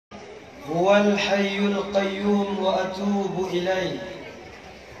هو الحي القيوم وأتوب إليه.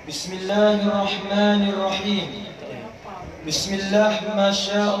 بسم الله الرحمن الرحيم. بسم الله ما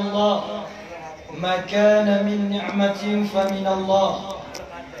شاء الله، ما كان من نعمة فمن الله.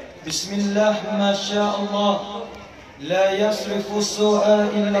 بسم الله ما شاء الله، لا يصرف السوء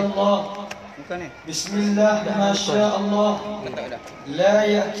إلا الله. بسم الله ما شاء الله، لا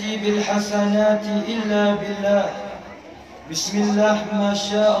يأتي بالحسنات إلا بالله. بسم الله ما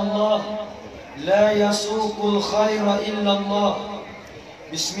شاء الله، لا يسوق الخير إلا الله.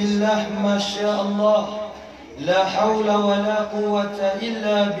 بسم الله ما شاء الله، لا حول ولا قوة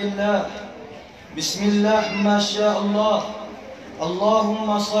إلا بالله. بسم الله ما شاء الله.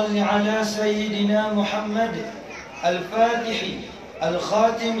 اللهم صل على سيدنا محمد الفاتح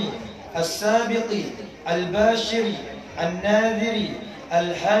الخاتم السابق الباشر الناذر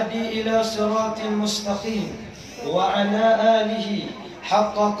الهادي إلى صراط المستقيم، وعلى آله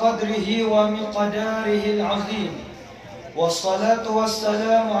حق قدره ومقداره العظيم. والصلاة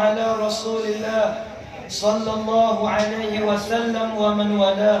والسلام على رسول الله صلى الله عليه وسلم ومن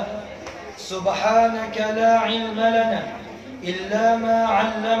والاه. سبحانك لا علم لنا إلا ما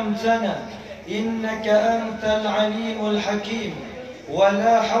علمتنا، إنك أنت العليم الحكيم.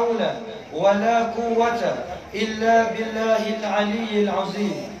 ولا حول ولا قوة إلا بالله العلي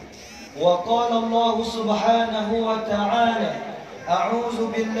العظيم. وقال الله سبحانه وتعالى: أعوذ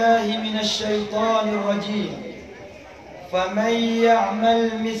بالله من الشيطان الرجيم. فمن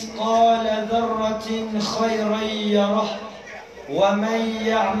يعمل مثقال ذرة خيرا يره، ومن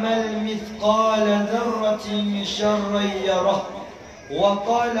يعمل مثقال ذرة شرا يره.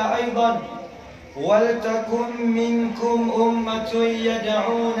 وقال أيضا: ولتكن منكم أمة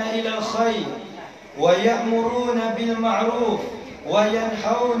يدعون إلى الخير ويأمرون بالمعروف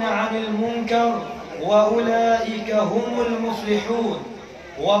وينهون عن المنكر وأولئك هم المفلحون.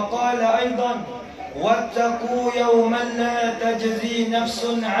 وقال أيضا: واتقوا يوما لا تجزي نفس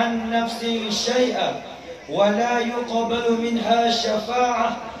عن نفس شيئا ولا يقبل منها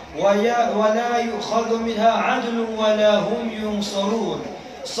شفاعة ولا يؤخذ منها عدل ولا هم ينصرون.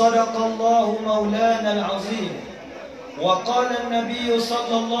 صدق الله مولانا العظيم. وقال النبي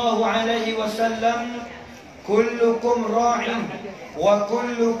صلى الله عليه وسلم: كلكم راع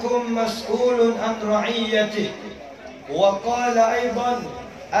وكلكم مسؤول عن رعيته. وقال أيضا: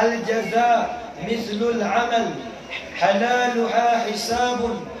 الجزاء مثل العمل، حلالها حساب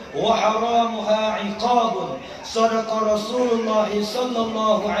وحرامها عقاب. صدق رسول الله صلى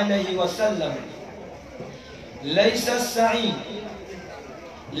الله عليه وسلم. ليس السعيد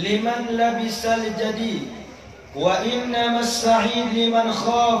لمن لبس الجديد، وإنما السعيد لمن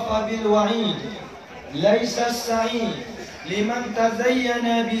خاف بالوعيد. ليس السعيد لمن تزين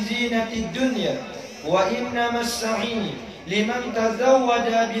بزينة الدنيا، وإنما السعيد لمن تزود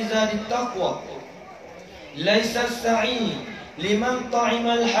بزاد التقوى. ليس السعيد لمن طعم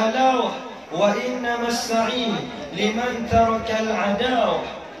الحلاوة، وإنما السعيد لمن ترك العداوة.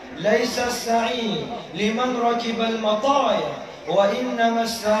 ليس السعيد لمن ركب المطايا، وإنما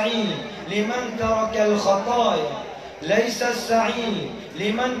السعيد لمن ترك الخطايا. ليس السعيد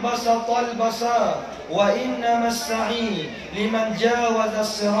لمن بسط البساط، وإنما السعيد لمن جاوز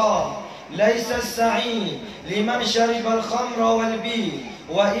الصراط. ليس السعيد لمن شرب الخمر والبير،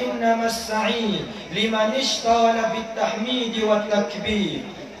 وإنما السعيد لمن اشتغل بالتحميد والتكبير.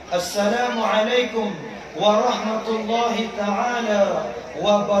 السلام عليكم ورحمة الله تعالى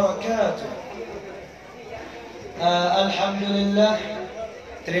وبركاته. Alhamdulillah,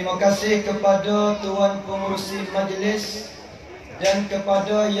 terima kasih kepada Tuan Pengerusi Majlis dan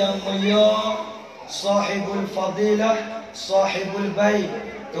kepada Yang Mulia Sahibul Fadilah, Sahibul Bait,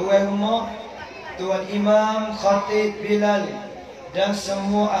 Tuan Rumah, Tuan Imam Khatib Bilal dan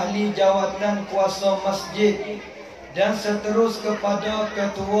semua ahli jawatan kuasa masjid, dan seterus kepada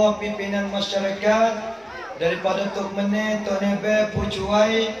Ketua Pimpinan Masyarakat daripada Tok Meneh, Tok Nebe,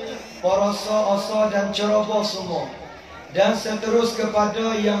 Pucuai, para sa-asa dan ceroboh semua, dan seterus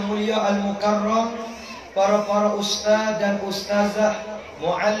kepada Yang Mulia Al-Mukarram, para ustaz dan ustazah,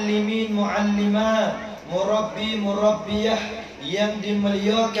 muallimin, muallimat, murabbi, murabbiyah yang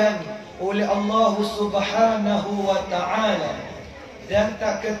dimuliakan oleh Allah Subhanahu wa Ta'ala. Dan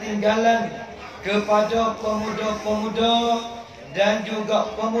tak ketinggalan kepada pemuda-pemuda dan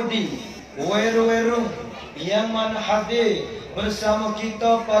juga pemudi, weru-weru yang mana hadir bersama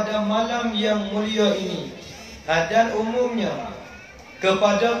kita pada malam yang mulia ini. Dan umumnya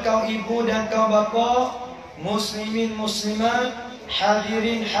kepada kaum ibu dan kaum bapa, muslimin muslimat,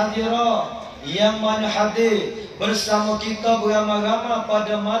 hadirin hadirat yang mana hadir bersama kita beramai-ramai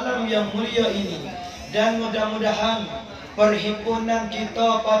pada malam yang mulia ini. Dan mudah-mudahan perhimpunan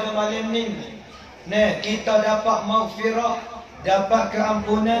kita pada malam ni. Kita dapat maghfirah, dapat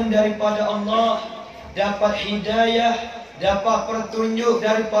keampunan daripada Allah, dapat hidayah, dapat petunjuk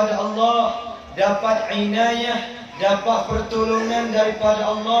daripada Allah, dapat inayah, dapat pertolongan daripada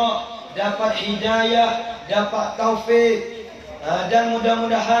Allah, dapat hidayah, dapat taufik. Dan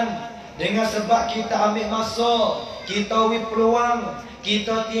mudah-mudahan dengan sebab kita ambil masa, kita ambil peluang,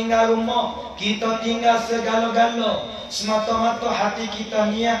 kita tinggal rumah, kita tinggal segala-gala, semata-mata hati kita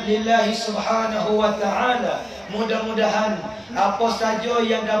niat lillahi subhanahu wa ta'ala. Mudah-mudahan apa saja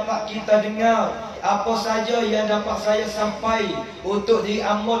yang dapat kita dengar, apa saja yang dapat saya sampai untuk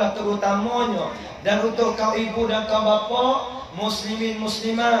diamal terutamanya, dan untuk kau ibu dan kau bapa, muslimin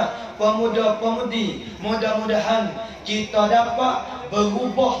muslimat, pemuda pemudi, mudah-mudahan kita dapat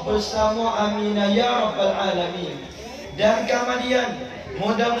berubah bersama, amin ya rabbal alamin. Dan kemudian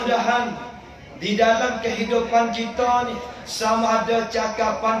mudah-mudahan di dalam kehidupan kita ni, sama ada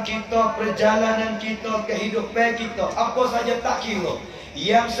cakapan kita, perjalanan kita, kehidupan kita, apa saja tak kira,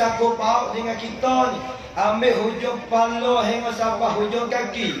 yang sanggup paut dengan kita ni, ambil hujung kepala hingga sampai hujung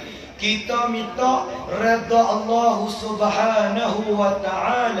kaki, kita minta redha Allah subhanahu wa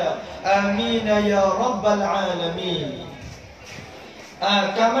ta'ala, amin ya rabbal alamin.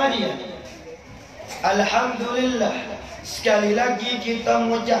 Kemudian alhamdulillah, sekali lagi kita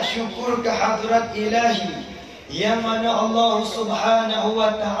mengucap syukur ke hadrat ilahi, yang mana Allah subhanahu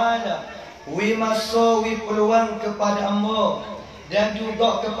wa ta'ala wi masa wi peluang kepada hamba dan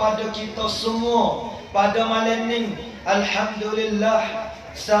juga kepada kita semua pada malam ni. Alhamdulillah,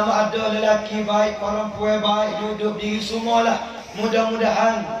 sama ada lelaki baik, perempuan baik, duduk diri semualah.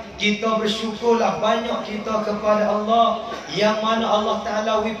 Mudah-mudahan kita bersyukurlah banyak kita kepada Allah, yang mana Allah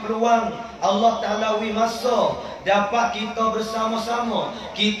Ta'ala wi peluang, Allah Ta'ala wi masa dapat kita bersama-sama,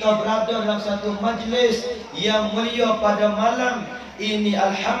 kita berada dalam satu majlis yang mulia pada malam ini.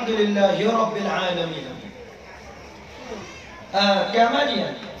 Alhamdulillahi rabbil alamin.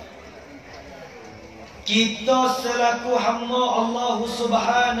 Kemudian kita selaku hamba Allah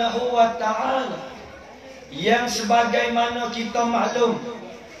subhanahu wa ta'ala, yang sebagaimana kita maklum,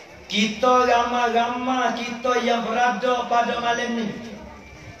 kita ramai-ramai kita yang berada pada malam ni,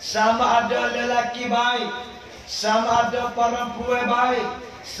 sama ada lelaki baik, sama ada perempuan baik,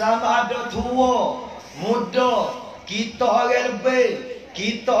 sama ada tua, muda, kita orang lebih,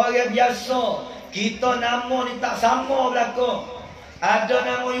 kita orang biasa, kita nama ni tak sama belakang. Ada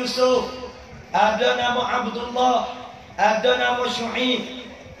nama Yusuf, ada nama Abdullah, ada nama Syu'ib,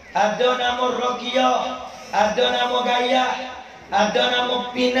 ada nama Rakiyah, ada nama Gayah, ada nama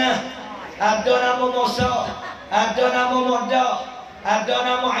Pinah, ada nama Musa, ada nama Muhdah, ada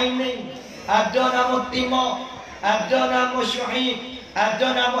nama Aimin, ada nama Timah, ada nama Syu'ib, ada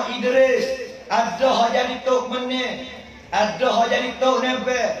nama Idris, ada hak jadi tok meneh, ada hak jadi tok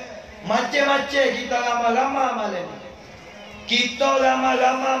nebek. Macam-macam kita ramai-ramai malam ni. Kita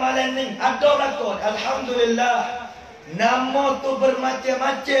ramai-ramai malam ni ada belakang. Alhamdulillah, nama tu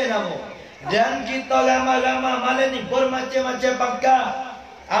bermacam-macam nama. Dan kita ramai-ramai malam ni bermacam-macam pangkat.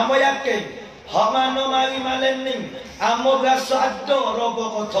 Amo yakin hak mana mari malam ni, amo berasa ada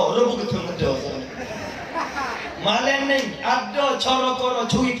robo kotor, robo ketung ada. Malam ni ada cara koro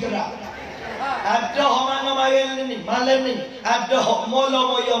curi kerak. Ada hak mana malam ni ada hak mula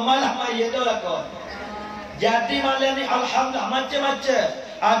moyo malah mai ada lakon. Jadi malam ni alhamdulillah macam-macam.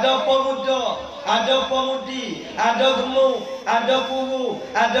 Ada pemuda, ada pemudi, ada gemuk, ada kuru,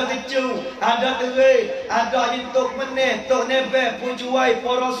 ada kecu, ada terik, ada hintuk meneh, tok nebek, pujuai,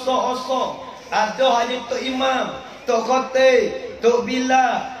 poroso, oso. Ada hintuk imam, tok khote, tok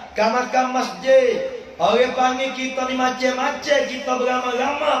bila, kamakam masjid. Orang panggil kita ni macam-macam, kita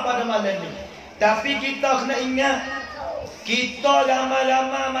beramai-ramai pada malam ni. Tapi kita kena ingat, kita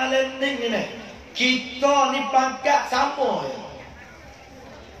ramai-ramai malam ni, kita ni pangkat sama.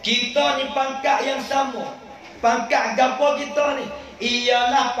 Kita ni pangkat yang sama. Pangkat gapo kita ni?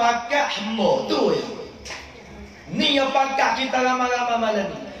 Ialah pangkat hamba tu. Ni yang pangkat kita ramai-ramai malam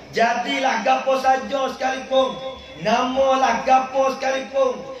ni. Jadilah gapo saja sekalipun, namalah gapo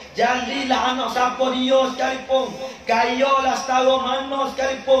sekalipun, jadilah anak siapa dia sekalipun, kayalah setara mana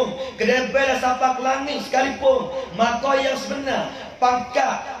sekalipun, kedebelah sampai ke langit sekalipun, maka yang sebenar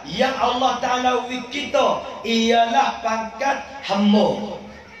pangkat yang Allah Ta'ala beri kita ialah pangkat hamba.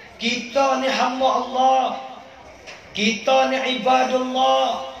 Kita ni hamba Allah, kita ni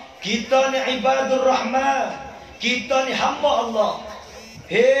ibadullah, kita ni ibadur rahman, kita ni hamba Allah.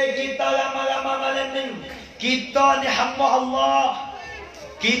 Hei kita lama-lama malam ni, kita ni hamba Allah.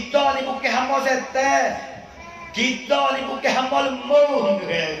 Kita ni bukan hamba setan, kita ni bukan hamba lembu.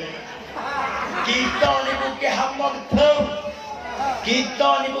 Kita ni bukan hamba betul. Kita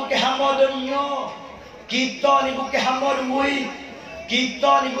ni bukan hamba dunia. Kita ni bukan hamba duit.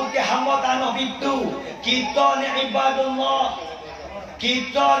 Kita ni bukan hamba tanah itu. Kita ni ibadullah.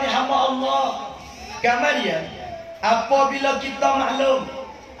 Kita ni hamba Allah. Kemudian apabila kita maklum,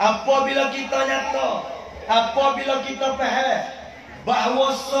 apabila kita nyata, apabila kita faham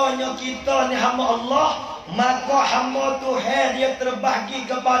bahwasanya kita ni hamba Allah, maka hamba Tuhan dia terbahagi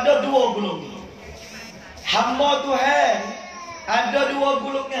kepada dua golongan. Hamba Tuhan ada dua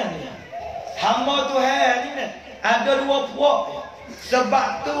golongan. Hamba Tuhan ni ada dua puak.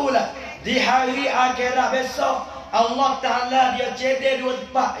 Sebab itulah di hari akhirat besok Allah Ta'ala dia cedek dua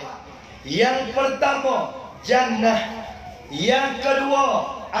tempat. Yang pertama jannah, yang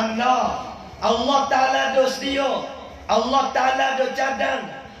kedua an-nar. Allah Ta'ala do sedia, Allah Ta'ala do cadang,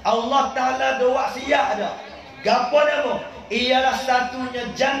 Allah Ta'ala do wasiat dah. Gapo nama? Ialah satunya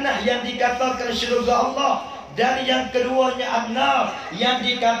jannah yang dikatakan syurga Allah, dan yang keduanya an-nar yang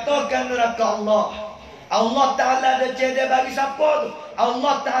dikatakan neraka Allah. Allah Ta'ala ada cedek bagi siapa tu?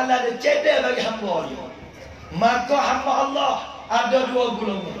 Allah Ta'ala ada cedek bagi hamba dia. Maka hamba Allah ada dua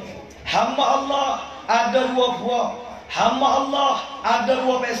golongan. Hamba Allah ada dua puak. Hamba Allah ada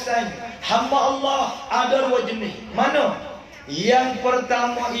dua pesan. Hamba Allah ada dua jenis. Mana? Yang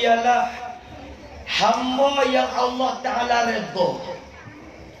pertama ialah hamba yang Allah Ta'ala redha.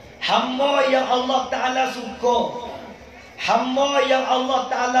 Hamba yang Allah Ta'ala suka. Hamba yang Allah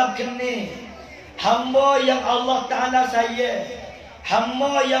Ta'ala kenal. Hamba yang Allah Ta'ala sayang.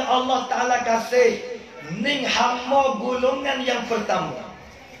 Hamba yang Allah Ta'ala kasih. Ning hamba golongan yang pertama.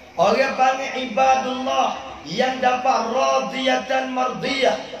 Orang panggil ibadullah yang dapat radiyatan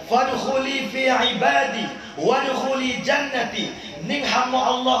mardiyah. Fadkhuli fi ibadi wadkhuli jannati. Ning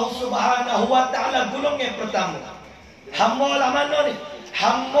hamba Allah Subhanahu wa Ta'ala golongan pertama. Hamba lah mana ni?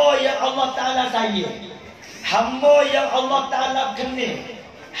 Hamba yang Allah Ta'ala sayang. Hamba yang Allah Ta'ala kenal.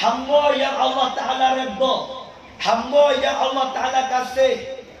 Hamba yang Allah Ta'ala redha. Hamba yang Allah Ta'ala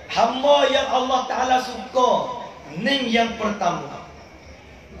kasih. Hamba yang Allah Ta'ala suka. Ning yang pertama.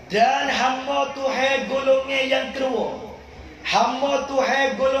 Dan hamba Tuhan golongan yang kedua. Hamba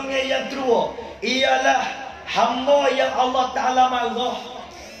Tuhan golongan yang kedua ialah hamba yang Allah Ta'ala marah.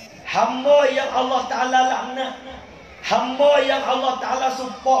 Hamba yang Allah Ta'ala laknat. Hamba yang Allah Ta'ala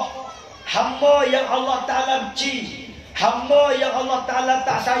sumpah. Hamba yang Allah Ta'ala benci. Hamba yang Allah Ta'ala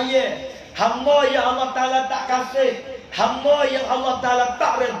tak sayang. Hamba yang Allah Ta'ala tak kasih. Hamba yang Allah Ta'ala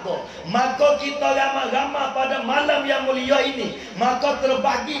tak redha. Maka kita ramai-ramai pada malam yang mulia ini, maka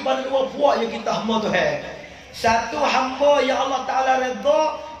terbagi pada dua puak yang kita hamba Tuhan. Satu hamba yang Allah Ta'ala redha,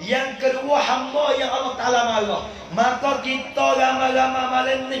 yang kedua hamba yang Allah Ta'ala marah. Maka kita ramai-ramai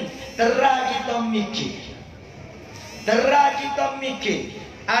malam ni terang kita mikir. Terang kita mikir.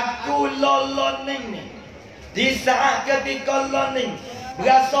 Aku lolon ni. Di saat ketika lolon ni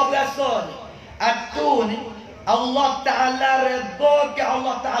berasa-berasa ni, aku ni Allah Ta'ala redha ke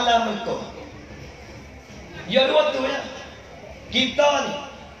Allah Ta'ala murka. Ya dua tu ya. Kita ni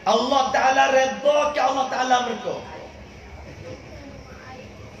Allah Ta'ala redha ke Allah Ta'ala murka.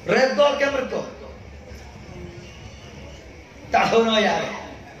 Redha ke murka? Tak tahu nak ya.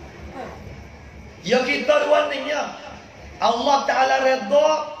 Ya kita dua ni ya. Allah Ta'ala redha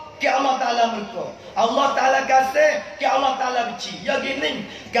ke Allah Ta'ala murka. Allah Ta'ala kasih ke Allah Ta'ala benci. Ya gini,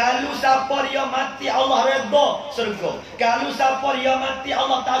 kalau siapa dia mati Allah redha surga. Kalau siapa dia mati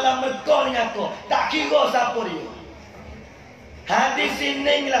Allah Ta'ala murka dengan aku. Tak kira siapa dia. Hadis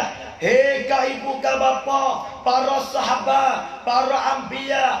ini lah. Hei kau ibu kau bapa, para sahabat, para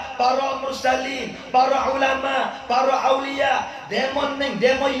anbiya, para mursalin, para ulama, para awliya, demo ning,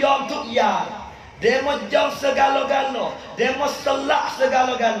 demo yom tuk ya. Demo jauh segala-gala. Demo selak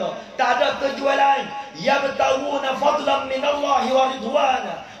segala-gala. Tak ada tujuan lain. Ya bertawuna fadlan minallahi wa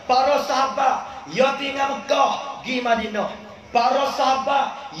ridwana. Para sahabat, ya tinggal Mekah, pergi Madinah. Para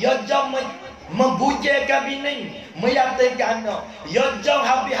sahabat, ya jauh membujakan bini, meyatimkan anak. Ya jauh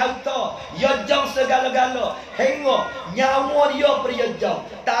habis harta. Ya jauh segala-gala. Hingga nyawa dia pergi jauh.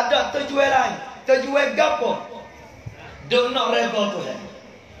 Tak ada tujuan lain. Tujuan apa? Dia nak redha Tuhan.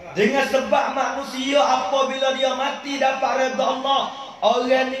 Dengan sebab manusia apabila dia mati dapat redha Allah,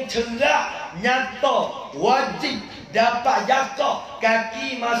 orang ni cerak, nyata, wajib dapat jatuh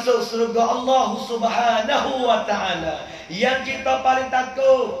kaki masuk surga Allah Subhanahu wa Ta'ala. Yang kita paling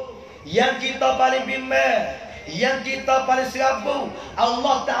takut, yang kita paling bimbang, yang kita paling serabu,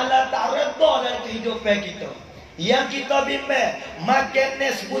 Allah Ta'ala tak redha dalam kehidupan kita. Yang kita bimbang, makan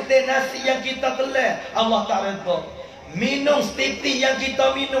nasi putih nasi yang kita telan, Allah tak redha. Minum setitik yang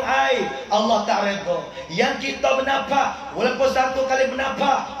kita minum air, Allah tak redha. Yang kita bernafas, walaupun satu kali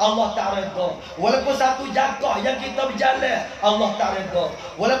bernafas, Allah tak redha. Walaupun satu jakah yang kita berjalan, Allah tak redha.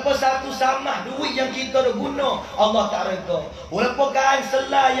 Walaupun satu samah duit yang kita dah guna, Allah tak redha. Walaupun kain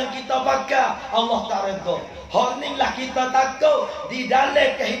selai yang kita pakai, Allah tak redha. Hal ni lah kita takut di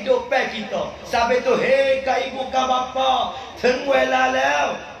dalam kehidupan kita. Sampai tu, hei kak ibu kak bapa, tengwai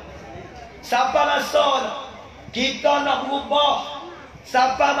lalau. Siapa masa dah kita nak berubah?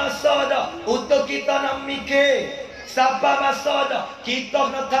 Siapa masa dah untuk kita nak mikir? Siapa masa dah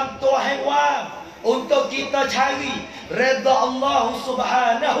kita nak tamtua haiwan untuk kita cari redha Allah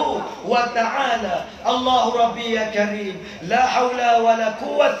subhanahu wa ta'ala. Allahu Rabbi ya Karim, la hawla wa la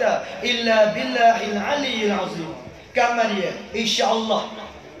quwata illa billahil aliyyil azim. Kamar dia insyaAllah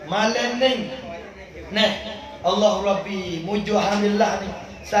malam ni nah Allahu Rabbi muju alhamdulillah ni.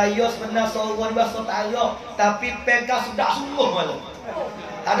 Saya sebenarnya seorang bahasa tak ada, tapi PK sudah sungguh malam.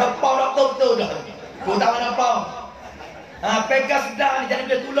 Tak ada pau dah betul-betul dah. Kau tak ada pau. PK sedar ni jadi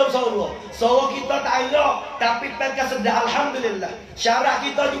boleh tolong seorang. Seorang kita tak ada, tapi PK sedar alhamdulillah. Syarat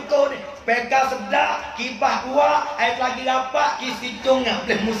kita juga ni, PK sedar, kipas kuat, air lagi rapat, kisi congak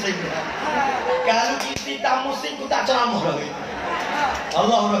boleh musim. Kalau kisi tak musim, ku tak ceramah lagi.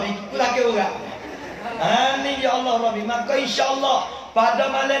 Allah Rabbi, ku lagi orang. Ni ya Allah Rabbi. Maka insyaAllah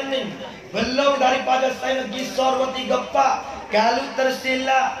pada malam ni, belum daripada saya nak gisar wati gepak, kalau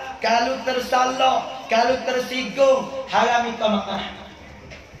tersilap, kalau tersalah, kalau tersinggung, haram minta maaf.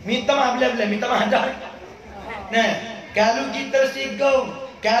 Minta maaf boleh-boleh, minta maaf dah. Nah, kalau kita tersinggung,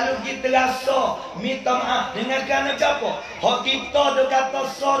 kalau kita rasa, minta maaf. Dengan kerana apa? Hak kita dah kata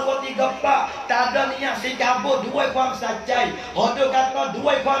sor wati gepak, tak ada niat si kabut, dua kuam sacai. Hak dah kata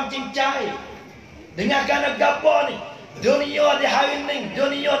dua kuam cincai. Dengan kerana apa ni? Dunia di hari ni,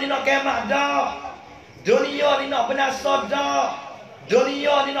 dunia ni nak kemak dah. Dunia ni nak benasar dah.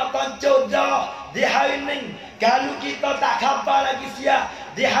 Dunia ni nak tancur dah. Di hari ni, kalau kita tak khabar lagi siap,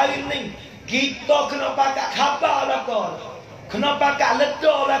 di hari ni, kita kena pakai khabar lah kau. Kena pakai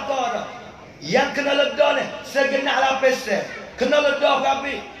ledah lah kau. Yang kena ledah ni, segenap lapisan. Kena ledah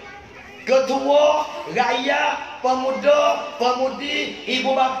berapa? Ketua, rakyat, pemuda, pemudi,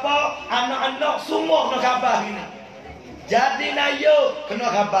 ibu bapa, anak-anak, semua kena khabar ini. Jadi nayo kena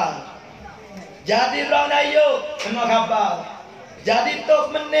khabar. Jadi orang nayo kena khabar. Jadi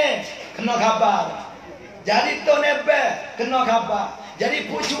tok meneh kena khabar. Jadi tok nebe kena khabar. Jadi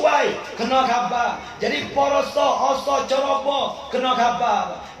pucuai kena khabar. Jadi poroso oso corobo kena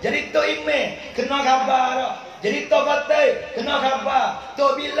khabar. Jadi tok ime kena khabar. Jadi tok kate kena khabar.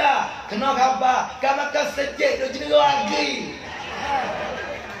 Tok bila kena khabar. Karena kesejek duk jenis lagi.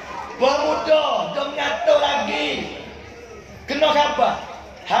 Pemuda duk ngatur lagi. Kena khabar.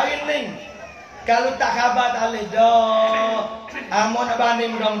 Hari ni kalau tak khabar tak boleh dah. Amo nak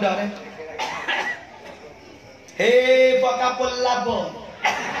banding mudah-mudah ni. Hei, buat kapal labo.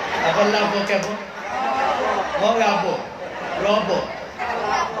 Apa labo ke apa? Mau labo. Robo.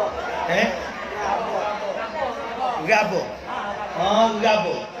 Gabo. Oh,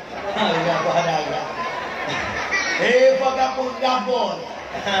 gabo. Gabo ada agak. Hei, buat kapal gabo.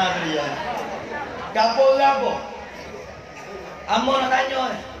 Dia. Kapal gabo. Amo nak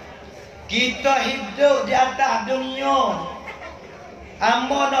tanya ni. Kita hidup di atas dunia.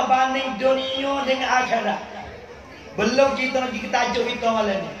 Amo nak banding dunia dengan akhirat. Belum kita lagi tajuk kita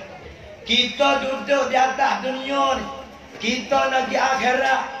malam ni. Kita duduk di atas dunia ni. Kita lagi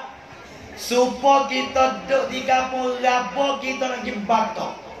akhirat. Supaya kita duduk di kampung rapo, kita lagi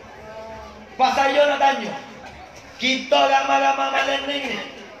bakar. Pasal saya nak tanya. Kita ramai-ramai malam ni.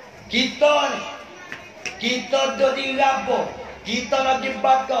 Kita ni. Kita duduk di rapo. Kita lagi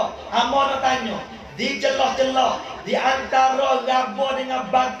bakar. Amo nak tanya, di celah-celah, di antara raba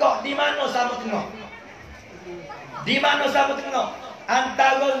dengan bakar, di mana sama tengah? Di mana sama tengah?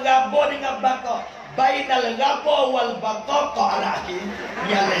 Antara raba dengan bakar. Bainal raba wal bakar qa'alaki.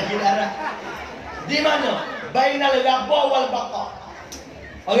 Ya lagi darah. Di mana? Bainal raba wal bakar.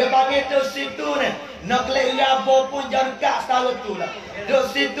 Orang panggil tu situ ni, nak klik raba pun jarkat setara tu lah.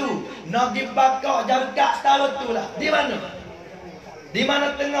 Duk situ, nak dibakar jarkat setara tu lah. Di mana? Di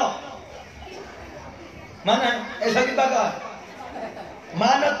mana tengah? Mana? Saya bakar.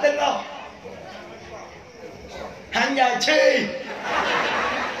 Mana tengah? Hanya cik.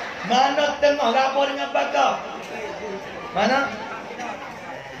 Mana tengah rapor dengan bakar? Mana?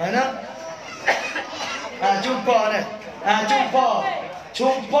 Mana? Jumpa ni.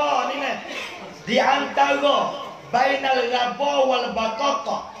 Jumpa ni ni. Di antara bainal rapor wal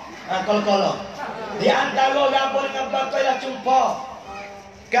bakar. Kalau. Di antara rapor dengan bakar ialah jumpa.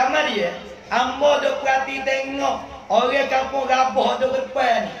 Kamar dia, ambo duk perhati tengok Orang kampung Raboh tu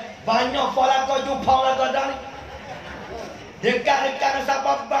depan ni. Banyak fala kau jumpa lah kau dah ni. Dekat-dekat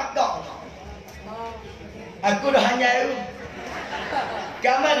siapa bakar. Aku dah hanya itu.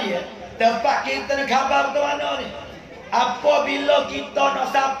 Kamar dia. Tempat kita nak khabar tu mana ni. Apabila kita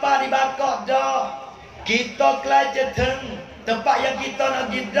nak sapa di bakar dah. Kita kelajat tempat yang kita nak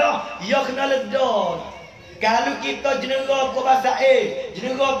gidah. Ya kena ledah. Kalau kita jenera kau bahasa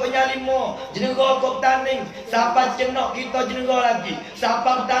jenera kau nyalimo, jenera kau bertanding, sampai cenak kita jenera lagi,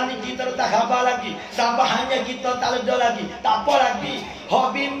 sampai bertanding kita tak khabar lagi, sampai hanya kita tak leda lagi, tak apa lagi. Hak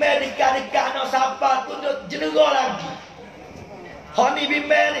bimbel dekat-dekat nak sapa tu jenera lagi. Hak ni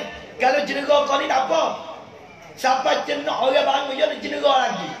bimbel ni, kalau jenera kau ni tak apa. Sampai cenak orang bangun dia jenera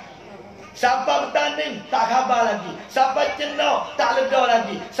lagi. Sampai bertanding tak khabar lagi. Sampai cenak tak leda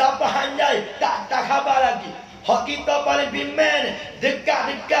lagi. Sampai hanjai tak khabar lagi. Hak kita paling bimbang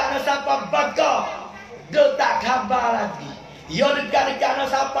dekat-dekat nak sampai bakar. Dia tak khabar lagi. Ya dekat-dekat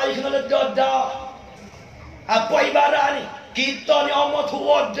nak sampai kena leda dah. Apa ibarat ni? Kita ni umur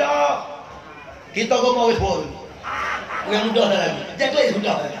tua dah. Kita umur tua. Yang muda dah lagi. Jangan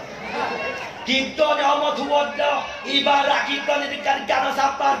sudah lagi. Kita ni umur tua dah. Ibarat kita ni dekat-dekat nak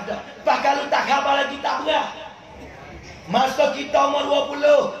sampai dah. Pak kalau tak khabar lagi tak berat. Masa kita umur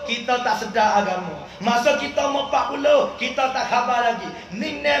 20, kita tak sedar agama. Masa kita umur 40, kita tak khabar lagi.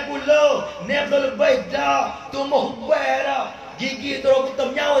 Ni 60, 60 lebih dah. Tumbuh hubai dah. Gigi terus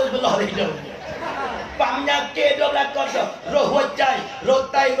kita menyawa sebelah hidup. Pak menyakit dah belakang dah. Roh wajai, roh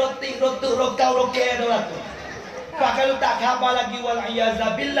tai, roh ting, roh tu, roh kau, roh ke dah belakang. Pak kalau tak khabar lagi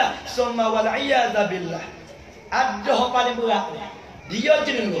wal'iyazabillah. Summa wal'iyazabillah. Ada yang paling berat ni. Dia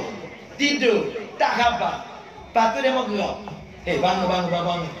jenera. Tidur, tak khabar. Lepas tu dia mau gerak.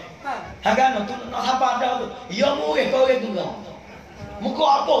 Bangun. Hagan tu nak khabar dah tu. Ya murih kau orang gerak. Muka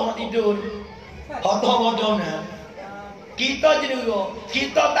apa nak tidur ni? Hotor bodoh ni. Kita jenera,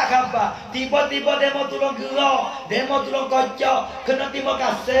 kita tak khabar. Tiba-tiba dia mau tolong gerak, dia mau tolong kocok, kena terima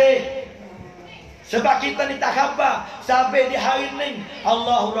kasih. Sebab kita ni tak khabar. Sampai di hari ni,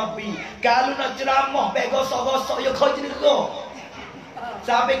 Allahu Rabbi, kalau nak ceramah, baik gosok-gosok, ya kau jenera.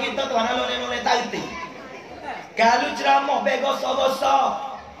 Sampai kita tuan noleh tak reti. Kalau ceramah baik gosok-gosok,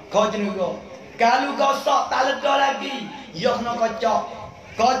 kau jenera. Kalau gosok tak leda lagi, ya kena kocok.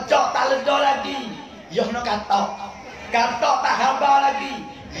 Kocok tak leda lagi, ya kena katok. Katok tak khabar lagi,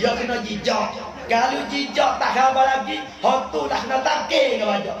 ya kena jijak. Kalau jijak tak khabar lagi, hak tu dah kena takir ke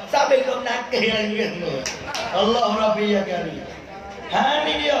wajah. Sampai kau nakir lagi. Allah Rabbi ya Karim. Ha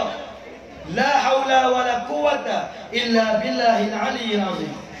ni dia. La haula wa la quwata illa billahil aliyyil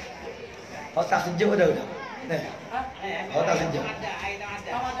azim. Hak tak sejuk dah. Hak tak sejuk.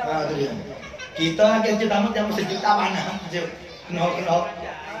 Tu dia. Kita akan cerita macam sejuk tak panas. Sejuk. Kena.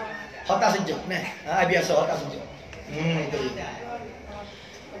 Hak tak sejuk. Biasa hak tak sejuk. Itu dia.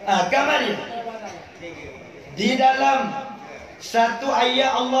 Kamari. Di dalam satu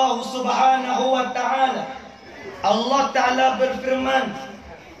ayat Allah Subhanahu wa taala, Allah Taala berfirman,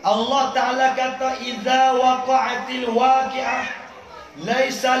 Allah Ta'ala kata idza waqa'atil waqi'ah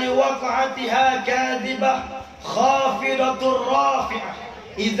laisa liwaqa'atiha kadhibah khafidatur rafi'ah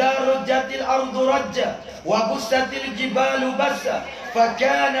idza rujjatil ardu rajja wa bussatil jibalu bassa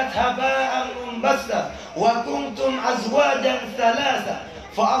fakanat haba'an munbassa wa kuntum azwajan thalatha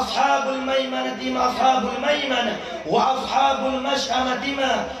fa ashabul maimanati ma ashabul maimana wa ashabul mash'amati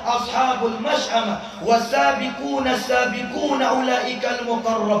ma ashabul mash'ama wasabiquna sabiquna ulaikal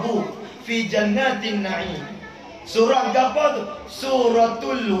muqarrabun fi jannatin na'im. Surah apa tu?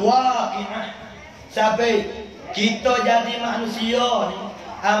 Suratul Waqi'ah. Sampai kita jadi manusia ni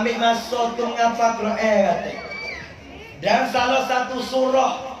ambil masa tu mengapa Quran. Dan salah satu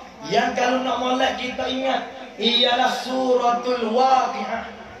surah yang kalau nak molek kita ingat ialah suratul Waqi'ah.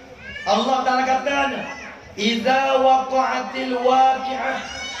 Allah Ta'ala katanya, idza waqa'atil waqi'ah,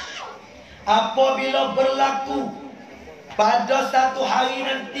 apabila berlaku pada satu hari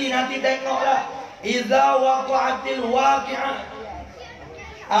nanti tengoklah, idza waqa'atil waqi'ah,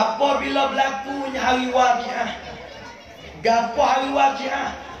 apabila berlakunya hari waqi'ah. Gapo hari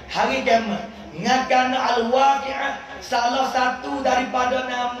waqi'ah? Hari kiamat. Ngakana al-waqi'ah salah satu daripada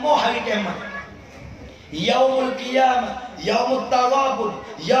nama hari kiamat. Yaumul qiyamah, yaumul tarabun,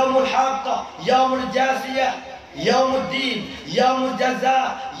 yaumul haqqah, yaumul jasiyah, yaumul din, yaumul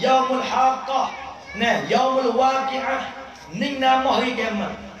jaza, yaumul haqqah. Yaumul waqi'ah ni nama hari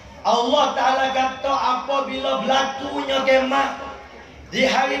kiamat. Allah Ta'ala kata apabila berlakunya kiamat di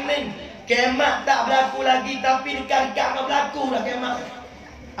hari ni, kiamat tak berlaku lagi tapi dekat-dekat nak berlaku dah kiamat.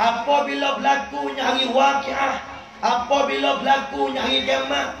 Apabila berlakunya hari waqi'ah, apabila berlakunya hari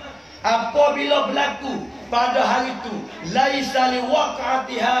kiamat, apabila berlaku pada hari itu, laisa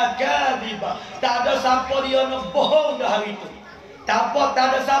liwaqatiha kadhiba, tak ada siapa dia nak bohong dah hari itu. Tak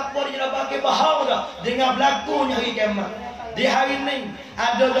ada siapa dia nak pakai bohong dah dengan berlakunya hari kiamat. Di hari ini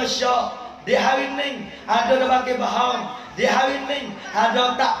ada dosa, di hari ini ada dah pakai bohong, di hari ini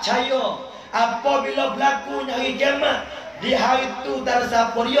ada tak percaya. Apabila berlakunya hari kiamat, di hari itu tak ada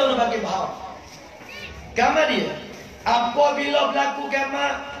siapa dia nak pakai bohong. Kamu dia, apabila berlaku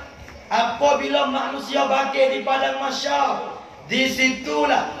kiamat, apabila manusia bangkit di padang mahsyar,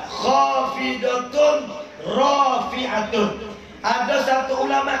 disitulah khafidatun rafi'atun. Ada satu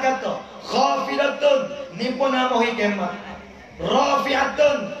ulama kata khafidatun ni pun nama hari kiamat,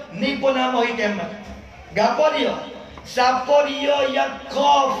 rafi'atun ni pun nama hari kiamat. Gapo dia? Siapa dia yang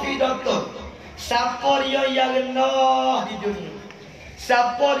khafidatun? Siapa dia yang rendah di dunia?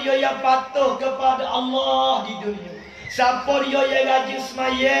 Siapa dia yang patuh kepada Allah di dunia? Siapa dia yang rajin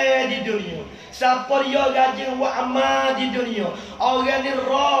semaya di dunia? Siapa dia rajin wa'amal di dunia? Orang ni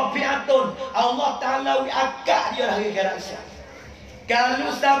rafi'atun, Allah Ta'ala akak dia hari akhirat. Kalau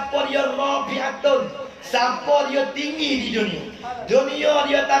siapa dia rafi'atun, siapa dia tinggi di dunia, dunia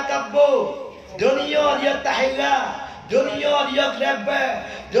dia takabur, dunia dia tak heran, dunia dia kelebih,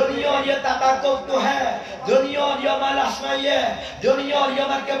 dunia dia tak takut Tuhan, dunia dia malas semaya, dunia dia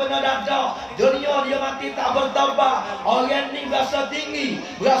makan benda dadah, dunia dia mati tak bertaubat. Orang ni rasa tinggi,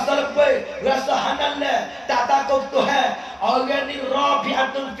 rasa lebih, rasa hanallah, tak takut Tuhan. Orang ni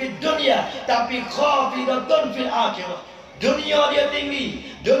rafi'atun fid dunia, tapi khafidatun fil akhirah. Dunia dia tinggi,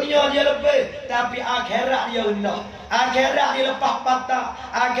 dunia dia lebih, tapi akhirat dia rendah. Akhirat dia lepas patah,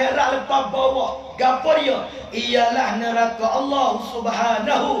 akhirat lepas bawah. Gapo dia? Ialah neraka Allah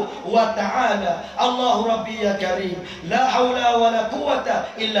Subhanahu wa ta'ala. Allahu Rabbi ya Karim, la haula wa la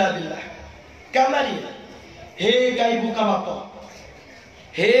quwata illa billah. Kamu dia, hei ibu bapa,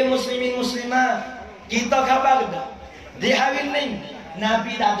 hei muslimin muslimat, kita khabar dah, di hari ini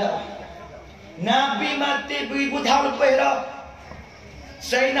Nabi tak ada. Nabi mati beribu tahun lebih dah.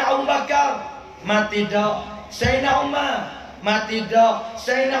 Sayyidina Abu Bakar mati dah. Sayyidina Umar mati dah.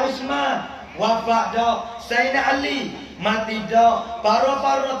 Sayyidina Uthman wafat dah. Sayyidina Ali mati dah. Para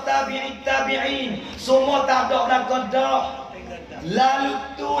tabi'in semua tak ada belakang dah. Lalu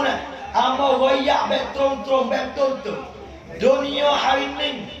tu nak amal royak betul. Dunia hari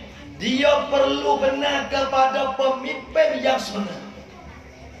ini dia perlu benar kepada pemimpin yang sebenar.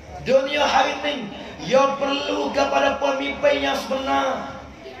 Dunia hari ini ia perlu kepada pemimpin yang sebenar,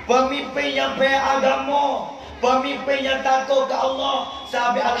 pemimpin yang beragama, pemimpin yang takut ke Allah.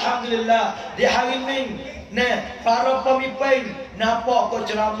 Sampai alhamdulillah di hari ini para pemimpin nampak ke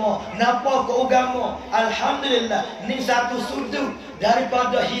ceramah, nampak ke agama. Alhamdulillah, ni satu sudut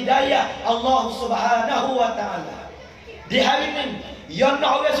daripada hidayah Allah Subhanahu wa ta'ala. Di hari ini ia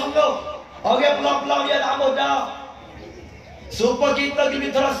nak orang sungguh, orang pelan-pelan dia tak mudah. Supaya kita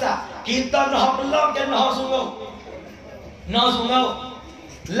lebih terasa, kita nak belum ke nak sungguh. Nak sungguh.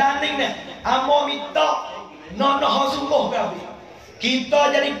 Laning ni, amo minta nak sungguh berarti.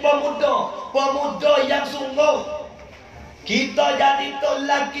 Kita jadi pemuda yang sungguh. Kita jadi tok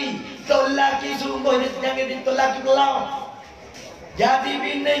laki sungguh, jangan jadi tok laki belau. Jadi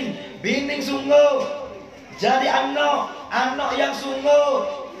bining sungguh. Jadi anak yang sungguh.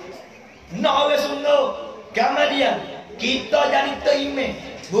 Nak orang sungguh. Kemudian kita jadi terima,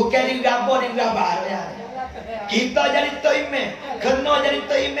 bukan digabur ya. Kita jadi terima, kena jadi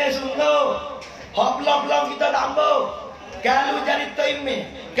terima sungguh. Hak pelan-pelan kita tak ambil. Kalau jadi terima,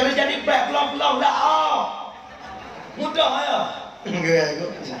 kalau jadi baik pelan-pelan lah. Mudah ya.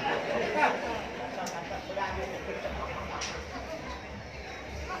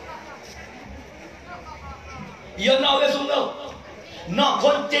 Ya nak orang sungguh. Nak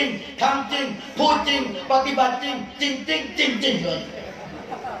koncing, kancing, pucing, pati-bating, cing-cing lagi.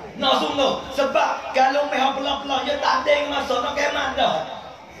 Nak sungguh. Sebab kalau mereka pelan-pelan, dia tak ada yang masuk nak kemat dah.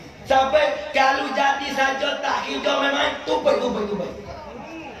 Sampai kalau jadi saja tak hijau memang tupai.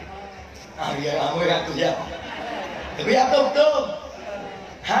 Biar kamu yang tu ya. Biar betul.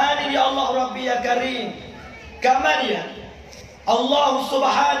 Hari ya Allah Rabbi ya Karim. Kemudian Allah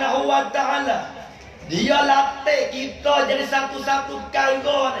Subhanahu wa ta'ala dia latih kita jadi satu-satu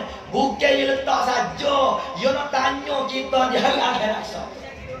perkara ni. Bukan dia letak saja. Dia nak tanya kita di hari akhirat.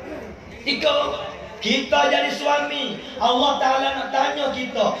 Kita jadi suami, Allah Ta'ala nak tanya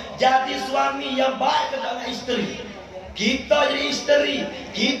kita jadi suami yang baik dengan isteri. Kita jadi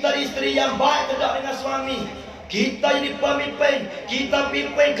isteri yang baik dengan suami. Kita jadi pemimpin, kita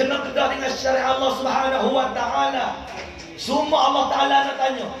pimpin kena kedah dengan syariat Allah Subhanahu wa ta'ala. Semua Allah Ta'ala nak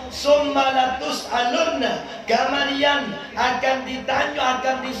tanya. Summa latus'alunna. Kemudian akan ditanya,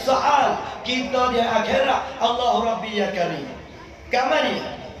 akan disoal kita di akhirat. Allah Rabbi ya Karim. Kemudian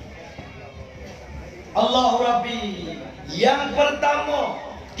Allah Rabbi. Yang pertama,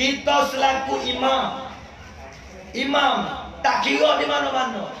 kita selaku imam. Imam tak kira di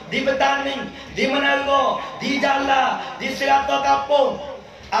mana-mana, di petani, di menara, di jalan, di serata kampung.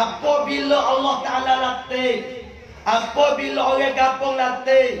 Apabila Allah Ta'ala latih, apabila orang kampung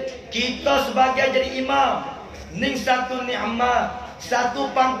latih, kita sebagai jadi imam, ni satu nikmat, satu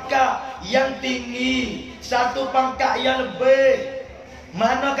pangkat yang tinggi, satu pangkat yang lebih.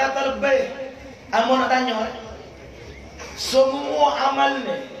 Mana kata lebih? Amo nak tanya, semua amal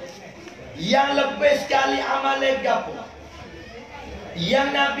ni yang lebih sekali amal gapo?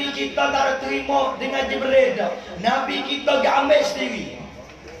 Yang Nabi kita tak terima dengan Jibril dah. Nabi kita gak ambil sendiri.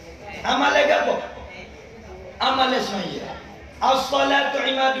 Amal gapo? Amal semaya. As-salatu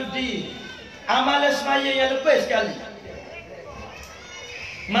imaduddin. Amal semaya yang lebih sekali.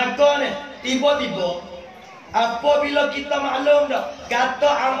 Maka ni tiba-tiba apabila kita maklum dah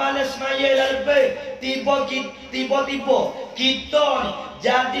kata amal semaya yang lebih, tiba-tiba kita ni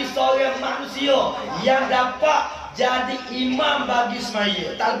jadi seorang manusia yang dapat jadi imam bagi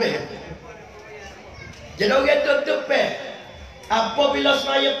semaya. Tak lebih. Jadi orang tutup apabila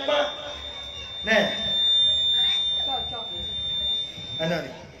semaya pak nah mana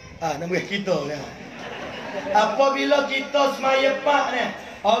ni? Nama kita ni. Apabila kita semaya pak ni,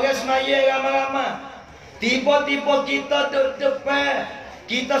 orang semaya ramai-ramai, tiba-tiba kita duduk depan.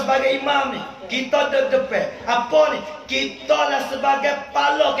 Kita sebagai imam ni, kita duduk depan. Apa ni? Kita lah sebagai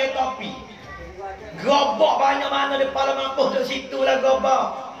pala kereta api. Gerobak banyak mana di pala mampu di situ lah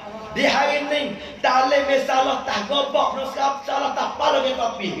gerobak. Di hari ni, tak boleh masalah tak gerobak, salah tak pala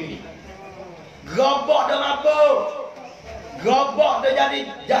kereta api. Gerobak dah mampu. Gerobak dah jadi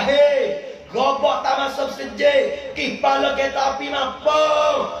jahil. Gerobak tak masuk sejik. Kepala kereta api mampu.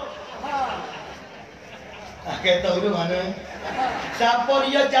 Kereta tu mana? Siapa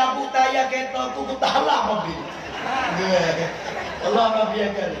dia cabut tayar kereta tu tak halak mobil. Allah Rabbi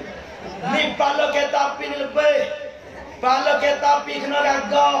akal. Ni pala kereta api ni lebih. Pala kereta api kena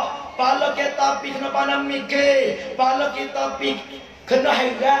gagak. Pala kereta api kena pandang mikir. Pala kereta api kena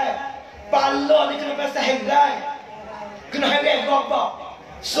heran. Pala ni kena pasal heran. Kena heran gobak.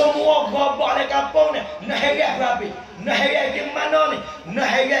 Semua gobak di kampung ni nak heran berapa? Nak heran ke mana ni? Nak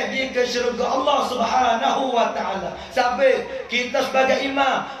heran pergi ke syurga Allah Subhanahu wa Ta'ala. Sampai kita sebagai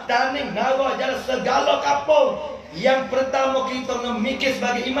imam taning nara jalan segala kampung. Yang pertama kita nak mikir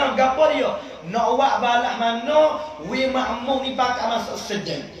sebagai imam gapo dia? Nak buat balah mana wi makmum ni pakai masuk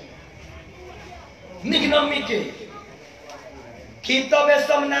sejak. Ni kena mikir. Kita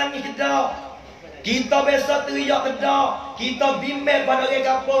biasa menangis ke dak? Kita biasa teriak ke dak? Kita bimbang pada orang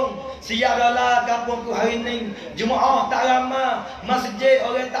kampung. Siap dah kampungku hari ni jemaah tak ramai, masjid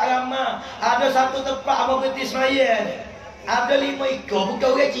orang tak ramai. Ada satu tempat apa berhenti semaya ni. Ada 5 ekor, bukan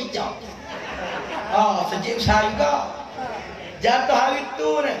orang cicak. Sejik besar juga. Jatuh hari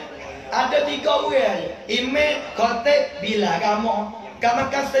tu ni ada 3 orang je. Imam, khotib, Billah kamu. Kamu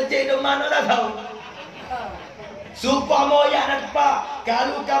makan sejik di mana dah tahu. Supaya moyak nak tepat.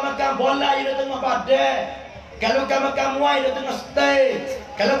 Kalau kamu makan bola di tengah badan. Kalau kamu makan muai di tengah stage.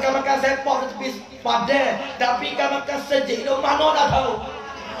 Kalau kamu makan sepak di tepi padan. Tapi kamu makan sejik di mana dah tahu.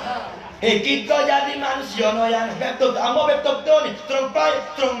 Kita jadi manusia no yang betul. Amo betul ni. Terung pai,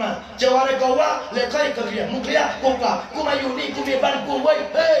 terung ma. Jawara kawa, lekai kerja. Muklia, kuka. Kumayuni, kumiban, kuwai.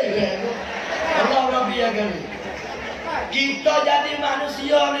 Allah Rabbi agami. Kita jadi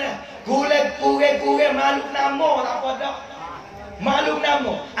manusia ni. Kure makhluk nama tak apa dah. Makhluk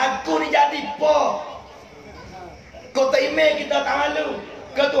nama. Aku ni jadi apa? Kota email kita tak malu.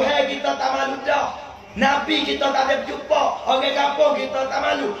 Ketuhan kita tak malu dah. Nabi kita tak ada berjumpa. Orang kampung kita tak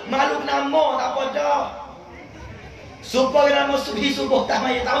malu. Makhluk nama tak apa dah. Supaya nama subuh tak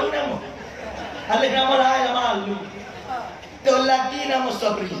malu tahu nama. Alih nama lain tak malu. Tu lagi nama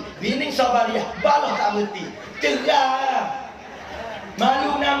Sabri. Bini Sabariah. Balah tak berhenti. Cerah.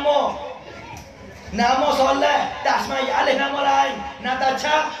 Malu nama. Nama soleh tak semaya. Alih nama lain.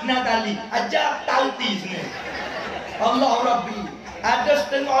 Natacha, Natali. Aja talti sini. Allah Rabbi. Ada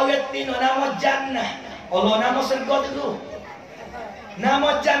setengah orang tino nama Jannah. Allah nama surga tu.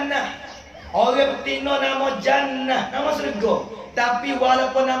 Nama Jannah. Orang tino nama Jannah. Nama surga. Tapi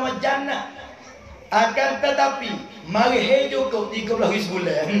walaupun nama Jannah, akan tetapi mari hidup kau 30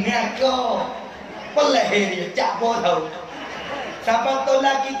 bulan. Ngako. Pelah dia. Cak apa tahu. Sampai tu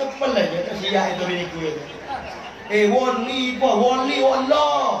lagi tu pelah je. Tak siap itu bini ku. Wali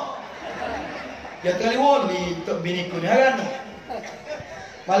Allah. Ya teliwon di untuk biniku ni kan.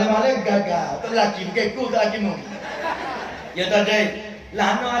 Malam-malam gagal. Tu laki bukan ku tu laki mu. Ya tadi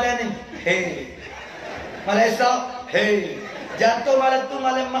lano ala ni. Hei. Malam esok. Hei. Jatuh malam tu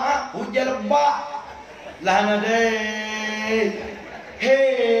malam maaf. Hujan lebat. Lano deh.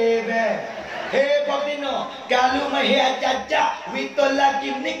 Hei be. Hei Papino. Kalau mahi acak-acak. Wito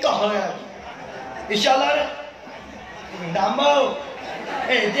laki nikah lagi. InsyaAllah dah. Tak mau.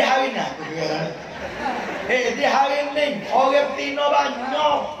 Dia hari nak aku juga. Dia hari ni orang Tino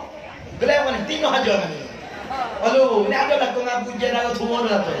banyak. Gelap mana Tino aja ni. Aduh, ni ada lah kau ngaku jenara semua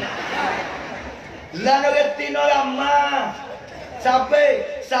dah tu. Lalu orang Tino ramah.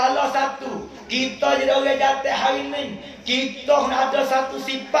 Sampai salah satu kita jadi orang jatuh hari ni. Kita nak ada satu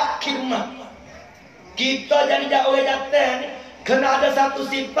sifat khidmat. Kita jadi orang jatuh ni kena ada satu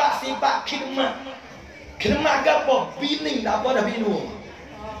sifat khidmat. Khidmat apa? Bini tak apa dah binu.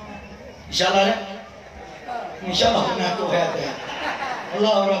 InsyaAllah ya. InsyaAllah mengaku hayatnya.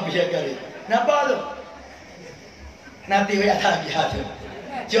 Allah Rabbi ya karim. Kenapa tu? Nanti saya tak lagi tu.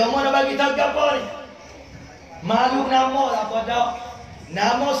 Cuma nak bagi tahu apa ni? Malu nama apa dah?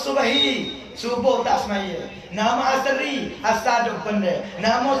 Nama subahi, subuh tak semaya. Nama asri, asar duk pandai.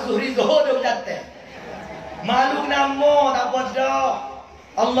 Nama zuhri, zuhur duk jatuh. Malu nama apa dah?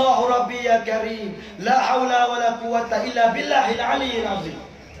 Allah Rabbi ya karim. La hawla wa la quwata illa billahil aliyyil azim.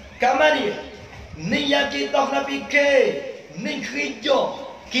 Kamari ni yang kita nak fikir, ni kerja.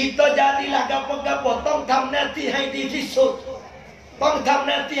 Kita jadilah gapo-gapo tong tham nanti hai di tisut. Tong tham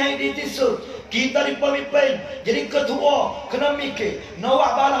nanti hai di tisut. Kita di pemimpin, jadi ketua kena mikir.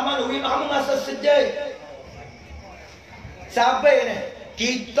 Nawak balah mana imam masa sejak. Sampai ni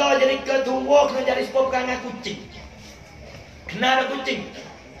kita jadi ketua kena jadi sepupu dengan kucing. Kena ada kucing.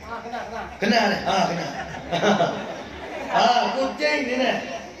 Kena ni. Kena. Kucing ni ni.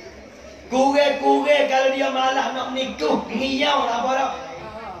 Kure kalau dia malah nak nikah, ngiyau apa dah.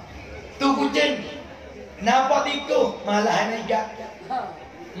 Tu kucing. Nampak nikah, malah nak gak.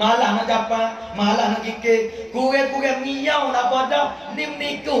 Malah nak apa? Malah nak kikir. Kure ngiyau apa dah. Nim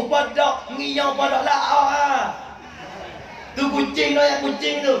nikah pada ngiyau pada lah. Tu kucing no ya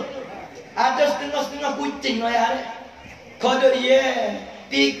kucing tu. Ada setengah kucing no ya. Kode dia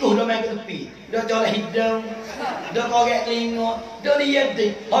tikuh dah main ke tepi. Dah colek hidung. Dah korek telinga. Dah lihat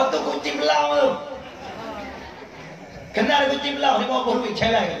dia. Tu kucing belau tu. Kenal kucing belau 50 duit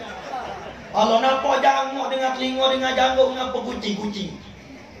cerai. Allah nampak jangok dengan telinga dengan janggut dengan kucing.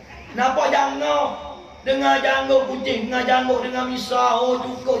 Nampak jangok dengan janggut kucing, dengan janggut dengan misah.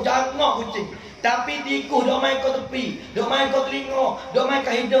 Cukup jangok kucing. Tapi tikuh dah main ke tepi, dah main ke telinga, dah main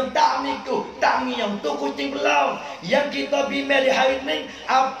ke hidung, tak meniku, tak ngiyang. Tu kucing belau. Yang kita bimbel di hari ni,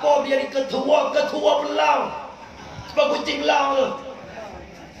 apa dia di ketua belau. Sebab kucing belau tu.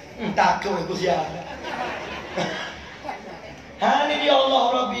 Takut aku siap. Ini dia Allah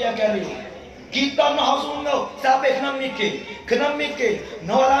Rabbi ya karim. Kita nak sungguh, sampai kena mikir.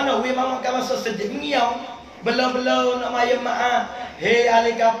 Norana, we mama kawan sesejak ngiyang. Belau-belau nak maya maaf. Hei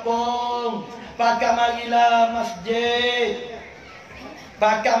ahli kampung. Pakai marilah masjid.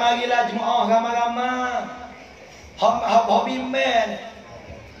 Pakai marilah jemaah ramai-ramai. Hobi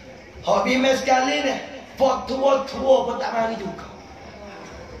men sekali ni. Buat tua-tua pun tak mari juga.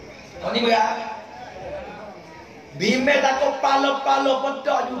 Kau ni berat. Bimbel takut palo-palo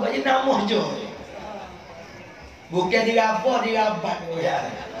pedak juga. Ini nama je. Bukan dirabat.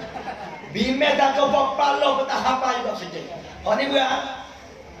 Bimbel takut buat palo pedak apa juga saja. Kau ni berat.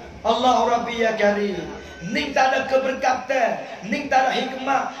 Allah Rabbi ya karim. Ning tak ada keberkatan, ning tak ada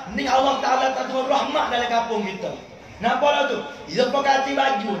hikmah, ning Allah Taala tak ada rahmat dalam kampung kita. Napa dah tu? Dia pakai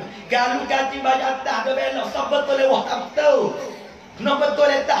baju. Kalau kati baju atas ada belok, siapa betul lewat tak betul. Kenapa betul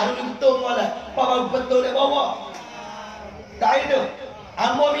letak dulu betul malah. Apa betul lewat bawah. Tak itu.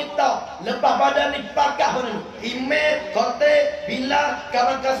 Amo minta lepas badan ni pakah pun dulu. Email, kote, bila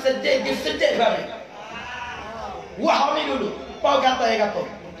kawan-kawan sejek balik. Wah ni dulu. Apa kata yang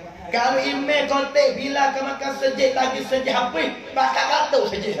kata? Kalau email kontak bila makan sejak lagi sejak apa? Pakai kartu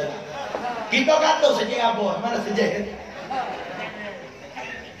saja. Kita kartu saja apa? Mana sejak?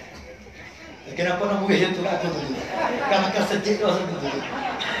 Kenapa nak buat itu aku tu? Kalau makan sejak tu aku tu.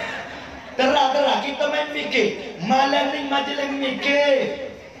 Terang kita main fikir. Malam ni majlis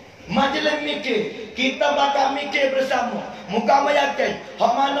mikir. Kita bakal mikir bersama. Muka meyakin.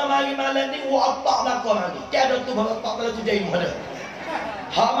 Hak mana mari malam ni watak belakang lagi. Tiada tu watak belakang tu jadi mana?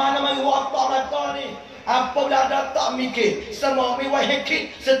 Hak mana mari watak belakang ni. Apa dah ada tak mikir. Semua mi wai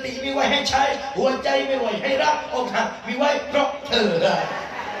hekit. Seti mi wai hecai. Huacai mi wai herak. Okang mi wai doktor.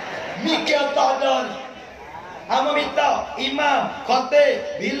 Mikir tak ada ni. Amo minta imam,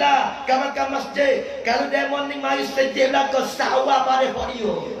 khatib, bila kawan-kawan masjid, kalau demo ni mari sejak belakang sawah pada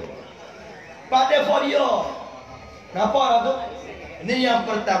fodio. Pada fodio. Nampak tu? Ini yang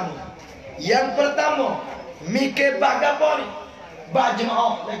pertama. Yang pertama, mikir bak gapo ni? Bak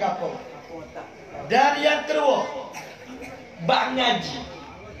jemaah le gapo. Dan yang kedua, bak ngaji.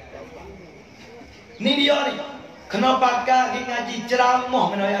 Ni dia ni. Kena pakai ngaji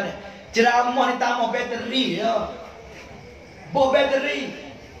ceramah mana ya ni? Ceramah ni tambah bateri ya. Bo bateri.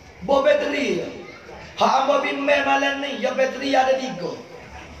 Hak ambo bimbel malam ni ya bateri ada 3.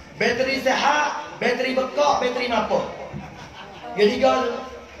 Bateri sehat, bateri bekak, bateri apa? Jadi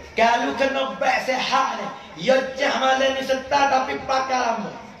kalau kena beg sehat ni, ya cah malam ni setar tapi pakai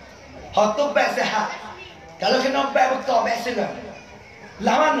lama. Hak tu beg sehat. Kalau kena beg bekak, beg serang.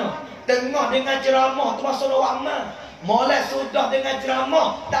 Lah mana? Tengah dengan ceramah tu masuk awak mah. Mulai sudah dengan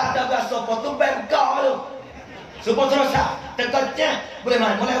ceramah, tak ada rasa apa tu bekak tu. Supaya terus terkecah, boleh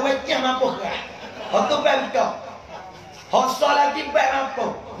mana? Mulai wecah mampu ke? Hak tu bekak. Hak lagi beg apa?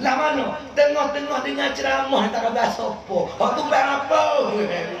 Lah mana? Tengah-tengah dengan ceramah tak ada rasa apa. Hak tu beg apa?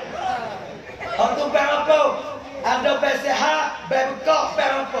 Hak tu beg apa? Ada beg sehat, beg bekak,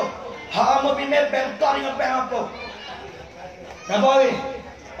 beg apa? Hak mau bimel beg bekak dengan beg apa? Nampak ni?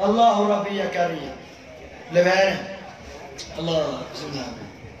 Allahu Rabbi ya Karim. Lepas Allah bismillah.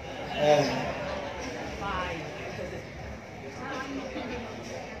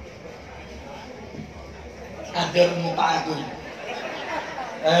 Ada muka aku.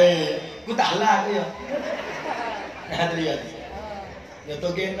 Aku tak halal dia. Ada dia. Dia tu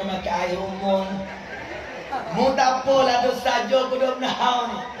gen nama kai umum. Mu tak apalah tu saja aku dah menahau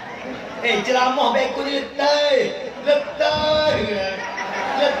ni. Ceramah baik aku ni letai.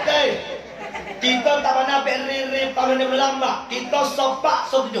 Kita tak pernah beri pada ni berlambak. Kita sopak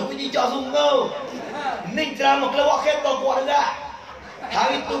sotujuh puji jauh sungguh. Ni ceramah keluar kereta kuat dah.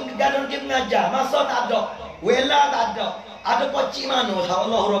 Hari tu gadon dia mengajar. Masa tak ada. Wela tak ada. Ada pocik mana?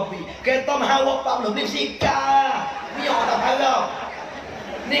 Allah Rabbi. Kereta mahawak 40 beli sikap. Biar tak parah.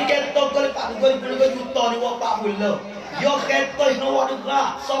 Ni kereta kalau 40 juta ni wak 40. Yo kereta ni wak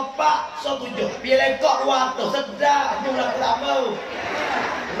juga. Sopak sotujuh. Biar lekok 200. Sedap. Jumlah kelama.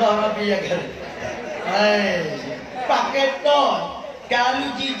 Allah Rabbi ya kan. Pakai ton.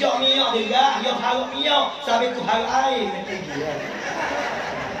 Kalau jijak minyak dia, yang harap minyak sampai tu harap air nanti dia.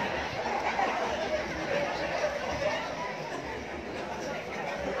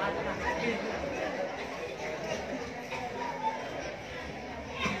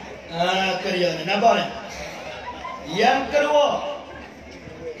 Kerja ni, nampak ni? Yang kedua,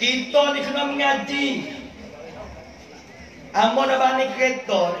 kita ni kena mengaji. Ambo nak balik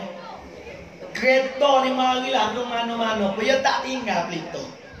kereta ni. Kereta ni marilah ke mana-mana. Dia tak tinggal pelita.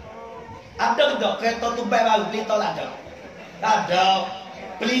 Ada tak kereta tu baik baru pelita tak ada? Tak ada.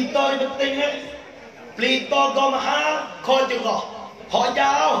 Pelita ni penting ni. Pelita kau mahal, kau jerah. Kau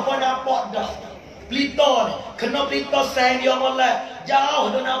jauh kau nampak dah. Pelita ni. Kena pelita sayang dia mulai. Jauh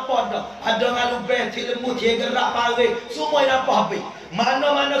dia nampak dah. Ada ngalu beti lembu dia gerak mari. Semua nampak habis.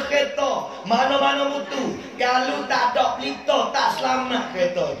 Mana-mana kereta. Mana-mana mutu. Kalau tak ada pelita, tak selamat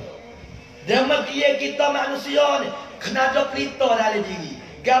kereta ni. Demikian kita manusia ni kena ada pelita dalam diri.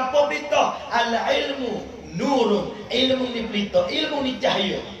 Gapo pelita? Al-ilmu nurun. Ilmu ni pelita, ilmu ni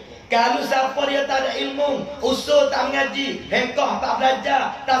cahaya. Kalau siapa dia tak ada ilmu, usul tak mengaji, hengkah tak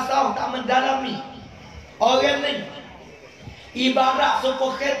belajar, tasawuf tak mendalami, orang ni ibarat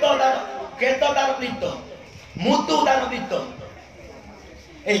sopok kereta tak ada pelita, mutu tak ada pelita.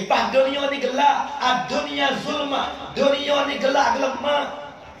 Pas dunia ni gelap, dunia zulmah, dunia ni gelap gelemah.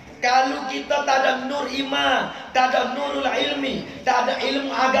 Kalau kita tak ada nur iman, tak ada nurul ilmi, tak ada ilmu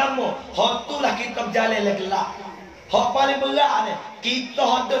agama, itulah kita berjalan lagi gelap. Hak paling berat ni, kita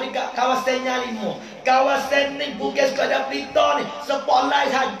ada di kawasan Nyalimo. Kawasan ni bukan sekadar pelita ni,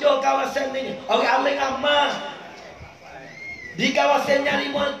 spotlight saja kawasan ni. Orang alim amal. Di kawasan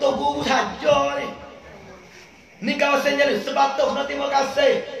Nyalimo tu guru saja ni. Ni kawasan Nyalimo sepatutnya terima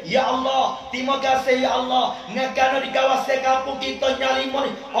kasih. Ya Allah, terima kasih ya Allah. Kerana di kawasan kampung kita Nyalimo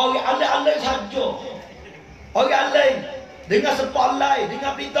ni, orang alim saja. Orang alim. Dengan spotlight,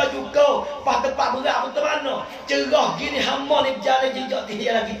 dengan pelita juga. Pas tempat berat betul mana. Cerah gini hamba ni berjalan jejak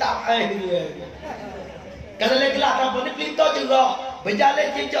dia lagi tak kalau lagi gelap apa ni pelita cerah.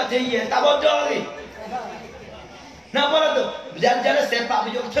 Berjalan jejak dia. Tak bodoh ni. Nampak tu? Berjalan-jalan sepak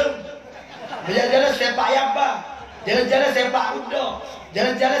bejok tu. Berjalan-jalan sepak yapa. Jalan-jalan sepak kuda.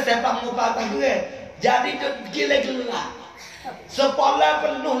 Jalan-jalan sepak mengupah tangan. Jadi gila-gila. Sekolah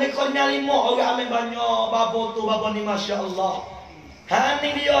penuh lekor Nyalimo. Orang alim banyak. Bapa tu, bapa ni Masya Allah. Ni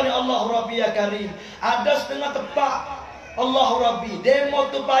dia kita ni Allah Rabbi ya Karim. Ada setengah tempat Allah Rabbi demo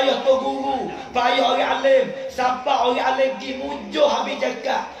tu payah tu guru, payah orang alim, siapa orang alim di mujuh habis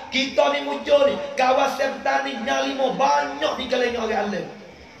cakap. Kita ni mujuh ni kawasan petani nyalimo banyak di kalangan orang alim.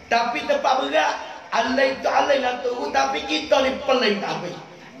 Tapi tempat berat alim tu alim lah tu, tapi kita ni peling tak habis.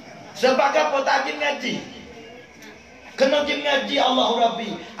 Sebab apa tak ngaji? Kena ngaji Allah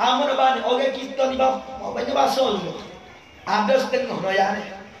Rabbi. Amun bani orang kita ni banyak bahasa dulu. Ada setengah raya ni.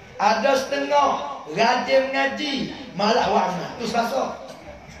 Ada setengah rajin ngaji malah warna. Tu sebab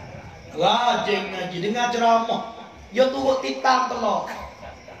rajin ngaji dengan ceramah. Ya turut titam telur.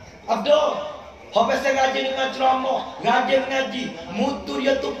 Ada habis rajin dengan ceramah, rajin ngaji, mutu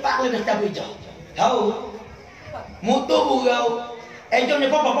dia tupak le dah cabai jauh. Tahu? Mutu burau. Jomnya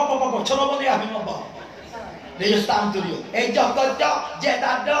apa ceramah dia habis apa? Dia stam tu dia. Jom kocok, jet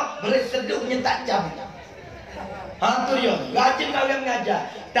tak ada, boleh seduk nyentak jam. Hantu dia, rajin orang mengajar.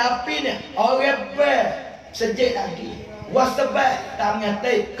 Tapi ni, orang sejak lagi. Wasabah, tak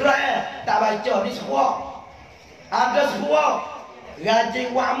mengerti. Kerana, tak baca. Ni semua. Ada semua.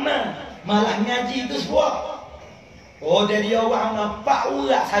 Rajin wa'amal. Malah ngaji itu semua. Oh, dia wa'amal. Pak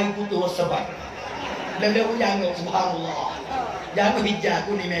urat saya putus wasabah. Lalu jangan, subhanallah. Jangan hijau,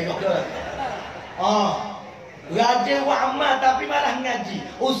 aku ni merah dah. Rajin wa'amal tapi malah ngaji.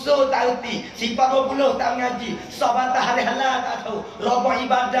 Usul tak erti. Sifat 20 tak ngaji. Sabantah hari halal tak tahu. Rabah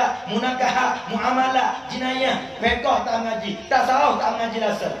ibadah, munakahah, muamalah, jinayah, fiqh tak ngaji. Tasawuf tak ngaji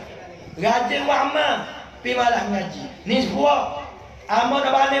rasa. Rajin wa'amal tapi malah ngaji. Ni sebuah amal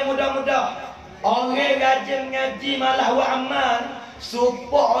balik mudah-mudah. Orang rajin ngaji malah wa'amal.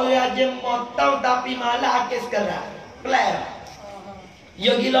 Supaya orang rajin motong tapi malah akhir sekarang. Pelan.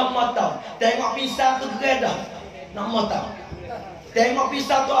 Ya gila motong. Tengok pisang tu keren dah. Nak motong. Tengok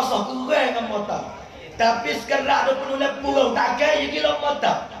pisang tu asal keren nak motong. Tapi sekarang dia penuh lepurung. Tak kaya ya gila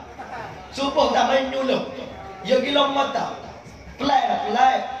motong. Subuh tak main nyuluh. Ya gila motong.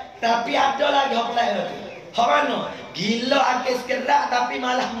 Pelan. Tapi ada lagi yang pelan lagi. Hak mana? Gila akhir sekarang tapi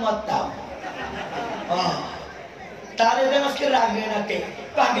malah motong. Tak ada dengan sekarang nak ke.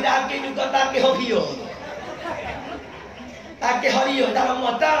 Pagi dah akhir juga tak ke hobiyo. Akhir hobiyo tak nak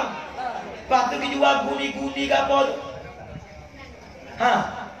motong. Lepas tu dia jual guni-guni ke apa tu.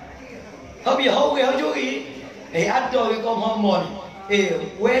 Hobi hau juri. Ada orang kau Muhammad ni.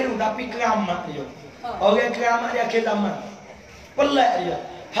 Welu tapi keramat dia. Orang keramat dia akhir zaman. Pelik dia.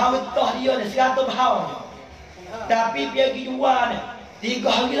 Hartah dia ni 100 pound je. Tapi dia pergi jual ni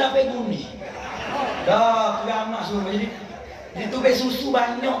 3 hari lah pergi guni. Dah keramat semua. Jadi tulis susu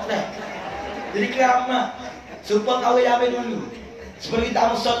banyak dah. Jadi keramat. Supaya orang yang ambil dulu. Seperti kita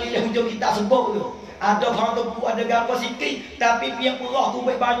musalli yang hujung kita sebut tu. Ada orang tu ada gambar sikit. Tapi pihak perah tu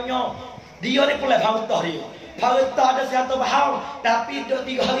banyak. Dia ni pula hartah dia. Hartah ada 100 pound. Tapi dia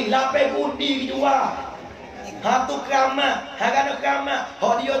 3 hari lapis gundi jual. Tu keramat. Ada keramat.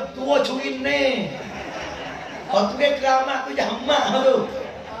 Dia tua curi ni. Tu keramat tu jamak tu.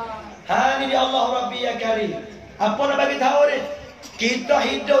 Ni dia Allah Rabbi ya Karim. Apa nak bagi tahu ni? Kita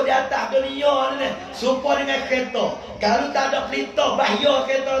hidup di atas dunia ni supaya dengan kereta. Kalau tak ada pelita, bahaya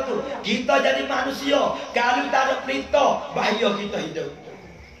kereta tu. Kita jadi manusia. Kalau tak ada pelita, bahaya kita hidup.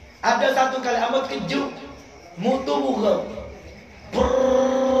 Ada satu kali amat kejut. Mutu burung.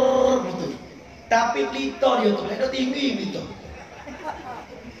 Mutu. Tapi pelita dia tu, dia tinggi pelita.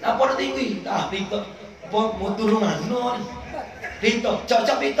 Apa dia tinggi? Pelita. Mutu rumah ni. Pelita.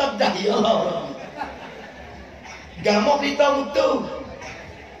 Cocok pelita dah. Ya Allah. Gamak pelita mutu.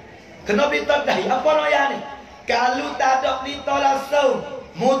 Kena pelita dahi. Apa nak ni? Kalau tak ada pelita langsung,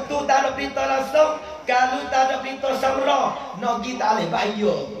 mutu tak ada pelita langsung. Kalau tak ada pelita samra, nak pergi tak boleh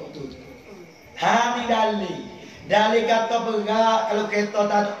bahaya. Ni dalil. Dalil kata berat kalau kereta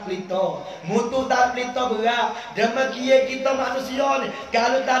tak ada pelita. Mutu tak ada pelita berat. Demikian kita manusia ni.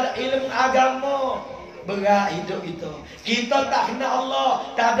 Kalau tak ada ilmu agama, berat hidup kita. Kita tak kenal Allah,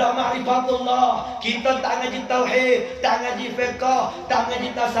 tak ada ma'rifatullah. Kita tak ngaji tauhid, tak ngaji fiqh, tak ngaji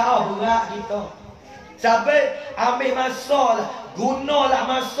tasawuf, berat kita. Sampai ambil masa lah, gunalah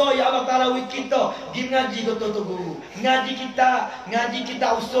masa yang Allah Ta'ala wik kita di ngaji betul-betul guru. Ngaji kita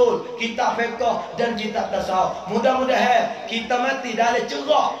usul, kita fiqh dan kita tasawuf. Mudah-mudahan kita mati dalam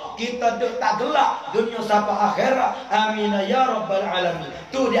cerah, kita tak gelap dunia sampai akhirat. Amin ya rabbal alamin.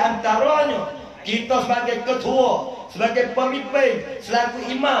 Tu di antaranya kita sebagai ketua, sebagai pemimpin, selaku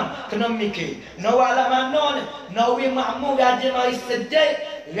imam kena mikir. Nawala mana ni? Nawi makmum rajin mari sejak,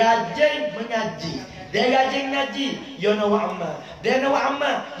 rajin mengaji. Dia rajin ngaji, ya nawa amal. Dia nawa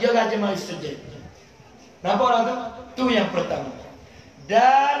amal, ya rajin mari sejak. Nampak orang tu? Tu yang pertama.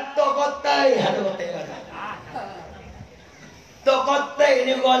 Dan tokotai ada kotai lagi. Tok kotek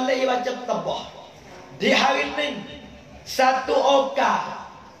ni golek baca tebah. Di hari ni satu oka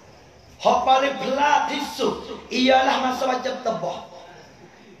hak paling pelat tisu ialah masa baca tebah.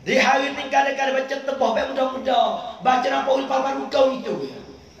 Di hari ni kadang-kadang baca tebah baik mudah-mudah. Baca nampak ulpan kau itu.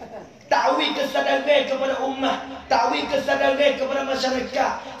 Takwi kesadaran kepada ummah, takwi kesadaran kepada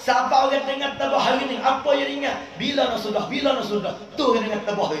masyarakat. Siapa orang dengar tebah hari ni, apa yang ingat? Bila nak sudah, bila nak sudah. Tu orang dengar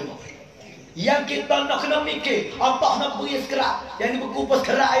tebah ini. Yang kita nak kena mikir, apa nak beri sekerak. Yang ni berkupas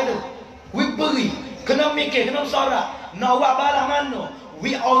kerak itu. We beri, kena mikir, kena bersorak. Nak buat balas mana?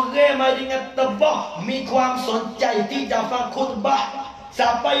 We orang mari dengan tebah, mi kuam soncai, tidak faham khutbah.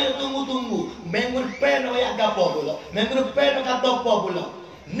 Siapa yang tunggu-tunggu, minggu depan nak ayat apa pula? Minggu depan nak kata apa pula?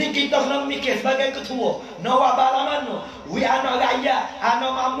 Ni kita kena mikir sebagai ketua. Nak buat balas mana? We anak rakyat,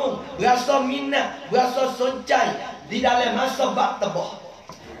 anak makmum, berasa minat, berasa soncai di dalam masa bab tebah.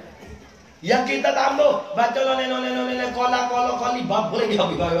 Yang kita tambah baca loleh kali babul dia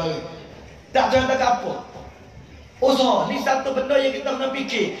bagi. Tak tahu apa. Usaha ni satu benda yang kita kena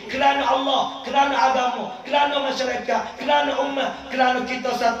fikir. Kerana Allah, kerana agama, kerana masyarakat, kerana ummah, kerana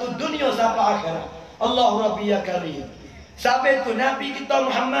kita satu dunia sampai akhirat. Allah Rabbi ya Karim. Sampai tu Nabi kita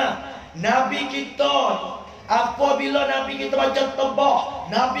Muhammad, Nabi kita apabila Nabi kita baca tebah,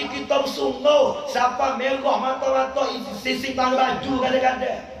 Nabi kita bersungguh sampai merah mata-mata sisi pang baju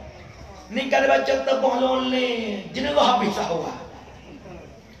kadang-kadang. Ni kalau baca tebah loleh, jenera habis sahwat.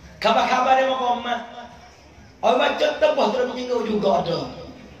 Khabar-khabar dia Muhammad. Orang baca tebah terus bertinggal juga ada.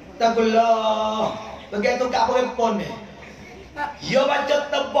 Takutlah. Begitu kat perempuan ni. Dia baca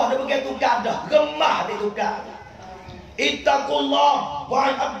tebah dia begitu kat dah. Gemah dia tukar. Ittaqullah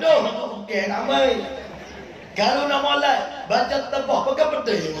wahai abduh tu okey ramai. Kalau nak molek baca tebah pakai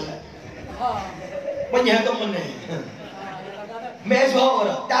betul molek. Banyak tu mana? Mesbah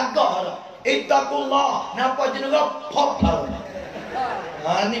orang, jaga orang. Ittaqullah nampak jenera pop lah.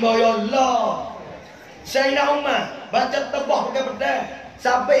 Ni bawa Allah. Sayyidina Umar baca tebah pakai betul.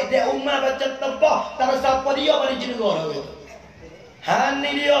 Sampai dia Umar baca tebah tak siapa dia mari jenera orang itu.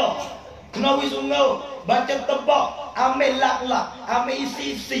 Ni dia. Kena wisungau baca tebak, ambil lak-lak, ambil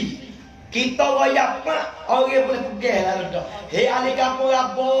isi-isi. Kita royak mak, orang boleh pegang lah dah. Hei ahli kampung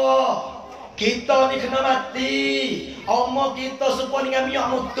apa? Kita ni kena mati. Umur kita semua dengan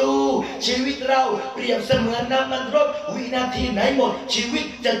minyak mutu. Ciwit rau, priam semena mandrop, winati naimon.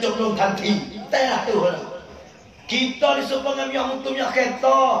 Ciwit jatuh belum tanti. Tak tu lah. Kita ni semua dengan minyak mutu, minyak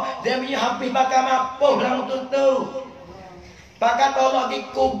kereta. Dia minyak hampir bakar mapuh dalam mutu tu. Pakat Allah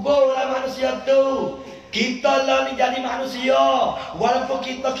dikubur lah manusia tu. Kita lah ni jadi manusia. Walaupun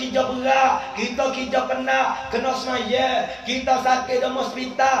kita kerja berat, kita kerja kena semaya. Kita sakit dalam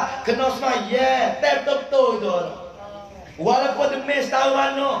hospital, kena semaya. Betul-betul tu. Walaupun demis tahu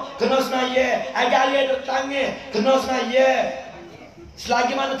mana, kena semaya. Agak duk tangan, kena semaya.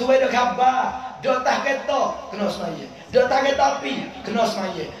 Selagi mana tu ada khabar, duk tak kereta, kena semaya. Duk tak kereta api, kena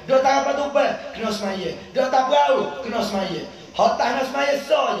semaya. Duk tak apa tubal, kena semaya. Duk tak perahu, kena semaya. Hak tak nak semaya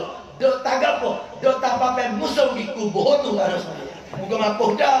saja. Duk tak apa, duk tak apa musuh di kubur tu tak nak semaya. Muka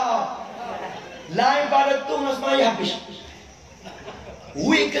mapuh dah. Lain pada tu nak semaya habis.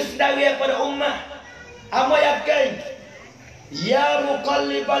 Wi kesedaran pada ummah. Amo yakin. Ya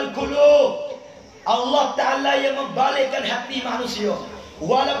muqallibal qulub. Allah Ta'ala yang membalikkan hati manusia.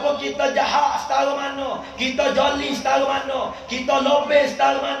 Walaupun kita jahat setara mana, kita joli setara mana, kita lobe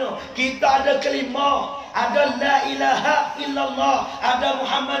setara mana, kita ada kelima, ada la ilaha illallah, ada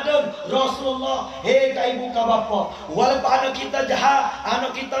Muhammadun Rasulullah. Hei kak ibu kak bapa, walaupun anak kita jahat,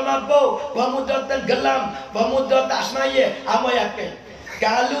 anak kita mabuk, pemuda tenggelam, pemuda tak semaya, amo yakin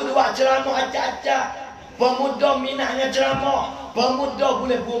kalau buat ceramah acak-acak, pemuda minatnya ceramah, pemuda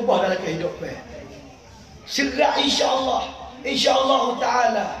boleh berubah dalam kehidupan. Segera insya-Allah. InsyaAllah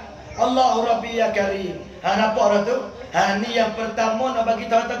Ta'ala. Allah Rabbi ya Karim. Nampak orang tu? Ni yang pertama nak bagi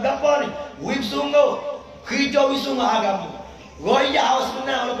tahu tentang apa ni? Wib sungguh. Kerja wib sungguh agama. Royak harus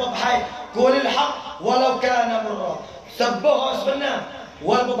benar walaupun bahaya. Qulil haq walau kana murra. Sebab harus benar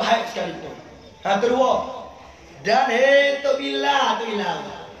walaupun bahaya sekalipun. Kedua. Dan hei tu bila.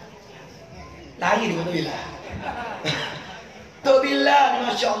 Lari dengan tu bila. Tu bila ni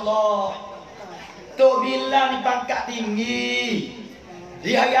Masya Allah. Tok Billah ni pangkat tinggi.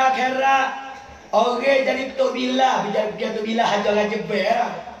 Di hari akhirat orang jadi Tok Billah, dia Tok Billah hajar raja ber.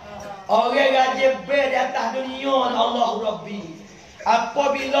 Orang raja ber di atas dunia Allah Rabbi.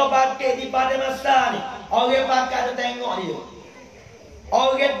 Apabila pakai di pada masa ni, orang pakai tu tengok dia.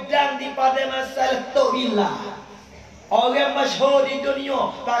 Orang dan di pada masa Tok Billah. Orang masyhur di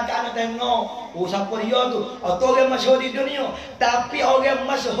dunia pakai nak tengok. Oh siapa dia tu? Orang masyhur di dunia, tapi orang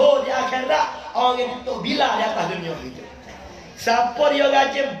masyhur di akhirat orang itu bila di atas dunia itu. Siapa dia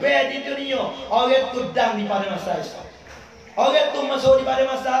rajin bel di dunia, orang tu dam di pada masa esok. Orang tu masuk di pada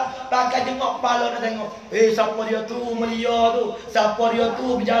masa pakai jengok kepala nak tengok. Siapa dia tu mulia tu, siapa dia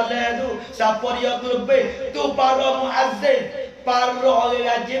tu berjalan tu, siapa dia tu lebih. Tu para muazzin, para orang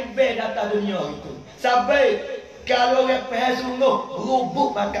rajin bel datang dunia itu. Sampai kalau orang faham sungguh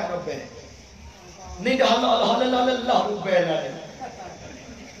rubuk pakai bel. Ni dah Allah bel lah.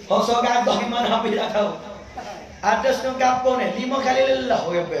 Hosok gagah di mana habis tak tahu. Ada setengah kampung ni 5 kali lelah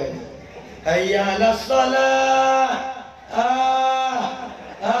orang bel. Hayya 'alas salah.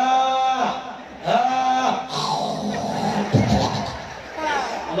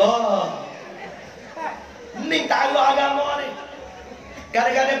 Allah. Ni tahu agama ni.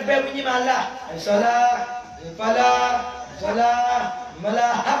 Kadang-kadang bel bunyi malah. Salah,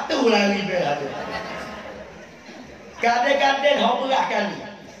 malah hatu lagi bel ada. Kadang-kadang hok berat kali.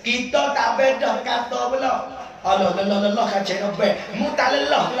 Kita tak beda kata pula. Allah kacau bel. Mu tak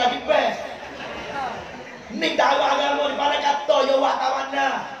lelah lagi bel. Ni tahu agama ni pada kata ya wa tawana.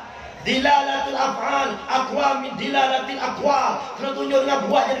 Dilalatul af'al aqwa min dilalatil aqwal. Kena tunjuk dengan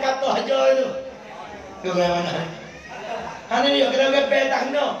buat je kata aja itu. Tu mana? Hanya dia kena betah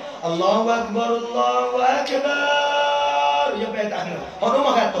no. Allahu akbar. Ya betah no. Ono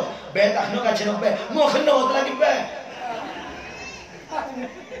mah kata betah no kacau bel. Mu kena lagi bel.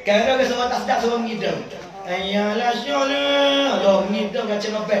 Kalau ke semua tak sedap semua ngidam. Ayalah syulah. Loh ngidam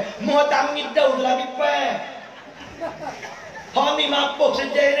kacau bel. Mu tak ngidam lagi bel. Hang ni mabuk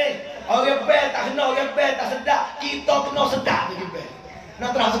saja ni. Orang bel tak kena, orang bel tak sedap. Kita kena sedap lagi bel. Nak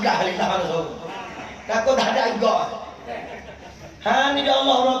terang sedap kali lah mana tu. Takut tak ada agak. Ni dia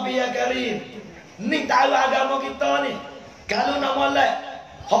Allah Rabbi ya Karim. Ni tahu agama kita ni. Kalau nak molek,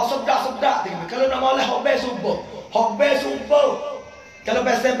 hak sedap-sedap tinggi. Kalau nak molek hak bel subuh. Hak bel subuh. Kalau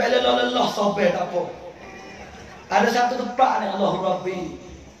pasal bel lelah sampai tak apa. Ada satu tempat ni Allah Rabbi.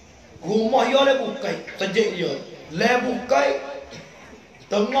 Rumah dia le bukai, sejak dia. Le bukai,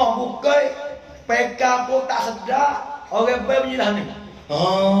 tengah bukai, peka pun tak sedap. Orang bel bunyi dah ni.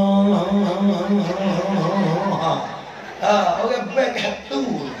 Orang bel kat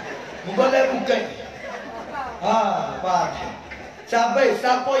tu. Bukan le bukai. Pak. Siapa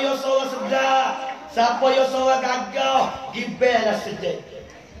yang suara sedap, siapa yang suara gagah, gibel lah sejak.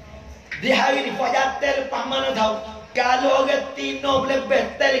 Di hari ni Pak Jatel lepas mana tahu. Kalau orang Tino boleh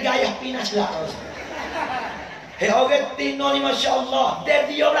betel gaya pinas lah. Orang Tino ni Masya Allah. Dia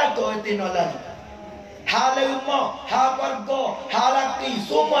berlaku orang Tino lah. Hal rumah, hal keluarga, hal laki.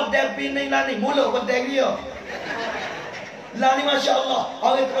 Semua dia bina lah ni. Mulut betul dia. Lah ni Masya Allah.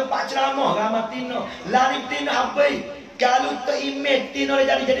 Orang tempat ceramah ramah Tino. Lah ni Tino habis. Kalau tu imej Tino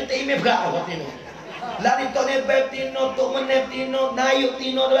dia jadi tu imej berapa orang Tino. Lah ni tu nebel Tino, tu menep Tino, nayuk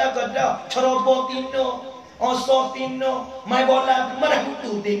Tino dia kata. Ceroboh Tino. Osok Tino, main bola mana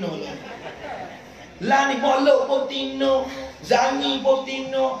kutu Tino lah. Lani molok pun Tino, zangi pun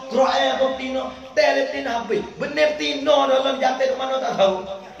Tino, kroya pun Tino, tele Tino habis. Benar Tino dalam jatuh ke mana tak tahu.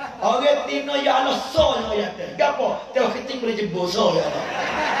 Orang Tino ya Allah so yang jatuh. Gapo? Tengok kecil boleh jebol so ya Allah.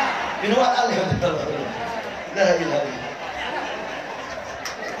 You know what Allah betul. La ilaha illallah.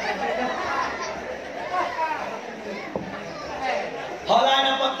 Halai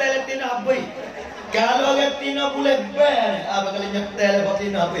nampak tele Tino habis. Kalau orang Tino boleh bel, apa kali nyetel apa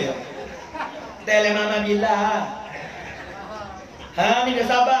Tino apa ya? Tele Mama Billah. Ni dia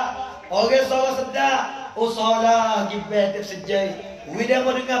sabar. Orang suara sedap. Usahalah gibet sejai. Wida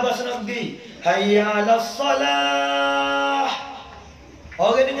mau dengar bahasa Nabi. Hayya 'alas salah.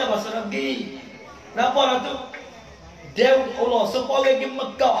 Orang dengar bahasa Nabi. Nampak lah tu? Dia Allah supaya pergi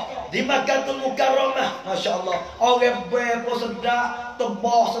Mekah di Makkahul Mukarramah, masya-Allah. Orang bel pun sedap,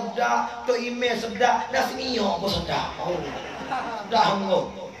 tebah sedap, tu email sedap, nasi minyak pun sedap. Dah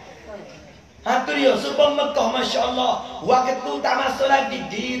ngok. Tu dia sebab Mekah, masya-Allah. Waktu tu tak masuk lagi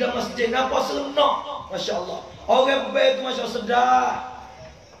di dalam masjid, nampak seronok, masya-Allah. Orang bel tu masya-Allah sedap.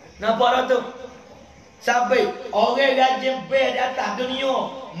 Nampak dah tu? Sampai orang rajin bel di atas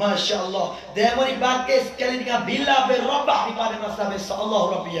dunia, Masya Allah. Dia mau dibangkit sekali dengan bila berubah daripada masa besok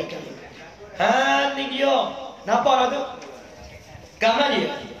Allah Rabbi ya Karim. Ni dia. Nampak lah tu? Kamar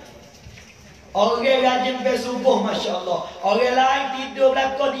dia. Orang rajin bersubuh Masya Allah. Orang lain tidur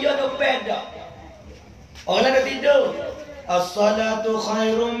belakang dia tu beda. Orang lain tidur. As-salatu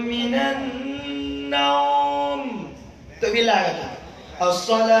khairum minan naum. Tu bila kata?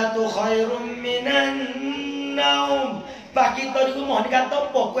 As-salatu khairum minan naum. Pak kita di rumah ni kata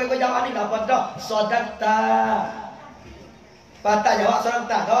apa? Kau jawab ni apa dah? Sodakta. Pak tak jawab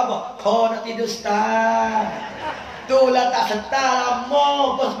sodakta. Tahu apa? Kau nak tidur star. Itulah tak star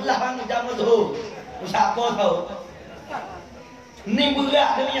lama. Kau sebelah bangun jam tu. Siapa tahu? Ni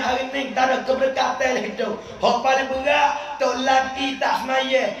berat dunia hari ni, tak ada keberkatan hidup. Hak paling berat, tok laki tak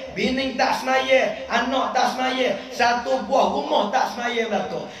semaya, bini tak semaya, anak tak semaya, satu buah rumah tak semaya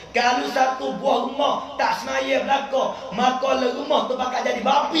belaka. Kalau satu buah rumah tak semaya belaka, maka rumah tu bakal jadi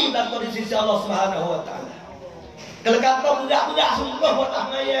babi belaka di sisi Allah Subhanahu Wa Taala. Kalau kata berat-berat sungguh buat tak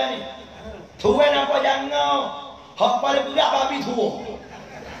semaya ni. Tuan apa jangan. Hak paling berat babi tua.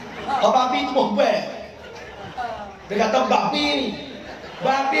 Hak babi tu mohbel. Dia kata babi ni,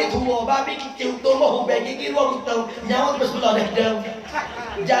 babi tua, babi kecil, tumbuh hubung gigi dua buta, nyawa terus belah dah.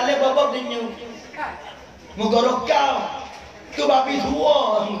 Jalan babak dia mengorok kau, tu babi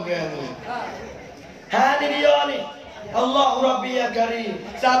tua. Ha ni dia ni. Allah Rabbi ya Karim.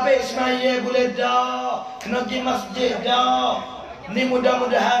 Sampai semaya boleh dah, kena pergi masjid dah. Ni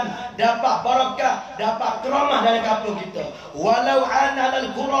mudah-mudahan dapat barakah, dapat keramah dalam kampung kita. Walau ana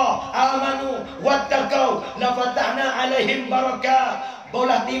al-qura amanu wattaqau la fatahna alaihim barakah.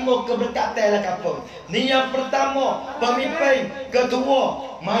 Bola timur keberkatan dalam kampung. Ni yang pertama, pemimpin, ketua,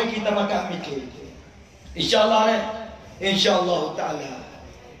 mari kita makan mikir. Insya-Allah ni. Insya-Allah taala.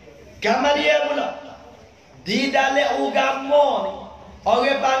 Kamalia pula di dalam agama ni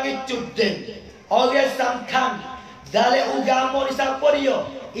orang panggil cudin, orang sangkan. Dalam agama ni siapa dia?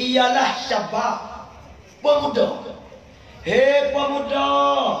 Ialah syabab, pemuda. Hei pemuda,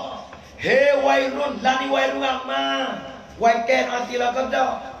 hei wairun, lani wairun amma, waiken hatilah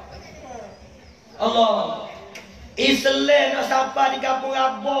kata. Allah, Islam nak sampai di kampung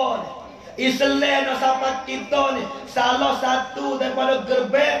Abon, Islam nak sampai kita ni, salah satu daripada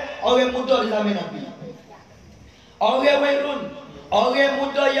gerbek orang muda di zaman Nabi. Orang wairun, orang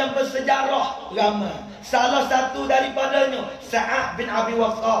muda yang bersejarah ramai. Salah satu daripadanya Sa'ad bin Abi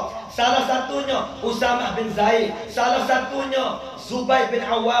Waqqas, salah satunya Usamah bin Zaid, salah satunya Zubair bin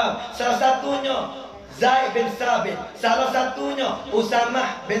Awam, salah satunya Zaid bin Sabit, salah satunya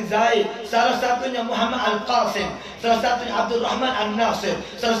Usamah bin Zaid, salah satunya Muhammad Al-Qasim, salah satunya Abdul Rahman Al-Nasir,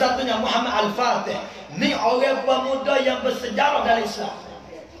 salah satunya Muhammad Al-Fatih. Ni orang pemuda yang bersejarah dalam Islam.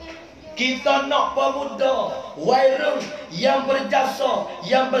 Kita nak pemuda wairun yang berjasa,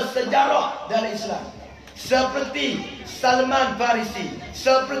 yang bersejarah dalam Islam. Seperti Salman Farisi,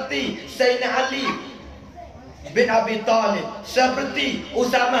 seperti Sayyidina Ali bin Abi Talib, seperti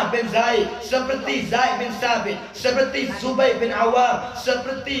Usamah bin Zaid, seperti Zaid bin Sabit, seperti Zubair bin Awam,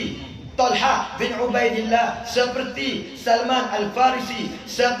 seperti Talha bin Ubaidillah, seperti Salman Al-Farisi,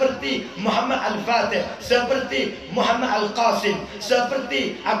 seperti Muhammad Al-Fatih, seperti Muhammad Al-Qasim,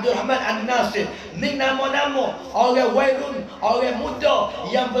 seperti Abdul Rahman Al-Nasir. Ni nama-nama orang wairun, orang muda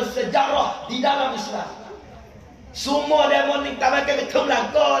yang bersejarah di dalam Islam. Semua demo ni tak makan ketum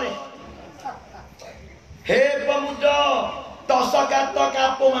lagu ni. Hei pemuda, tak kata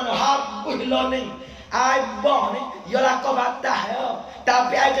kampung mana habis lo ni. Ai boh ni, ialah kau batah ya.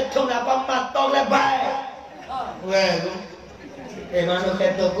 Tapi ai ketum apa matang lebar. Weh, mana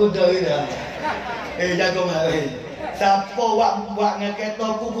kereta kuda ni dah. Jago mari. Siapa buat dengan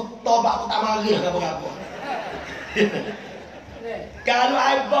kereta ku tobak ku tak mari apa-apa. Kalau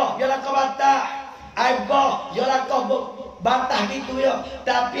ai boh, ialah kau batah. Ai boh, ialah kau bantah gitu ya.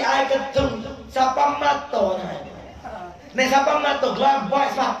 Tapi ai ketum siapa mata ni. Ni siapa mata gelam boy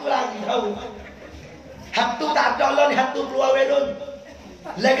satu lagi tahu. Hatu tak ada lah ni, hatu keluar wedun.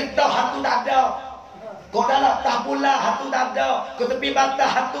 Lagi tahu hatu tak ada. Kau dalam tak pula hatu tak ada. Kau tepi bantah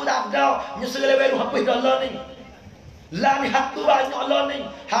hatu tak ada. Nyesel wedun habis dah lah ni. Lah ni hatu banyak lah ni.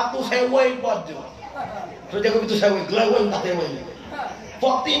 Hatu sewai pada. So jaga betul sewai, gelawai tak sewai.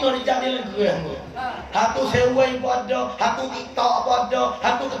 Fortino ni jadi lagi aku. Hatu sewai pada, hatu TikTok pada,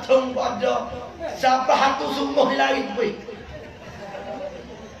 hatu ketung pada. Siapa hatu sungguh ni lari tu.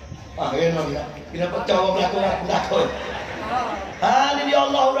 Ini nak bila percaya melakukan takut. Ini dia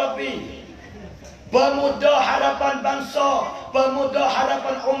Allah Rabbi. Pemuda harapan bangsa, pemuda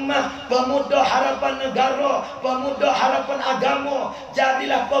harapan ummah, pemuda harapan negara, pemuda harapan agama.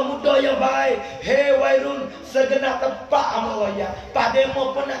 Jadilah pemuda yang baik. Hei wairun, segenap tepat amal waya.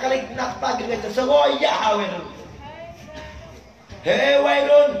 Pademo pun nak kali nak pagi kata seroyak wairun. Hei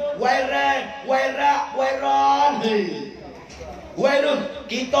wairun, wairan, wairak, wairan. Hei wairun,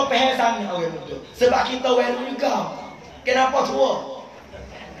 kita pehesan wairun tu. Sebab kita wairun juga. Kenapa tua?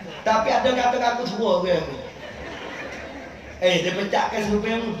 Tapi ada kata-kata tua ke? Dia pecahkan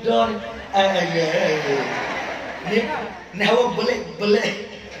supaya muda ni. Ni awak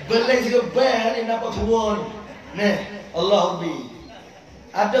belik segebar ni nampak tua ni. Ni, Allah Rabbi.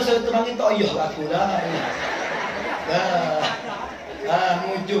 Ada saya terangin tak ayah aku lah.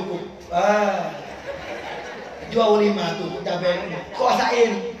 Mujuk. Jual 5 tu cabai. Kau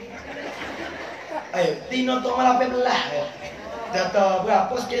asain. Tino tu malah 15. Tata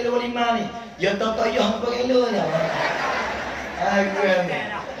berapa sekilo 5 ni? Ya tata yang berapa kilo ni? Aku ni.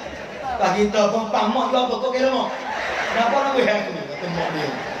 Pak kita pun pamak juga berapa kilo mak? Kenapa nak buat aku ni? Kata mak dia.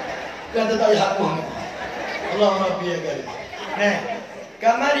 Kata tak ya aku ni. Allah Rabbi ya kali. Nah,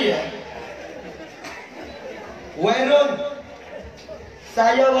 kamar dia. Wairun.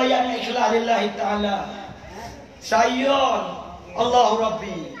 Saya wayang ikhlas lillahi ta'ala. Saya Allah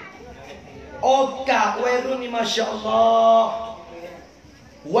Rabbi. Oka wairun ni Masya Allah.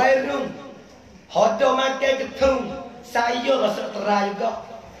 Wairun. Hodo makan ketung. Saya rasa terai juga.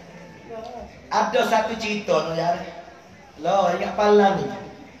 Ada satu cerita tu ya. Lah ingat pala ni.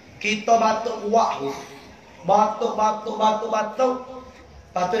 Kita batuk wak. Batuk. Lepas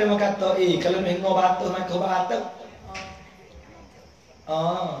tu dia kata, kalau mengo batuk, nak kau batuk.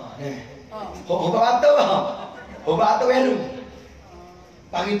 Ni. Hubak batuk lah. Hubak batuk wairun.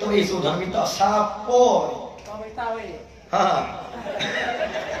 Pagi tu sudah minta siapa? Kau beritahu ni.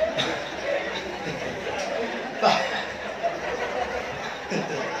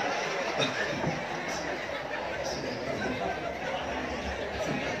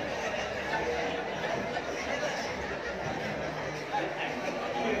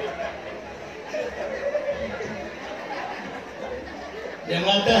 Dia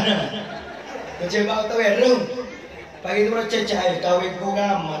kata, macam batuk wairun. Pagi tu cecah kawin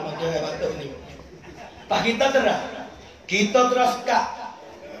kurang macam batuk ni. Pagi kita terus. Kita terus kak.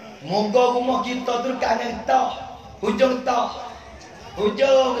 Moga rumah kita tu kat dengan tak. Hujung tak.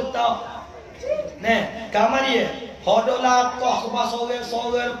 Nah, kamar dia. Hodok lapah lepas sore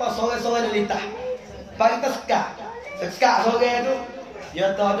dia litah. Pagi kita sekat. Sekat sore tu.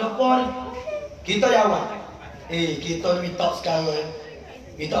 Ya tak ada pun. Kita jawab. Kita minta sekarang.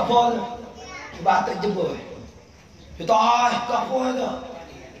 Minta apa tu? Batuk jebol. Kita apa tu?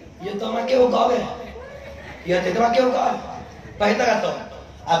 Ya tak makan uga ke? Ya tak makan uga. Pagi kita kata.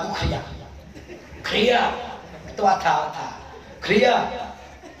 Aku kriya ketua ta kriya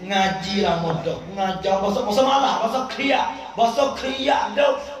ngaji lah modok ngajar bahasa malah bahasa kriya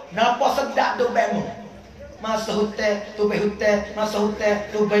dok napa sedak dok bemu masuk hutan tu masuk hutan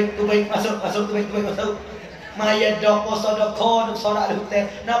tu masuk maya dok poso dok ko dok sorak hutan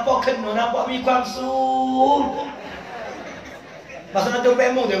napa kena napa mi kuang su masa dok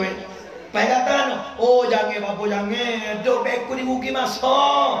bemu dewe. Pai kata jangan apa jangan. Duk beku di buki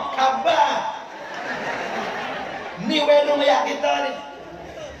masuk. Khabar. Ni wenu mayak kita ni.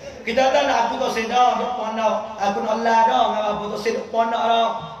 Kita tak nak aku tu sedar duk pondok. Aku nak Allah dah ngapa apa tu seduk pondok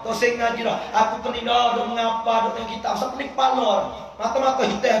dah. Tu sing ngaji dah. Aku pening dah duk ngapa duk tengok kitab sepening kepala. Mata-mata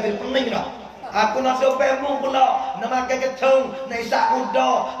hitam habis pening dah. Aku nak duk pemu pula. Nak makan ketung, nak isak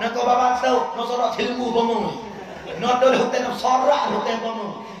kuda, nak kau babat tu, nak sorak cilmu pemu. Nak duk hutan nak sorak hutan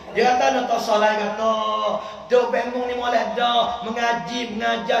pemu. Dia kata nak salah kata duk bengong ni molek dah mengaji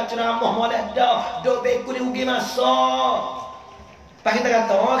mengajar ceramah molek dah duk beku di ugi masa. Pak kita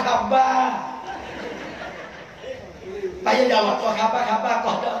kata khabar. Pak dia jawab khabar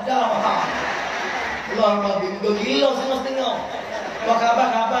kau dah. Allah Rabbi gila setengah. Kau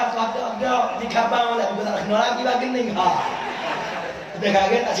khabar kau dah. Ni khabar molek aku tak kenal lagi bagi ni. Kita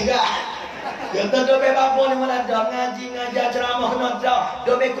kaget tak cegah. Dia tentu bebas pun mana dah ngaji ngajar ceramah kena dah.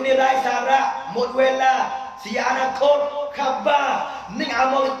 Dobe kuni rai sara mudwela si anak kod khabar. Ning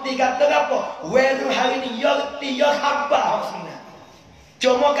amal tiga terapa. Weru hari ni yo ti yo khabar maksudnya.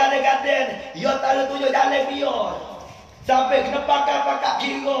 Cuma kadang-kadang yo tak ada tunjuk jalan biar. Sampai kena pakak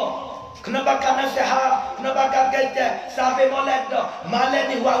kira. Kena pakak nasihat, kena pakak kecek. Sampai molek dah. Malam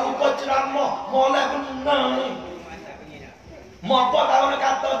ni waktu kau ceramah molek benar ni. Mapa tahu nak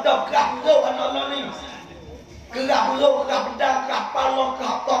kata dah kerah lo anak ni. Kerah lo, kerah pedang, kerah palong,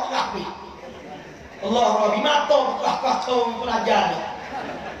 kerah tok, kerah pi. Allah Rabbi mata kerah tong pelajar ni.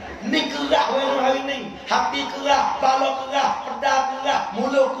 Ni kerah wena hari ni. Hati kerah, palong kerah, pedang kerah,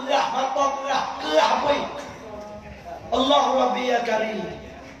 mulut kerah, mata kerah pi. Allah Rabbi ya karim.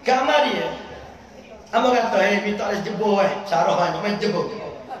 Kamar dia. Amba kata minta dia jebol sarah banyak main jebol.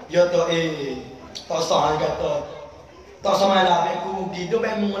 Ya tu tak sah kata tak sama lah, aku hidup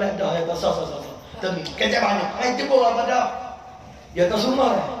memang mulai dah, ya tak sah. Tapi kecek banyak, jebol apa dah? Ya tak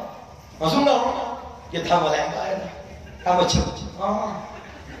semua, ya tak boleh kan? Kamu cakap,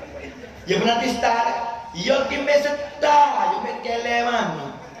 ya berarti start, ya kita meseta, ya keleman,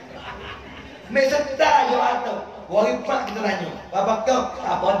 meseta, ya atau, waripat kita tanya, apa kau?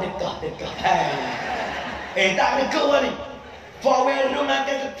 Apa dekah? Tak ada kau ni, forward rumah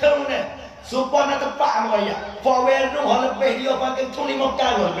kita tahu ni. Supaya nak tepat moya. Forward tu lebih dia pakai 5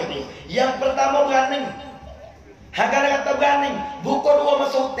 kali lebih dia. Yang pertama berani. Hak kata berani. Bukan dua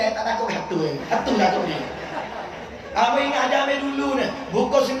masuk tak ada kau satu. Satu lah tu dia. Ame ingat aja ame dulu ni.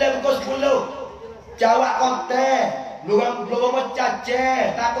 Pukul 9, pukul 10. Jawab konten. Luang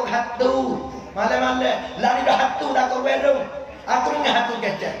mencaceh. Takut hatu. Malam-malam. Lari dah hatu dah kau berung. Aku ingat hatu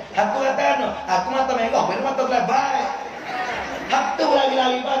kecil. Hatu kata no. Aku mata megah. Berung mata kelebai. Hatu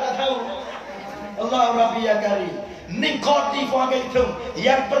lagi-lagi tak tahu. Allah Rabbi ya Karim. Ning kodi fuagai itu.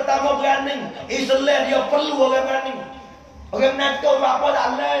 Yang pertama berani. Islam dia perlu orang berani. Orang nakal apa tak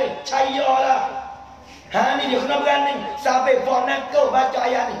boleh. Cayalah. Ni dia kena berani. Sampai fuak nakal baca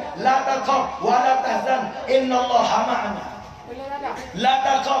ayat ni. La takhaf wa la tahzan. Innallaha ma'ana. La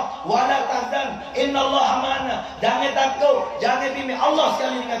takhaf wa la tahzan. Innallaha ma'ana. Jangan takut, jangan bimbang. Allah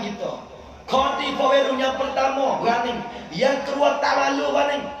sekali dengan kita. Kodi fuagai yang pertama berani. Yang kedua tak malu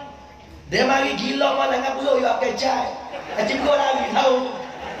berani. Dia mari gila malah dengan buruk yang pakai cai. Cingkuk lagi tahu.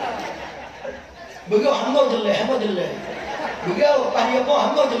 Buruk hangau jelek. Buruk pahaya pun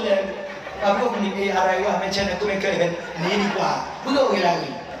hangau jelek. Aku ni arwah macam aku mereka ni kuah. Buruk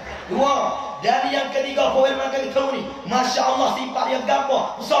lagi. Dua. Dan yang ketiga poin mereka itu ni. Masya Allah sifat yang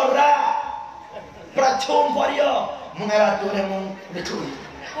gampang. Sorak. Peracun buat dia. Mengaratu dan mengecuri.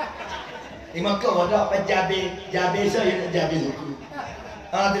 Lima kau ada jabe saya nak jabe suku.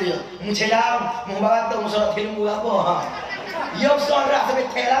 Tu dia. Mencelam, membantu musolat ilmu apa. Ya sorak sampai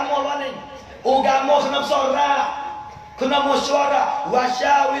telam apa ni. Agama kena sorak. Kena musyawarah.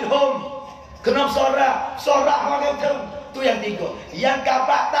 Wasyawirhum. Kena sorak macam tu. Tu yang tiga. Yang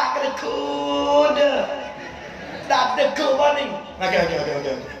keempat tak kena kuda. Tak ada kewaning. Okey.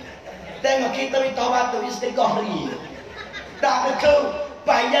 Tengok kita ni taubat tu istiqamah hari. Tak ada ke.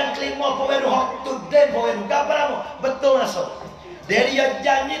 Bayan kelima pemeruh tu den pemeruh. Apa nama? Betul masuk. Dari yang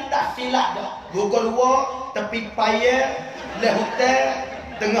janji tak silap dah. Pukul 2 tepi payah, leh hutan,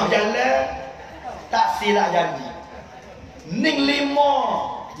 tengah jalan tak silap janji. Ning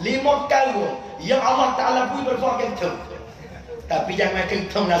lima kali yang Allah Taala beri berbuat gitu. Tapi jangan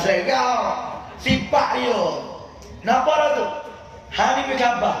kentung nak serau. Sifat dia. Napa dah tu? Hari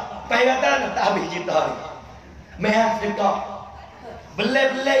berkhabar. Pahayatan tak habis cerita hari. Mehas dekat.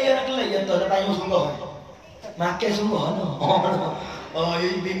 Belai-belai yang nak kelai yang tu nak tanya sungguh. Makan sungguh no. Oh,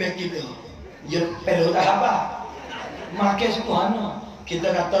 bimbing kita. Ya perlu tak apa. Makan sungguh no. Kita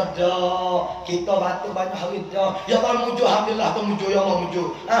kata dah, kita batuk banyak hari dah. Ya Allah muncul, alhamdulillah tu muncul, ya Allah muncul.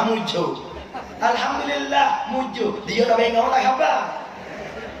 Muncul. Alhamdulillah muncul. Dia dah bengong tak apa.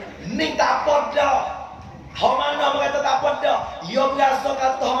 Ni tak apa dah. Hamana berkata tak apa dah. Dia berasa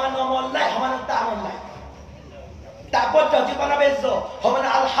kata hamana molek, hamana tak molek. Tak apa dah, kita nak beza. Mana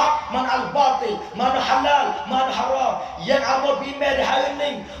al-haq, mana al-batil, mana halal, mana haram. Yang Allah bimbing di hari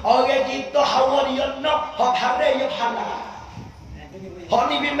ni, orang kita hawa dia nak, hak haram yang halal. Hak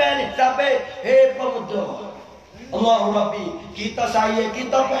ni bimbing ni, sampai, pemuda. Allahu Rabbi, kita sayang,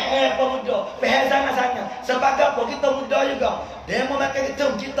 kita pemuda. Faham sangat-sangat. Sebab apa? Kita muda juga. Demo makan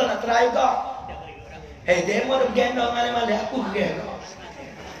kita nak try juga. Demo ada gendong mana-mana, aku gendong.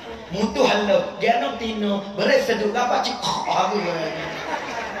 Mutu halau, gano tino, beres seduk apa cik aku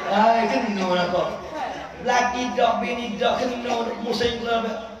ay keno nak kau, laki dak bini dak keno musim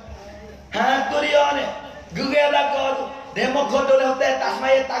berapa? Tu dia ni, gerak belakang, demo kodoh hotel tak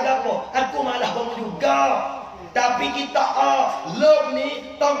semaya tak apa, aku malah kamu juga. Tapi kita log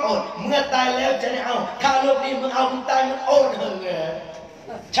ni tongkol, mengetai lewat jadi kalau ni mengauntai mengaun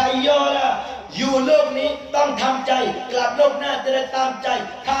Cayalah, you โลกนี้ต้องทำใจกลับโลกหน้าจะได้ตามใจ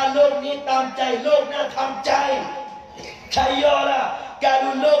ถ้าโลกนี้ตามใจโลกหน้าทำใจ Cayalah,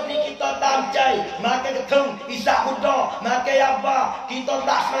 kalau โลกนี้ kita ตามใจ maka ketemu Isa Buddha maka apa kita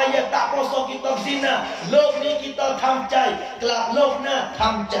tak semaya tak puasa kita zina โลกนี้ kita ทำใจกลับโลกหน้าท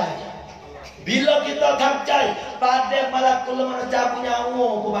ำใจ bila kita ทำใจ pada malakul maut punya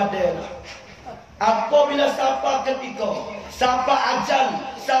kepada apabila sampai ketika sampai ajal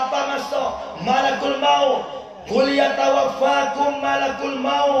sampai masa malakul maut qul yatawaffakum malakul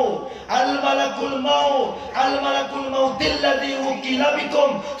maut al malakul maut alladhi wukila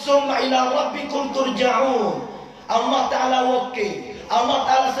bikum summa ila rabbikum turja'un. Allah Ta'ala wakil, Allah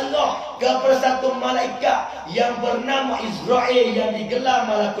Ta'ala serah kepada satu malaikat yang bernama Israel yang digelar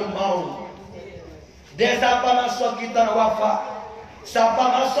malakul maut. Dia sampai masa kita nak wafat, sampai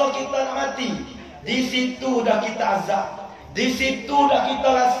masa kita nak mati, di situ dah kita azab, di situ dah kita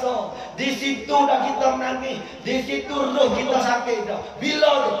rasa, di situ dah kita menangis, di situ roh kita sakit dah.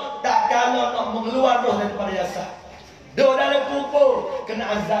 Bila tu tak kalau nak mengeluar roh daripada jasad, doh dalam kubur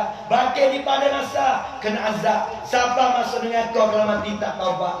kena azab, bangkit di pada masa kena azab, sampai masa dengan kau kalau mati tak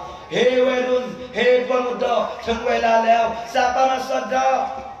taubat. Hei wedun, hei pemuda, tengwela lew, sampai masa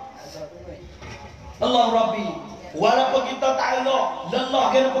dah Allah Rabbi Walaupun kita tak elok,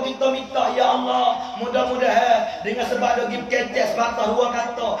 lelah kenapa kita minta, ya Allah, mudah-mudahan dengan sebab dia pergi kecek sepatah dua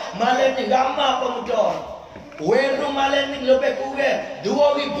kata, malam ni ramai pemuda. Weru malam ni lebih kurang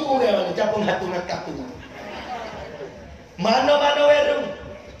 2,000 orang mana capung hatu nak katu. Mana-mana weru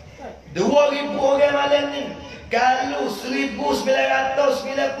 2,000 orang malam ni. Kalau 1,999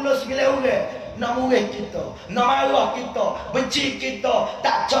 orang nak murih kita, nak marah kita, benci kita,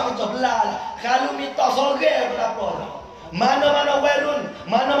 tak cak kita belah. Kalau minta sore berapa dah. Mana-mana werun,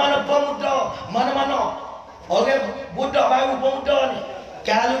 mana-mana pemuda, mana-mana orang budak baru pemuda ni,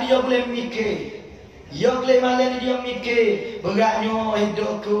 kalau dia boleh mikir, dia boleh malam ni dia mikir, beratnya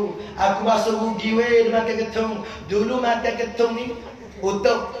hidupku, aku rasa rugi weh makan ketung. Dulu makan ketung ni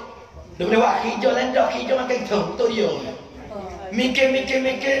untuk dia boleh buat hijau lendak, hijau makan ketung untuk dia. Mikir,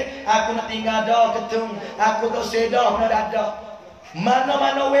 aku nak tinggal dah ketung, aku tak sedar pernah ada.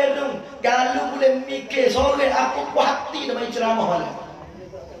 Mana-mana wedung, kalau boleh mikir sore aku puas hati dengan ceramah malam.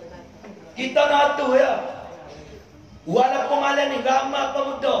 Kita nak tu ya. Walaupun malam ni ramai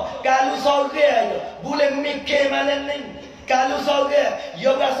pemuda, kalau sore aja boleh mikir malam ni. Kalau sore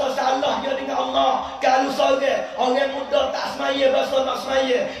dia rasa salah dia dengan Allah. Kalau sore orang muda tak semaya rasa nak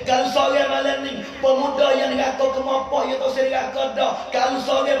semaya. Kalau sore malam ni pemuda yang neraka ke mapok dia tak seraka dah. Kalau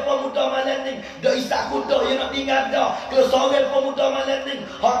sore pemuda malam ni dak isak kuda dia nak tinggal dah. Kalau sore pemuda malam ni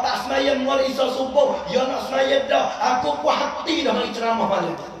hak tak semaya mulai isak subuh dia nak semaya dah. Aku puas hati dah mari ceramah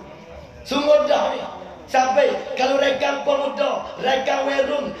malam. Sungguh dah ni. Sampai kalau rekan pemuda, rekan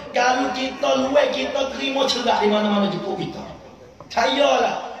werun, kalau kita luar kita terima cerak di mana-mana jemput kita.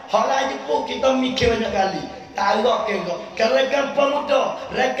 Cayalah, hal lain jemput kita mikir banyak kali. Tak agak kira. Kalau rekan pemuda,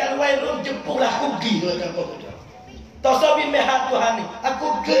 rekan werun jemputlah aku pergi rekan pemuda. Tak sabi mehat Tuhan ni.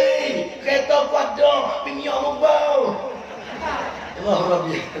 Aku pergi, kereta pada, minyak mubau. Allah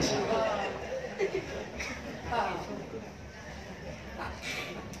Rabbi.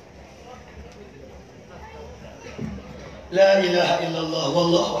 La ilaha illallah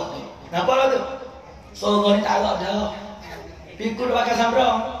wallahu akbar. Nampak tak tu? Sorang ni tak agak dah. Pikul dah bakar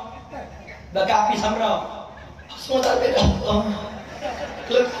samrang. Bakar api samrang. Semua tak beda.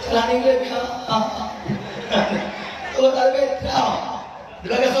 Kalau ni boleh beda. Kalau tak beda. Dia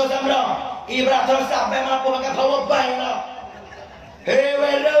bakar sorang samrang. Ibarat tersak memang apa bakar power bank lah. Hei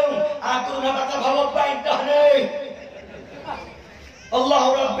werung, aku nak bakar power bank dah ni. Allah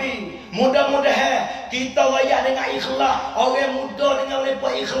Rabbi, mudah-mudahan kita layak dengan ikhlas. Orang muda dengan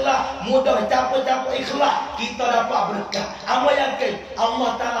lepas ikhlas, muda campur-campur ikhlas, kita dapat berkah. Amal yakin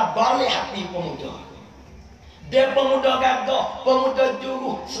Allah Ta'ala balik hati pemuda. Dia pemuda gagah, pemuda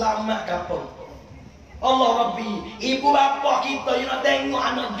juru, selamat kampung. Allah Rabbi, ibu bapa kita yang nak tengok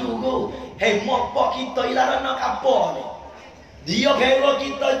anak juru. Hei, mak kita yang nak kapal ni. Dia kira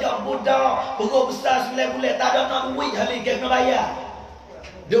kita jak budak, perut besar 9 bulan, tak ada nak duit, hari kena bayar.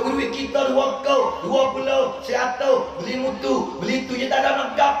 Dia duit kita 2 kau, 20, 100, beli mutu, beli tu, dia tak ada nak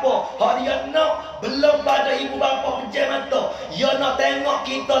gapo. Hak dia nak, belum pada ibu bapa pejam mata. Dia nak tengok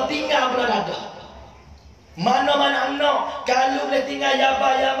kita tinggal berada. Mana-mana anak, kalau boleh tinggal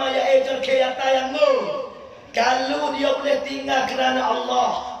yaba-yama, ya ejal ke, ya tayang lu. Kalau dia boleh tinggal kerana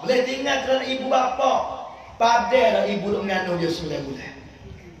Allah, boleh tinggal kerana ibu bapa, padahlah ibu duk mengandung dia 9 bulan.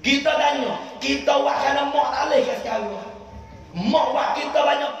 Kita tanya, kita buat kerana mak tak boleh ke sekarang? Mak buat kita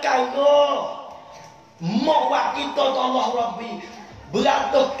banyak kaya. Mak buat kita tu Allah Rabbi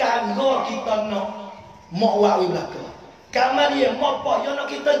beratus kaya kita nak. Mak buat we belaka. Kamar dia mak pak dia nak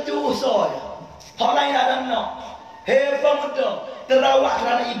kita jurus saja. Hak lain ada nak. Hei pemuda, terawak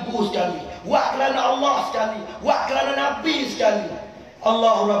kerana ibu sekali, wak kerana Allah sekali, wak kerana Nabi sekali.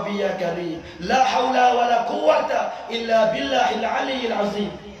 Allah Rabbi ya Karim, la haula wala quwwata illa billahil aliyyil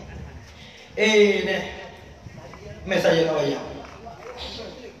azim. Saya nak bayar.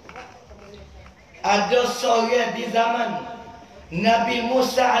 Ada seorang di zaman Nabi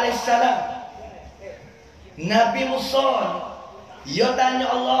Musa alaihissalam. Nabi Musa, dia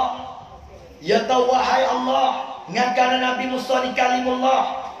tanya Allah, ya tahu wahai Allah, ngakana Nabi Musa ni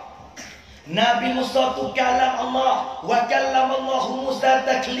kalimullah. Nabi Musa tu kalam Allah, wa kallamallahu Musa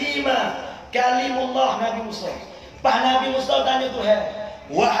taklima. Kalimullah Nabi Musa. Pak Nabi Musa tanya Tuhan,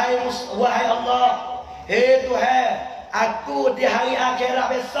 wahai Allah, hei Tuhan, aku di hari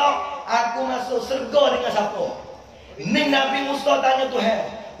akhirat besok, aku masuk surga dengan siapa? Ni Nabi Musa tanya Tuhan,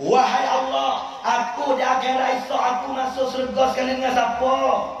 wahai Allah, aku di akhirat esok, aku masuk surga sekali dengan siapa?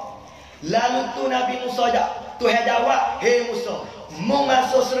 Lalu tu Nabi Musa Tuhan jawab, hei Musa, mu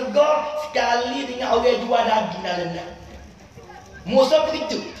masuk surga sekali dengan orang jual daging dan lenak. Musa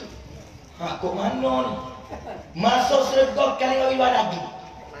terkejut. Kok mana ni? Masuk surga sekali dengan orang jual daging.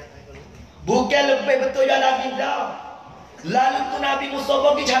 Bukan lebih betul ya lagi dah. Lalu tu Nabi Musa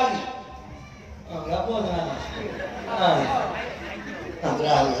pergi cari. Kenapa tuan?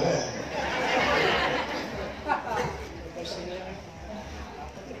 Terlalu.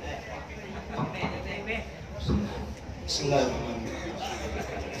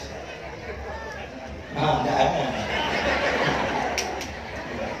 Bismillahirrahmanirrahim.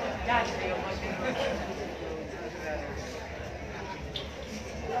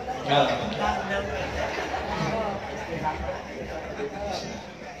 Dah ada.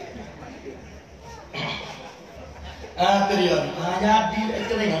 Teriak. Jadi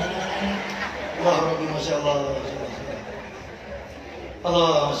teriak. Allah Rabbi Masya Allah.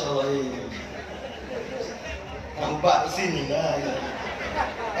 Allah Masya Allah. Nampak di sini lah.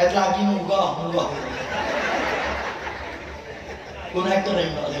 Lagi munggah. Kau naik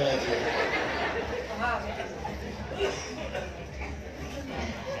kering tak ada lagi.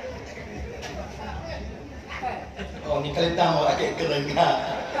 Oh ni kali tamu agak kering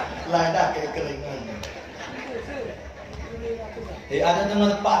lah. Lain dah agak kering lah. Ada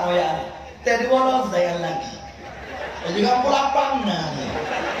tengah tempat noyak ni. Tadi walau saya lagi. Juga pula panah ni.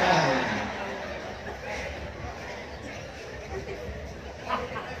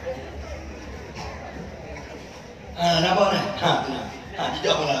 Nampak ni?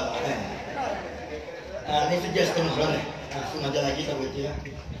 Tidak pula apa. Ni sejak setengah lah ni. Sengaja lagi tak boleh ya.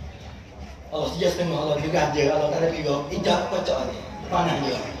 Oh sejak setengah Allah juga aja. Kalau tak ada tiga, ijak kocok ni. Panah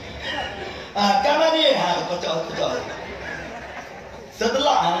dia. Kamu ni? Kocok.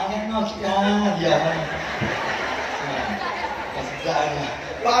 Setelah nak dia. Sedang.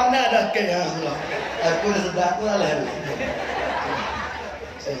 Panah dah kaya sudah. Aku dah sedang aku dah leher.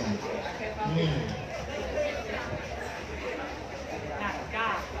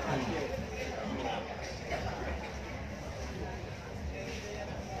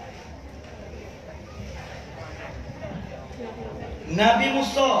 Nabi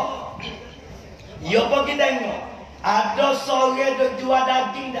Musa, dia pergi tengok ada seorang duk jual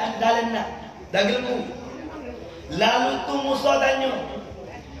daging dalam daging lembu. Lalu tu Musa tanya,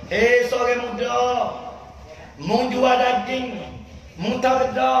 seorang muda, mu jual daging, mu tak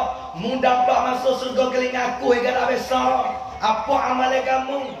beda, mu dapat masuk surga keling aku hingga dah besar. Apa amalan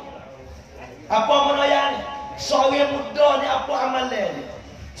kamu? Apa menayang? Seorang muda ni apa amalan dia?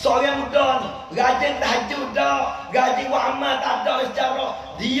 Seorang muda ni rajin tahajud dah, rajin buat amal tak ada secara.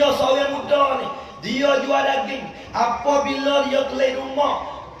 Dia seorang muda ni, dia jual daging. Apabila dia keluar rumah,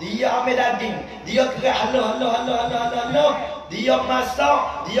 dia ambil daging, dia kerak halau. Dia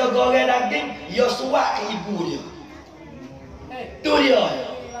masak, dia goreng daging, dia suap ke ibu dia. Tu dia.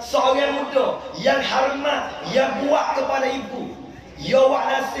 Seorang muda yang hormat, yang buat kepada ibu. Dia buat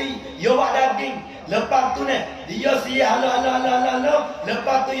nasi, dia buat daging. Lepas tu ni, dia siap halau.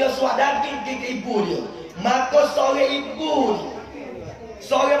 Lepas tu dia suap daging ke ibu dia. Maka seorang ibu ni,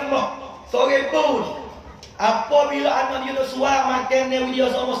 seorang ibu ni, apabila anak dia suap makan ni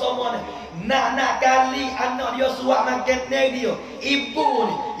dia sama-sama ni, nak kali anak dia suap makan ni dia, ibu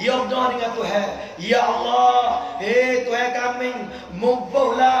ni, dia berdoa dengan Tuhan, ya Allah, Tuhan kami,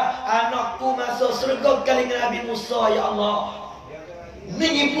 mubuhlah anakku masuk surga kali dengan Nabi Musa, ya Allah.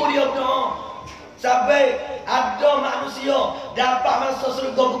 Ni ibu dia berdoa. Sampai ada manusia dapat masuk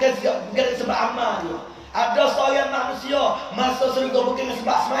surga bukan sebab amal dia. Ada seorang manusia masuk surga bukan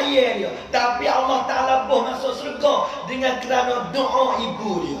sebab semaya dia, tapi Allah Ta'ala pun masuk surga dengan kerana doa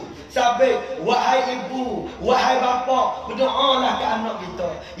ibu dia. Sampai wahai ibu, wahai bapa, berdoalah ke anak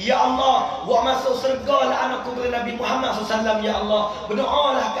kita. Ya Allah, buat masuk surga lah anakku kepada Nabi Muhammad SAW. Ya Allah,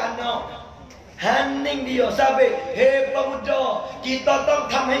 berdoalah ke anak. Hening dia sampai, pemuda, kita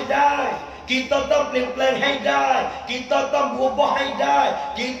tak thamai dah. Kita tak plan hai dah, kita tak berubah hai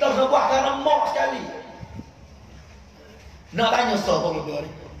dah, kita buat kerana mak sekali. Nak tanya siapa berdua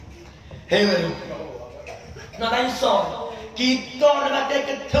ni? Nak tanya siapa? Kita nak makan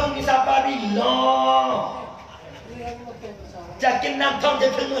ketung ni siapa bila? Jakin nak tong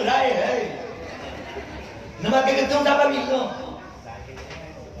ketung rai. Nak makan ketung siapa bila?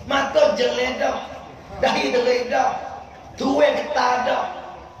 Mata jeledah, dahi jeledah, tuai ketar dah.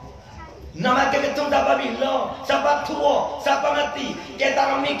 Nak makan ketung siapa bila? Siapa tua? Siapa mati? Kita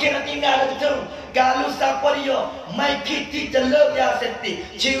orang mikir nak tinggal ketung. Kalau siapa dia mai kiti jelek ya seti.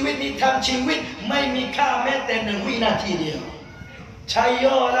 Ciwit ni tam ciwit mai mika meten dengan winati dia.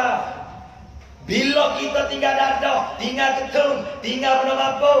 Cayalah. Bila kita tinggal dadah, tinggal ketung, tinggal benda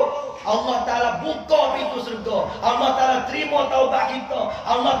mampu, Allah Ta'ala buka pintu surga. Allah Ta'ala terima taubat kita.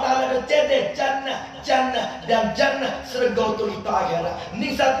 Allah Ta'ala ada cedek jannah dan jannah surga untuk kita akhirat.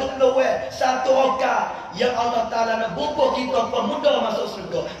 Ni satu peluang, satu okar yang Allah Ta'ala nak buka kita pemuda masuk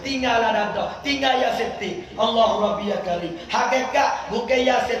surga. Tinggallah dada, tinggal ya seti. Allah Rabbi ya Karim. Hakikat bukan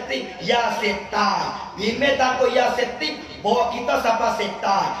ya seti, ya setai. Bime takut ya seti, bawa kita sampai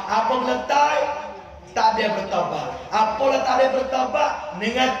setai. Apa meletai? Tak ada bertobat. Apalah tak ada bertobat,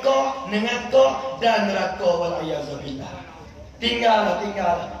 nengako dan neraka wal a'yazubillah. Tinggal.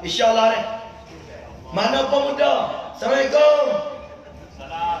 InsyaAllah ni. Mana pemuda? Assalamualaikum.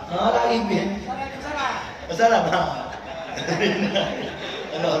 Salam. Lagi bin. Salam.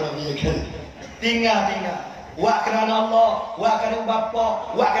 Allah Rabbi. Tinggal. Buat kerana Allah, buat kerana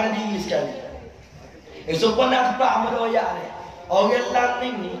bapa, buat kerana diri sekali. Supaya nak tempat amal oyak ni. Orang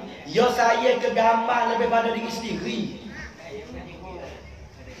lain ni, yo saya ke gambar lebih pada diri sendiri.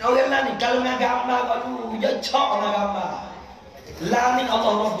 Orang lain ni, kalau nak gambar kalau yo cok nak gambar. Lain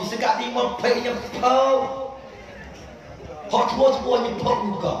Allah Rabbi sekat timur paynya pau. Hot tua-tuanya pau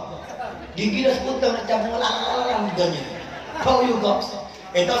juga. Gigi dah seputang nak cabung lang giganya. Pau juga.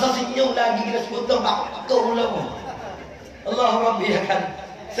 Tak usah senyum lagi gigi dah seputang bakau mula. Allah Rabbi akan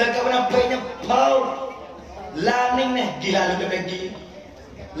sekat mana paynya pau. Laning ni gila lebih lagi.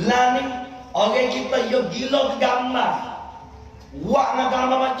 Laning orang kita yo gila ke gambar. Wak nak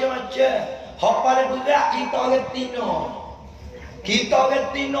gambar macam-macam. Hak paling berat kita orang Tino. Kita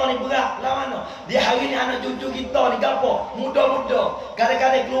orang Tino ni berat lah mana? Di hari ni anak cucu kita ni gapo? Muda-muda.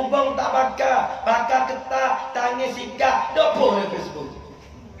 Kadang-kadang kelubang tak bakar ketak, tangan sikat, dopo di Facebook.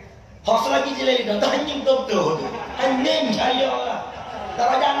 Hak selagi jelek dah tanying betul-betul. Hanying saya lah. Tak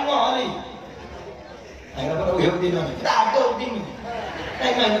ada jangah ni. Kenapa tak boleh Tino ni? Tak ada Tino.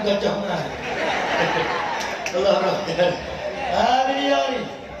 Tengok nak gajah mana. Allah Rabbi. Ini dia ni.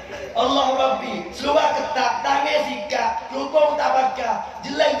 Allah Rabbi. Seluar ketak, tangan sikat, kelubang tak bakar,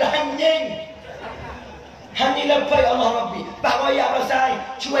 jelek dah hanying. Hanying lepai Allah Rabbi. Bahawa ya pasai,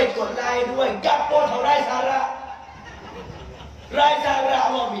 cuai kot lain dua, gapo tau rai sarah. Rai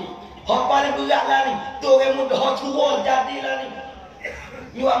sarah Allah Rabbi. Hak paling berat lah ni. Tu orang muda, hak tua jadilah ni.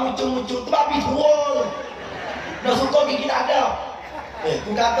 Nyuak muncul-muncul, tapi tua. Nak suka gigi tak ada. Ku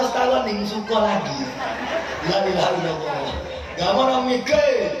kata setahun ni suka lagi. La ilaha illallah. Gamak nak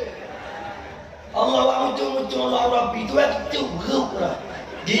mikir. Allah wa muncul-muncul Allah Rabbi. Tu yang kecil geruk lah.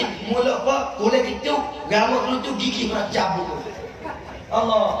 Di mulut apa? Kulit kecil. Gamak lucu gigi nak cabut.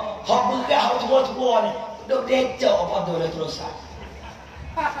 Allah. Hak berat, hak tua-tua ni. Duk decok apa tu dah terusan.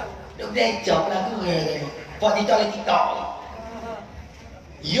 Duk decok lah tu. Pak TikTok le TikTok.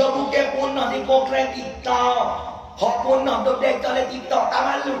 Ya bukan punah di program TikTok. Hak punah duk decok le TikTok. Tak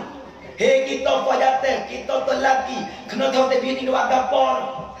malu. Hei kita fajate, kita terlaki. Kena tahu te bini dua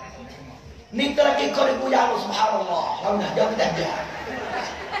gapor. Ni terlaki kau di puja Allah subhanallah. Lalu jangan tak dia.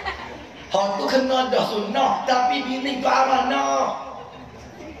 Hak tu kena dah sunnah. Tapi bini tu amanah.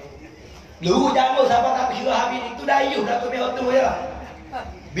 Lu jangan sahabat tak kira habis itu dayuh dah tu mehot tu ya.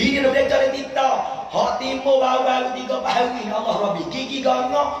 Bini duk decok le TikTok. Hak timur baru-baru 3 hari Allah Rabbi. Gigi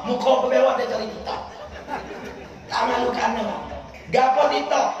gangok, muka berbewak dia cari TikTok. Tak malu kana. Gapo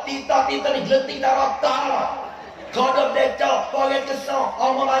TikTok ni geletik dah rata. Kau dah decok, boleh kesal,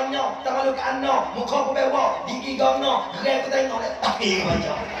 orang banyak, tak malu kana, muka berbewak, gigi gangok, gerak aku tengok dia tapi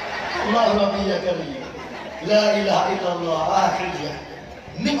macam. Allah Rabbi ya Karim. La ilaha illallah akhirnya.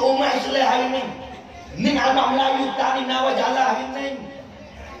 Ni umat Islam hari ni. Ni anak Melayu tak ni nawa jalan hari ni.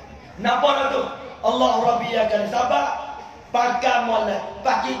 Napa dah tu? Allah Rabbi ya Karim. Sabar. Pakai molek.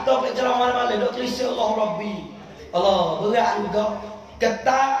 Pak kita ke ceramah mana-mana dok tulis Allah Rabbi. Allah berat juga.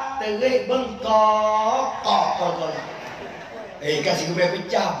 Ketak terik bengkok. Kasih gue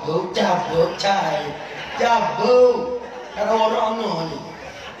cabut cai. Cabut. Ada orang ni.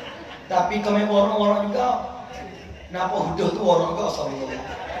 Tapi kami orang juga. Napa huduh tu orang juga sallallahu.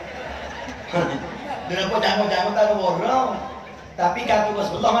 Kenapa jangan tak ada orang. Tapi kata ke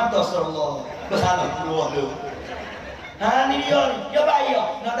sebelah mata sallallahu. Kesalah keluar dulu. Ni dia ni. Dia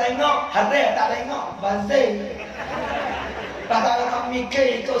baik. Nak tengok. Hari tak tengok. Bazir. Tak nak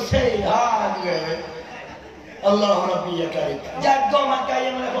mikir ikut saya. Allah Rabbi ya Karim. Jaga makan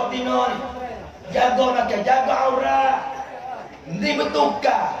yang lepas tino ni. Jaga makan. Jaga aurat. Ni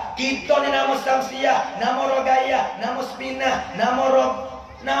bertukar. Kita ni nama Samsiah. Nama Rogaya. Nama Spinah.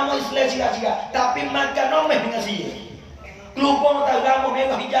 Nama Islam cik-cik. Tapi makan nomeh dengan siya. Kelupang tak ramu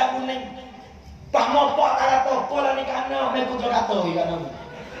merah hijab kuning. Pak mopok tak kata. Kola ni kana. Mereka tak kata.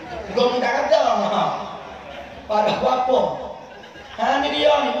 Kau tak kata. Pada apa? Ni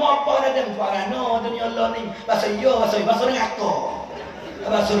dia ni. Mopok dah dengar. No, dunia Allah ni. Bahasa yo, bahasa ni aku.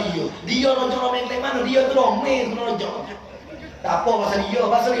 Bahasa dia. Dia raja orang yang mana? Dia tu romen tu raja. Tak apa bahasa dia.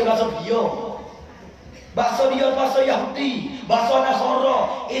 Bahasa dia bahasa dia. Bahasa dia bahasa Yahudi. Bahasa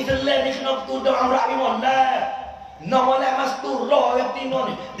Nasara. Islam ni kena tudung amrak ni molek. Nak molek masturah yang tino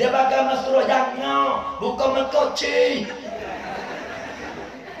ni. Dia bagai masturah jangan. Bukan menkoci.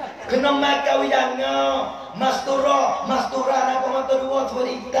 Kena makan jangan. Masturah nak mata dua tu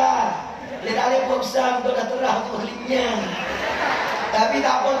berita. Dia tak boleh bersam tu dah terah tu kelingnya. Tapi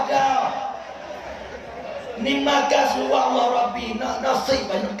tak apa kau. Ni makan seluar Allah Rabbi. Nak nasib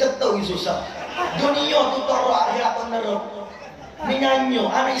banyak ketau susah. Dunia tu tarak akhirat neraka. Ni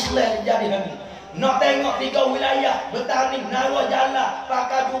nyanyo anak Islam jadi lagi. Nak tengok 3 wilayah bertanding narwa jalan,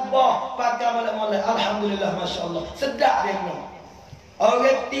 pakai jubah, pakai molek-molek. Alhamdulillah masya-Allah. Sedap dia nak.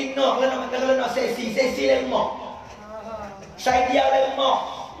 Orang Tino kalau nak sesi lemok. Saya dia lemok.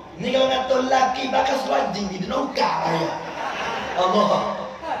 Ni kalau ngatur laki bakal swajing di nongkar ya.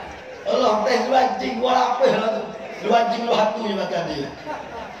 Allah teh swajing wala apa lah tu. Swajing lu hatu je makan dia.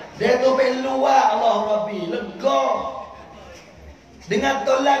 Dia tu peluar Allah Rabbi lega. Dengan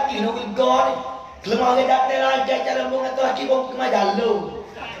tu laki nak lega ni. Kelemah orang datang raja cara mengatur laki pun kena jalu.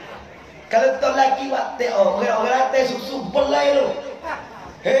 Kalau tu laki waktu orang datang susu belai tu.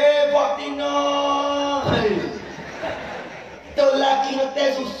 Hei Fatina. Tu laki nak teh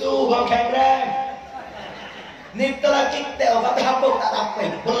susu orang keren. Ni tu laki teh orang tak apa tak apa.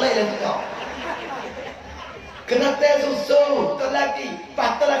 Belai lah tu. Kena teh susu tu laki.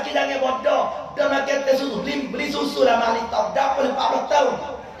 Pas tu laki jangan bodoh. Dia nak teh susu beli susu lah mali top dapat 40 tahun.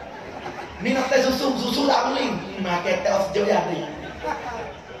 Ni nak teh susu tak beli. Makan teh sejauh hari.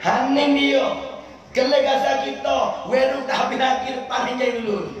 Haning dia. Kelegasa kita, weru tak habis lagi depan hinjai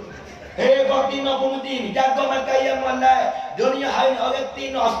dulu. Hei Fatina pemudi ni, jaga makan yang malai. Dunia hari orang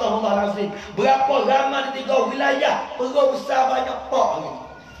Tino, astagfirullahaladzim. Berapa ramai di 3 wilayah, perut besar banyak pak ni.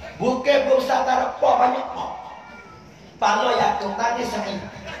 Bukan perut besar tak ada pak, banyak pak. Pala yakin tadi sakit.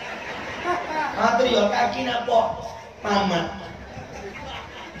 Trio kaki nak pak, mamat.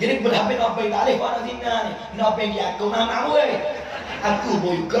 Jadi berhabis apa yang tak boleh pada sini ni. Nak pergi aku, mamat weh. Aku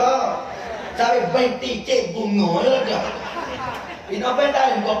juga. Sampai binti cik bunga je dah. Ini apa yang tak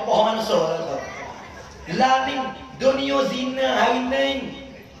ada gopoh manusia lah. Lah ni dunia zina hari ni.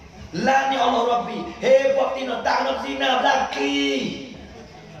 Lah ni Allah Rabbi. Hei Fatina tak nak zina lelaki.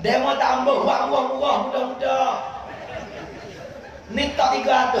 Demo tambah wah muda-muda. Ni tak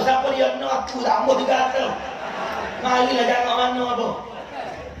 300. Siapa dia nak aku tambah 300. Marilah jangan mana apa.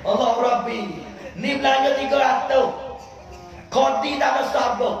 Allah Rabbi. Ni belanja 300. Kodi tak ada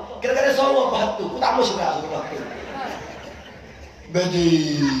sabar. Kira-kira sawa apa tu? Aku tak mau suka aku.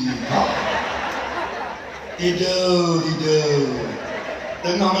 Bedi. Tidur.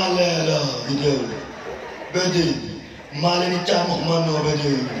 Tengah malam lah tidur. Bedi. Malam ni camuk mana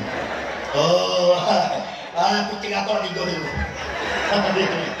bedi? Oh, aku cakap kau tidur dulu.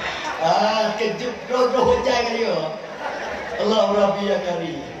 Kejut roh hujan kan dia. Allah Rabbi ya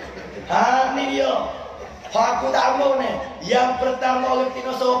Karim. Ni dia. Aku tak mau ni. Yang pertama orang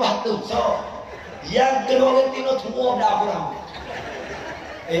Tino sawa batu. Yang kedua orang Tino tua dah kurang.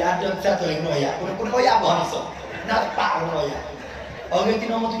 Ada satu lagi noya. Kuna noya apa ni so? Nak pak noya. Orang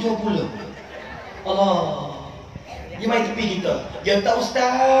Tino mau 70. Allah. Dia mai tepi kita. Dia tak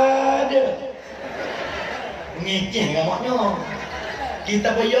ustaz. Ngeceh gamaknya.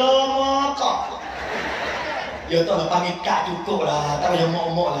 Kita bayar makak. Dia tak nak panggil kak cukup lah. Tak payah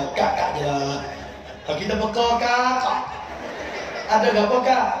mok-mok lah. Kak je lah. Kita bekal kak. Ada apa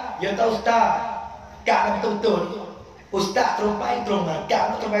kak? Ya tahu ustaz. Kak nak betul-betul. Ustaz terumpai terumah.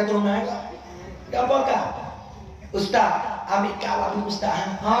 Kak nak terumpai terumah kak. Apa kak? Ustaz ambil kak lah dulu ustaz.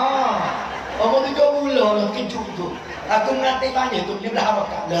 Orang 7 bulan lah kejut tu. Aku mengerti banyak tu. Dia berapa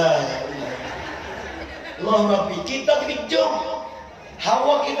kak? Allah Rabbi. Kita terkejut.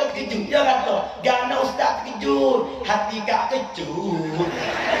 Hawa kita terkejut. Dia kata. Gana ustaz terkejut. Hati kak kejut.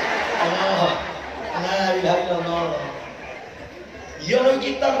 Allah. La ilaha illallah. Ya lo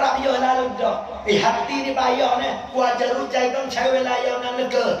kita rak ya lalu dah. Hati ni bayar ni. Wajar rujaiต้องใช้เวลายาวนานเหลือ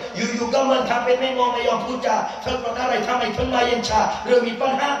เกินอยู่ๆก็มันทำเป็นไม่มองไม่ยอมพูดจาเธอเป็นอะไรทำไมถึงมาเย็นชาเรื่องมีปั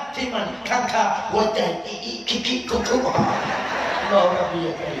ญหาที่มันข้างคาหัวใจคิดคุกๆAllah Rabbi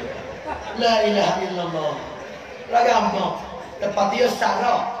ya Karim. La ilaha illallah. Ragam tempat dia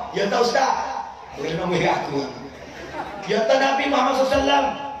sarah. Ya tahu ustaz. Boleh nama aku. Ya tahu Nabi Muhammad SAW.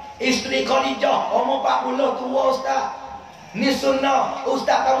 Isteri Khadijah, umur 40 tua ustaz. Ni sunnah.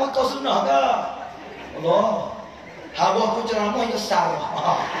 Ustaz kamu kau sunnah ke? Allah. Hawa aku ceramah ya sarah.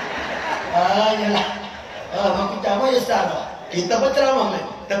 Yalah. Aku ceramah ya sarah. Kita berceramah ni.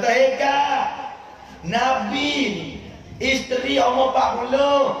 Tetap Nabi ni Isteri umur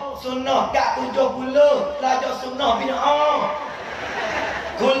 40, sunnah kat 70, lajak sunnah bid'ah.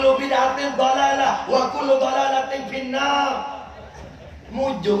 Kullu bid'atin dalalah wa kullu dalalatin finnar.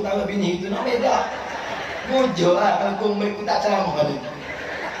 Mujuk tak bini itu nak beda. Mujuk lah kalau kau mereka tak ceramah kali.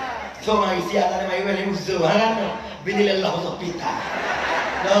 So mari siap tak mari wali musuh kan. Bini lelah masuk pita.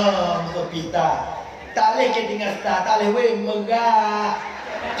 Dah masuk pita. Tak boleh ke tinggal star, tak boleh weh megah.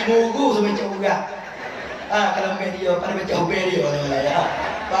 Cemuru sampai cemurah. Kalau media pada baca hubir dia ya.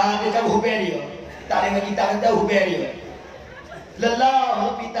 Pada tahu hubir dia. Tak dengan kita tahu hubir dia. Lelah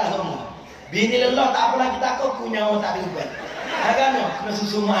masuk pita semua. Bini lelah tak apa lagi takut punya orang tak ada. Kan kena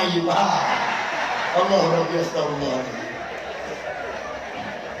susu mayu. Allah Rabbi astagfirullah.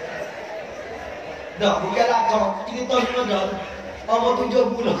 Dah bukanlah kau kita tahu semua dah. Umur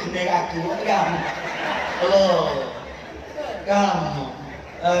 70 kena aku kan. Allah. Kamu.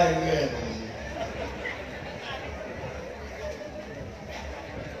 Ai.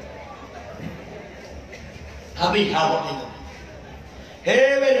 Habis awak itu.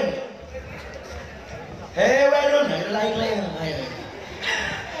 Hei wedun. Hei wedun, lain-lain.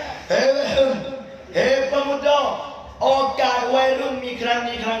 Hei wedun. Hei pemuda. Okey wedun mikran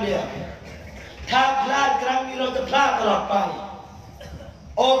dia. Tak plat kerang ni lo terplat terlalu pai.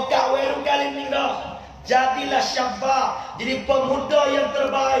 Okey wedun kali ni dah. Jadilah syabab. Jadi pemuda yang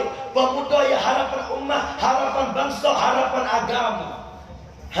terbaik. Pemuda yang harapan ummah, harapan bangsa, harapan agama.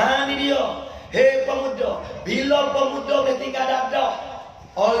 Ni dia. Hei pemuda, bila pemuda bertinggal dadah,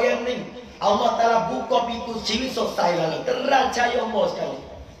 orang ni Allah Ta'ala buka pintu ciri selesai lalu. Terang cahaya umur sekali.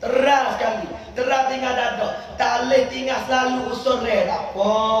 Terang sekali. Terang tinggal dadah. Tak boleh tinggal selalu usul reh. Tak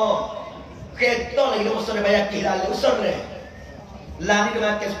apa. Kereta lagi dia usul reh bayar kih lalu. Usul reh. Lah ni dia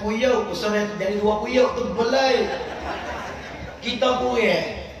makan 10 yuk. Usul reh tu jadi 20 yuk. Tu boleh. Kita kurang.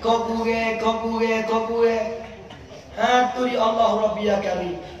 Kau kurang. Tu di Allah Rabbi ya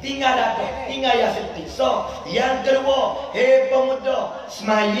Karim. Tinggal ada, tinggal yang seperti. So, yang kedua, hei pemuda,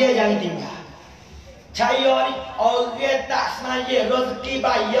 semaya yang tinggal. Cahaya ni, orang tak semaya, rezeki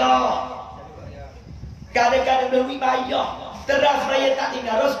bayar. Kadang-kadang duit bayar. Teras semaya tak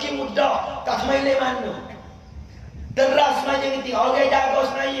tinggal, rezeki mudah. Tak semaya le mana. Teras semaya yang tinggal, orang jaga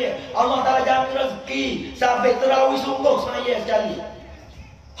semaya. Allah Ta'ala jamin rezeki. Sampai terawih sungguh semaya sekali.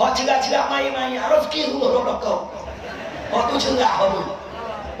 Hak cerak-cerak maya-maya, rezeki sungguh kau. Hak tu cerak tu.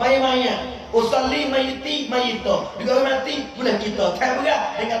 Maya-maya. Usalli mayiti mayito. Bila mati boleh kita. Tak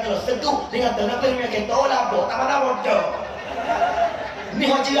berat dengan terus seduh dengan terus nak terima kita olah apa. Tak mana bodoh. Ni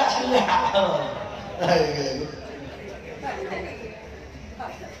hak cerak-cerak.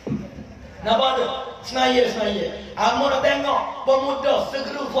 Nampak tu? Semaya. Amun nak tengok pemuda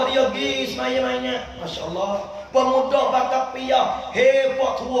segera dia pergi semaya-maya. Masya-Allah. Pemuda bakal piyah.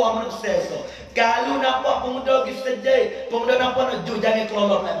 Hebat tua manusia so. Kalau nampak pemuda pergi sejai, pemuda nampak nak jujur jangan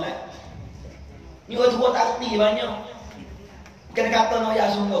keluar pelan-pelan. Ni orang tua tak reti banyak. Kena kata nak ya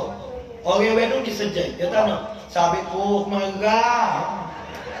sungguh. Orang wedung pergi sejai. Dia tak nak. Sabit marah.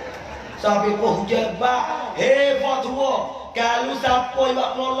 Sabit jebat. Hebat tua. Kalau siapa yang buat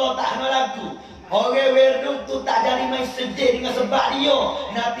keluar tak nak lagu. Orang wedung tu tak jadi main sejai dengan sebab dia.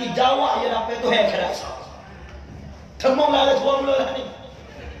 Nanti jawab dia dapat tu keras. Temunglah tua mula ni.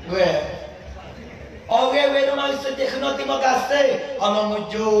 Gue. Orang wedung mari sejai kena terima kasih. Allah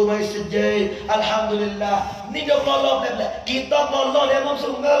mujur mari sejai. Alhamdulillah. Ni dia keluar pelan-pelan. Kita keluar dia mau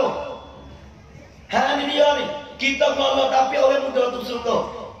sungguh. Ni dia ni. Kita keluar tapi orang muda tu sungguh.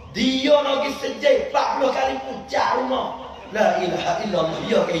 Dia nak pergi sejai 40 kali puncak rumah. La ilaha illallah.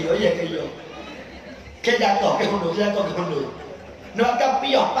 Ya kayo. Ke jatuh ke hundur. Nak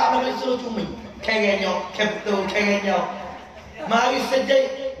kapiah 40 kali suruh cumi. Kengenyo, betul kengenyo. Mari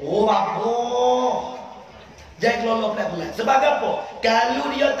sejai. Oh babo. Jangan keluar pelan-pelan. Sebab apa? Kalau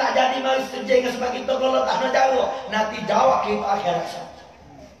dia tak jadi mari sejai dengan sebab kita keluar tak nak jawab. Nanti jawab kita akhirat.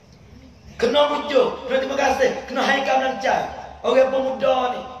 Kena muncul. Kena terima kasih. Kena haikal dan cai. Orang pemuda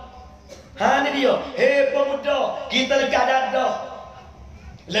ni. Ni dia. Hei pemuda. Kita lekat dadah.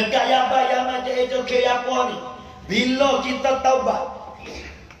 Lekat yang macam itu ke apa ni. Bila kita taubat.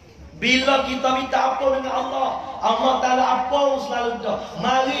 Bila kita minta apa dengan Allah, Allah Ta'ala apa selalu dah.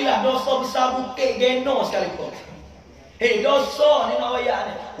 Marilah dosa besar bukit geno sekalipun. Hei dosa ni nak ayat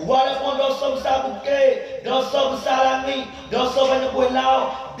ni. Walaupun dosa besar bukit, dosa besar langit, dosa banyak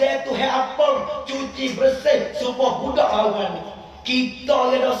pulau, dia tu apa cuci bersih supaya budak lawan ni. Kita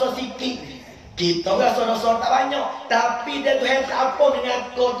ada dosa sikit. Kita rasa dosa tak banyak, tapi dia tu apa dengan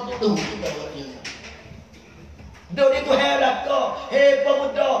kau tu. Dulu itu heran kau, hei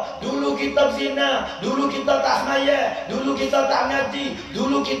pemuda, dulu kita zina, dulu kita tak semaya, dulu kita tak ngaji,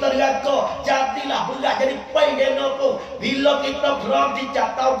 dulu kita deraka, jadilah berat jadi pengen apa? Bila kita berhenti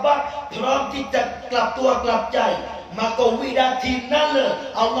cak taubat, berhenti cak kelap tua kelap cai, maka widati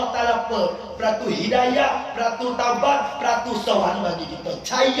nala Allah Taala peratu hidayah, peratu taubat, peratu sowan bagi kita.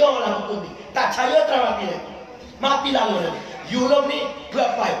 Cayalah hukum ni, tak caya terawati lagi, mati lalu lagi. Yulom ni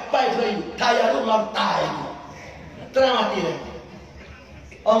berapa? Pai berayu, tayaru lam tayaru. Teramati lagi.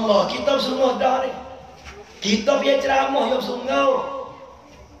 Allah, kita semua dah ni. Kita punya ceramah yang sungguh.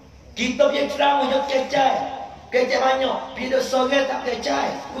 Kita punya ceramah yang kecai. Kecai banyak. Bila sore tak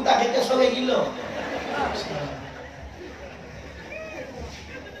kecai. Aku tak kecai sore gila.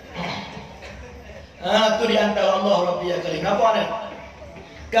 Tu di antara Allah Rabbi ya Karim. Apa ni?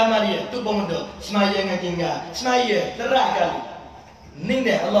 Kamaria, tu pemuda. Semaya dengan tinggal. Semaya, terah kali. Ni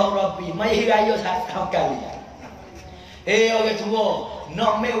deh Allah Rabbi. Maya hiraya satu kali. Orang tua,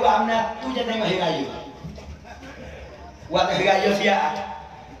 nak mewah nak tu je tengok hari raya. Waktu hari raya siap.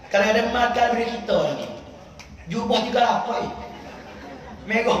 Kadang-kadang makan beri kita lagi. Jubah 38.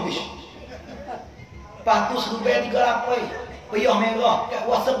 Merah bis. Patus rupiah 38. Payah merah. Kat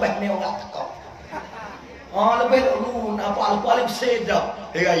wasabah ni orang tekak. Lebih dulu apa paling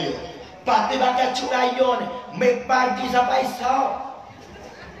sedap hari raya. Pati bakal cuk raya ni. Mek pagi sampai esok.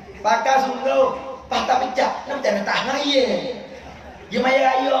 Pakai sungguh. Patah pecah, nak macam tak ngaya. Dia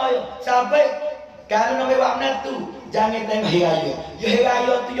maya raya, sampai kalau nak buat mana tu, jangan tengok hari raya. Ya hari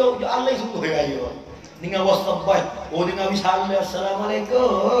raya tu yo Allah sungguh hari raya. Dengan wassabat, dengan wishala,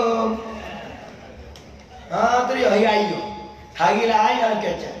 assalamualaikum. Tu dia hari raya. Hari lain kalau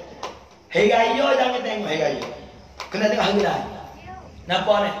kecil. Hari raya jangan tengok hari raya. Kena tengok hari lain.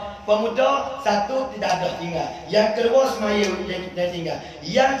 Nampak ni? Pemuda satu tidak ada tinggal. Yang kedua semaya dan tinggal.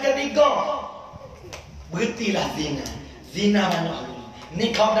 Yang ketiga berhentilah zina. Zina mana hari ni? Ni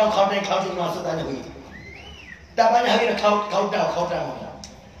kau dah masuk tanah hari. Tak banyak hari dah kau dah.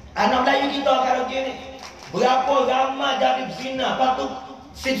 Anak Melayu kita kalau gini, berapa ramai jadi zina, patut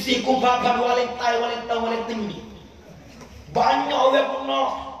sipsi kumpakan walid tinggi. Banyak orang pernah.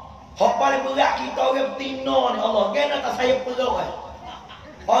 Hak paling berat kita orang betina ni Allah. Kena tak saya perau kan?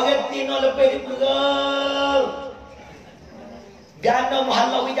 Orang betina lebih diperau. Gana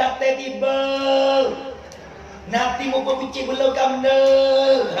muhalla wijate tiba. Nanti mau pemicik belum kamna.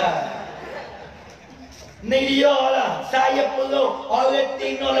 Ni dia lah. Saya perlu orang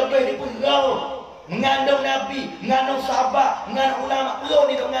Tino lebih diperlu. Mengandung Nabi, mengandung sahabat, mengandung ulama. Perlu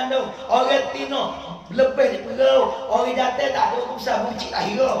ni mengandung. Orang Tino lebih diperlu. Orang datang tak ada urusan pemicik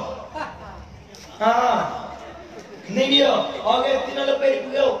lahir. Ni dia. Orang Tino lebih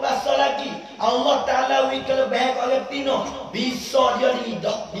diperlu. Pasal lagi. Allah Ta'ala wik kelebihan orang Tino. Bisa dia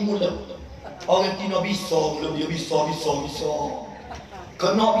diidak di mulut. Orang Tino bisa, belum dia bisa.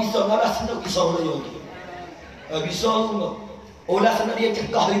 Kena bisa, ngalah senang bisa boleh. Bisa semua. Olah senang dia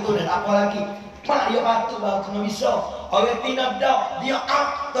cegah itu dan apa lagi. Mak dia patut baru kena bisa. Orang Tino dah, dia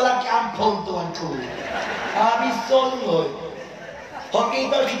lagi ampun tuanku. Bisa semua. Kalau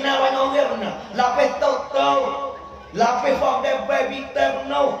kita kenal banyak orang benar. Lapis tahu. Lapis faham dia baby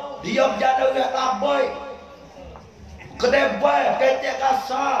benar. Dia berjaya orang tabai. Kedai baik, kecek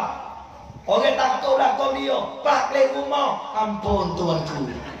kasar. Orang takutlah kau dia. Pak le rumah. Ampun tuanku.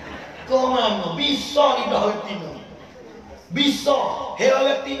 Kau mana? Bisa ni dah orang Tino. Bisa. Hei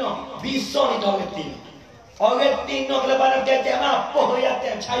orang Tino. Bisa ni dah orang Tino. Orang Tino kelebihan kecek apa yang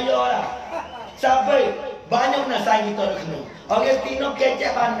percaya lah. Sampai banyak nak sayang kita kena. Orang Tino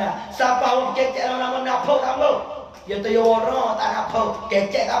kecek mana? Siapa orang kecek nama apa kamu? Ya tu ya orang tak apa.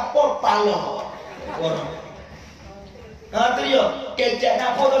 Kecek apa pala. Orang. Tu dia. Kecek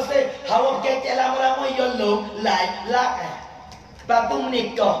nak apa tu sih? Hawa kecek lama-lama ya lom, lak. Lepas tu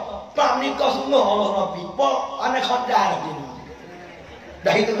menikah. Pak menikah semua Allah Rabbi. Pak anak khodar lagi.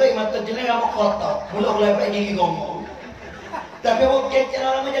 Dah itu ke mata jenis kamu kotak. Mula lepas gigi ngomong. Tapi hawa kecek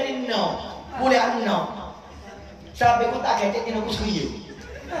lama jadi no. Boleh no. Sampai aku tak kecek ni aku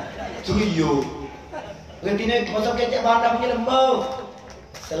Sugiyo. Ketika masuk kecek bandar punya lembau.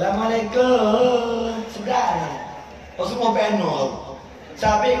 Assalamualaikum. Sedar. Kau semua penuh.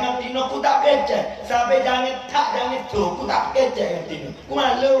 Sampai dengan Tino aku tak kecek. Sampai jangan tu. Aku tak kecek dengan Tino. Aku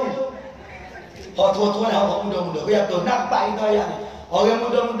malu. Kau tua-tua lah. Kau muda-muda. Biar tu nampak itu ayat. Orang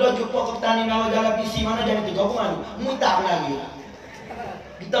muda-muda jumpa ke petani ngawal jalan PC mana jangan tu. Aku malu. Muntah lagi.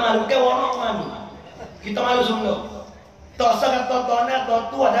 Kita malu. Bukan orang malu. Kita malu sungguh. Tak sangat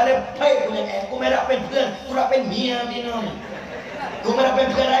tua dari baik punya. Aku merah pen พื่อน. Aku nak pen Mia Tino ni. Aku merah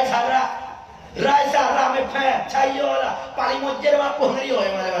pen พื่อนRai Sarahไม่แพ้ชัยโยล่ะ paling mojer mampu ngeriyo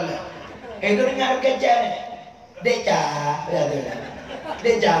yang mana-mana. Itu dengar kecek ni. Dek ca,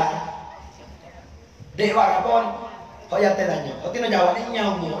 dek ca. Dek wak apa ni? Kau yang tanya. Kau kena jawab ni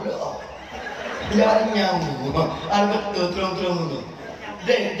nyamuk lo. Jawab ni nyamuk. Betul terung tu.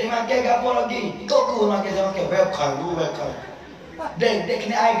 Dek makan apa lagi? Kau ku makan sama ke? Welcome. Dek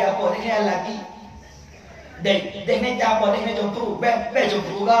kena ai apa? Dek kena lagi. Dek kena apa? Dek kena jumpu. Be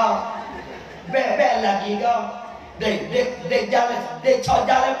jumpu kau. Be lagi kau. Dek jalan. Dek cak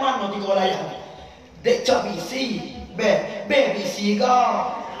jalan mana di kau layan? Dek cak bisi. Be bisi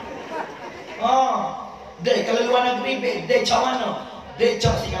kau. Dek kalau luar negeri dek cak mana? Dek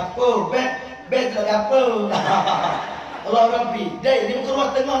cak Singapura. Be dekat apa? Allah Rabbi. Dek ni muka luar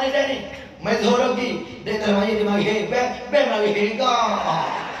tengah ni dek ni. Mai zor lagi. Dek dalam air dia mari. Be mari kau.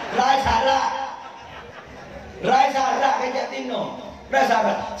 Rai sarak kejap tino. Rai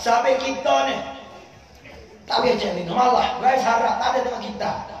sarak. Sampai kita ni tak boleh cek tino. Malah rai sarak tak ada tengok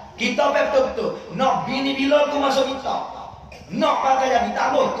kita. Kita betul-betul nak bini bila tu masuk kita. Nak pakai jadi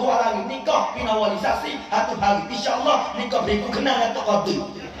tabuh kuat lagi. Nikah finalisasi satu hari. InsyaAllah nikah beriku kenal atau kodu.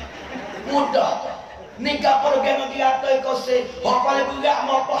 Mudah. Nikah program yang kita kau se. Hak paling berat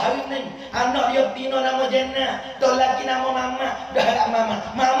mau apa hari ni. Anak dia tino nama Jenna. Tu laki nama Mama. Dah agak Mama.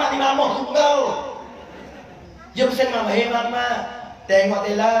 Mama ni Mama tu kau. Dia pesan Mama. Hei Mama. Tengok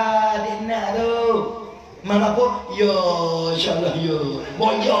telah adik nak tu. Mama pun. Yo. InsyaAllah yo.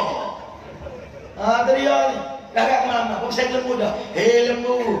 Boyo. Tu dia ni. Dah agak Mama. Pun pesan lembu dah. Hei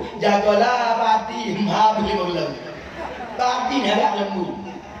lembu. Jagalah pati. Habis 5 bulan. Pati ni agak lembu.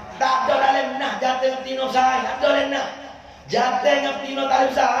 Tak ada dalam nak jatuh dengan tino saing. Tak ada dalam nak. Jatuh dengan tino tak ada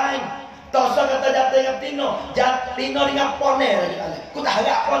saing. Tosa kata jatuh dengan tino. Tino dengan ponel. Aku tak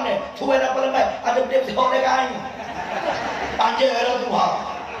harap ponel. Cuba apa lembai. Ada benda sihok dia kain. Panjang ada Tuhan.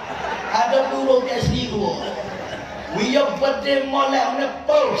 Ada burung dia siru. Wiyah berdeh molek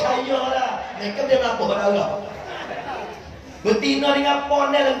menepau. Saya lah. Mereka dia mampu pada Allah. Bertino dengan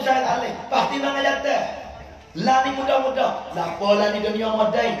ponel saya tak boleh. Pasti nak jatuh. Lah ni mudah-mudah. Lapa lah ni dunia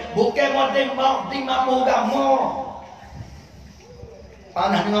modern. Bukan modern mau di mampu kamu.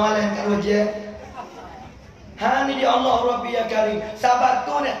 Panah dengan malam kat wajah. Ni di Allah Rabbi ya Karim. Sahabat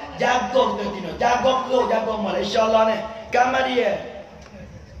tu ni jago kita tino. Jago perlu, jago mal. InsyaAllah ni. Kamar dia.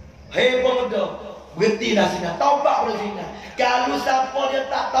 Hei pemuda. Berhenti dah zina. Taubat pada zina. Kalau siapa dia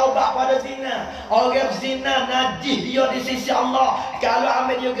tak taubat pada zina. Orang zina najis dia di sisi Allah. Kalau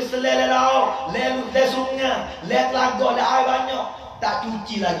ambil dia ke selai laut. Le sungai. Le telaga. Le air banyak. Tak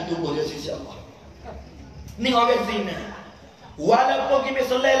cuci lagi tubuh dia di sisi Allah. Ni orang zina. Walaupun kita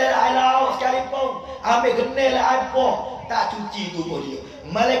selai air laut sekalipun. Ambil genel air pun. Tak cuci tubuh dia.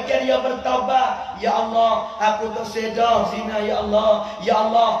 Malaikat dia bertaubat. Ya Allah, aku tersedar zina. Ya Allah, ya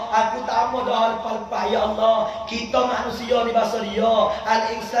Allah, aku tak mau dah lepas-lepas. Ya Allah, kita manusia ni bahasa dia.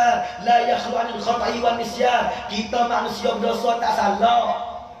 Al-insan la yakhlu anil khata'i wan nisyan. Kita manusia berdosa tak salah.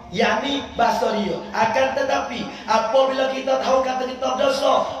 Yang ni bahasa dia. Akan tetapi apabila kita tahu kata kita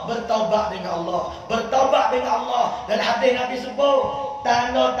berdosa, bertaubat dengan Allah. Bertaubat dengan Allah. Dan hadis Nabi sebut,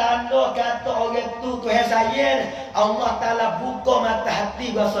 tanda-tanda kata orang tu Tuhan saya, Allah Ta'ala buka mata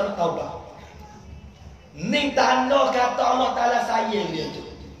hati bahasa taubat. Ni tanda kata Allah Ta'ala sayang dia tu.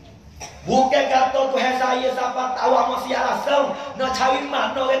 Bukan kata Tuhan saya siapa tahu masih alasan nak cari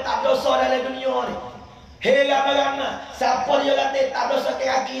mana orang tak dosa dalam dunia ni. Hei ramai-ramai, siapa dia kata tak dosa ke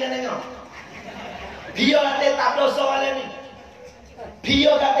kaki dan tengok. Dia kata tak dosa malam ni.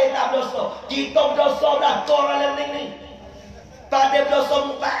 Dia kata tak dosa. Kita berdosa dah kau malam ni. Pada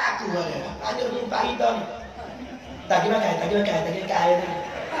berdosa muka aku ada. Tanya muka kita ni. Tak kira kaya ni.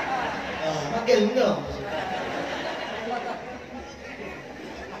 Makin benda.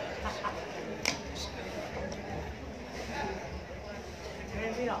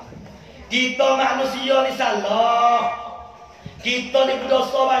 Kita manusia ni salah. Kita ni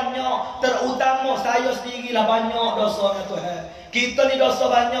berdosa banyak. Terutama saya sendirilah banyak dosa dengan Tuhan. Kita ni dosa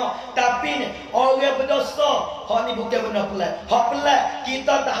banyak. Tapi ni orang berdosa, hak ni bukan benda pelik. Hak pelik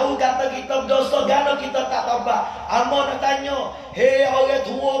kita tahu kata kita berdosa, kerana kita tak taubat. Amo nak tanya, hei orang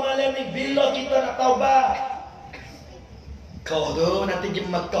tua malam ni, bila kita nak taubat? Kau tu nanti pergi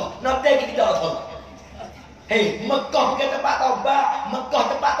Mekah. Nanti kita tak tahu. Hei, Mekah bukan tempat taubat. Mekah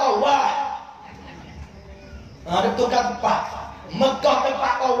tempat taubat. Ada tukar tempat. Mekah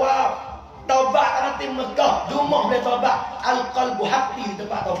tempat taubat. Taubat nanti Mekah. Rumah boleh taubat. Al-qalbu hati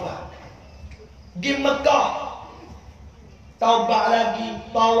tempat taubat. Di Mekah. Taubat lagi.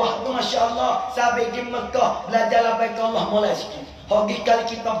 Bawah tu Masya Allah. Sampai di Mekah. Belajar labbaik Allah mulai sikit. Hogi kali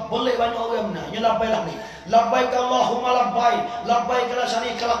kita boleh banyak orang benar. Ya labbaik lah ni. Labbaik Allahumma labbaik. Labbaik kala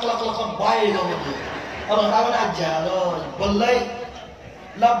syari. Kelak baik. Allah tahu aja loh. Boleh.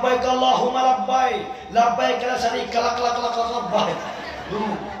 Labbaik Allahumma labbaik. Labbaik la syarika lak labbaik.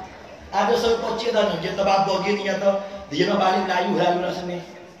 Ada seorang pocik dah ni, dia terbabak gini kata, dia nak balik Melayu lalu nak sini.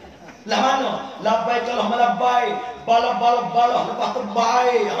 Lah mana? Labbaik Allahumma labbaik. Bala lepas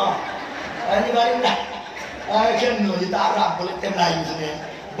terbaik. Ini balik Melayu. Kena dia tak Arab boleh tem Melayu sini.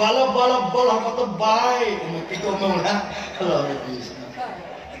 Bala lepas terbaik. Itu mula. Allah Rabbi.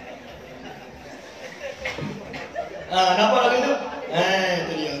 Nampak lagi tu?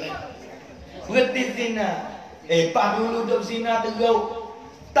 Itu dia ni. Berhenti zina. Pak dulu duduk zina teruk.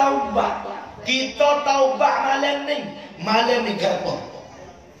 Taubat. Kita taubat malam ni apa?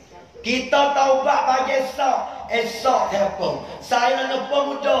 Kita taubat pagi esok apa? Saya nak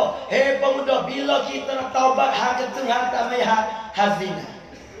pemuda. Pemuda, bila kita nak taubat hak ketuhan tak mai hazina.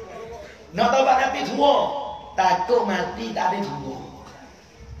 Nak taubat nanti tua. Takut mati tak ada tua.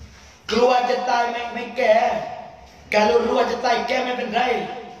 Keluar jetai make. Kalau luar jetai keไม่เป็นไร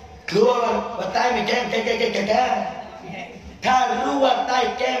Keluar jetai make. Kalau luar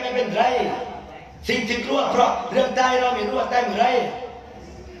jetai keไม่เป็นไร สิ่งที่กลัวเพราะเรื่องใต้เราไม่รู้ว่าใต้เมื่อไร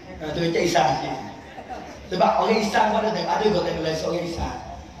ตัวใจอีสานsebab orang Islam pada tengok ada kata kelai seorang Islam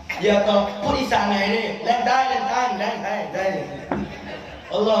dia kata pun Islam ni lain dai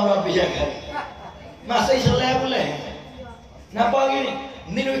Allah Rabbi jaga masa Islam boleh nampak gini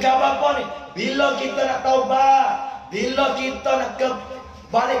ni khabar apa ni bila kita nak taubat bila kita nak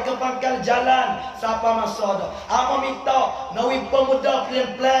balik ke pangkal jalan siapa masa dah apa minta nawi pemuda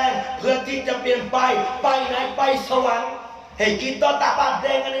pelan-pelan berhenti jampian pai naik pai sawang kita tak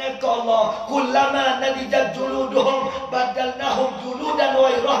padai dengan Allah kullama nadijat juluduhum badalnahum juludan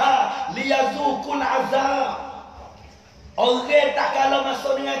wairaha liyazuqul azab orang tak kalau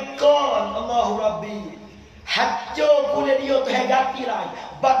masuk dengan kon Allahu Rabbi hancur pula dia tu ganti lain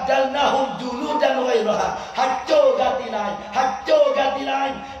badalnahum juludan wairaha hancur ganti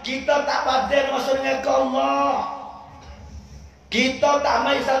lain kita tak padai masuk dengan Allah kita tak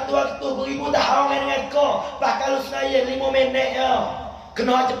main satu waktu beribu tahun dengan kau bahkan kalau senaya 5 minit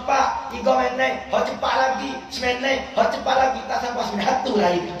kena cepat 3 minit cepat lagi 9 minit cepat lagi tak sampai 9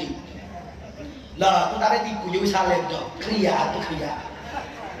 lagi tidur lah tu tak ada tipu jadi salim dah kriya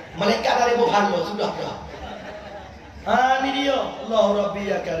malaikat dari buhala sudah dah ni dia Allah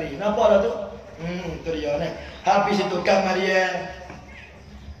Rabbi ya Karim nampak dah tu tu dia ni habis itu Kamaria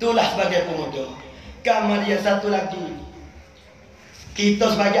itulah sebagai pemuda Kamaria satu lagi kita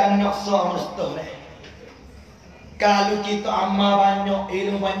sebagai anak sah mesti kalau kita amal banyak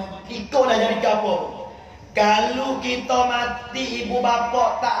ilmu banyak ikutlah jadi kapal kalau kita mati ibu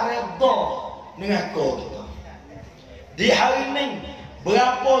bapa tak redha dengan kau kita di hari ini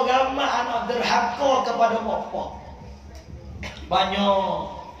berapa ramai anak derhaka kepada bapa banyak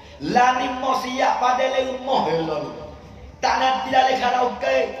lani mau siap pada rumah tak nak tidak le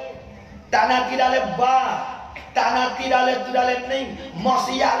karaoke tak nak tidak le bar tak nak tidak tu dalam ni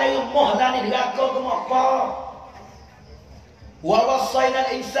maksiat le rumah lah ni deraka ke apa wa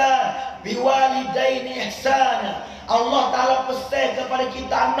wasainal insan biwalidaini ihsana Allah Taala pesan kepada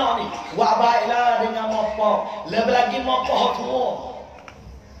kita anak ni buat baiklah dengan mak lebih lagi mak tua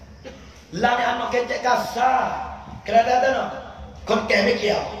lah ni anak kecek kasar kerana tak nak kon ke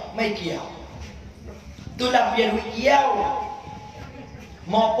mai kiau itulah biar duit kiau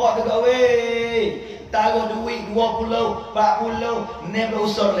mak tu gawe taruh duit 20, 40, ni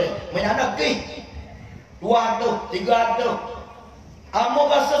berusur le. Mana nak ke? 200, 300.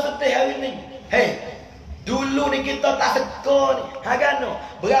 Amo rasa setih hari ni. Hei, dulu ni kita tak seka ni. Hagano,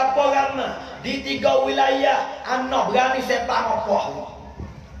 berapa ramai di 3 wilayah anak berani sepak mopoh.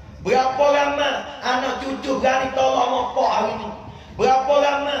 Berapa ramai anak cucu berani tolong mopoh hari ni. Berapa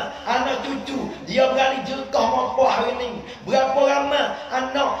ramai anak cucu dia berani jelkah mopoh hari ni. Berapa ramai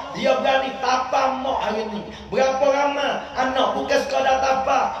anak dia berani tapa mak hari ni. Berapa ramai anak bukan sekadar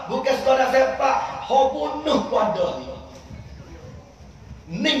tapa, bukan sekadar sepak, ho bunuh pada ni.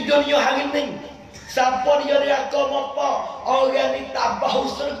 Ning dunia hari ni siapa dia deraka mopoh orang ni tak bau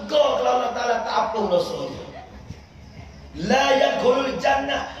surga kalau Allah Taala tak ampun dosa dia. La yadkhulul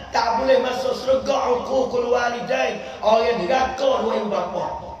jannah tak boleh masuk syurga uququl walidain orang deraka dua ibu bapa.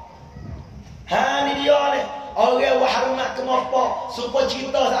 Ni dia ni orang wahrumat ke bapa supaya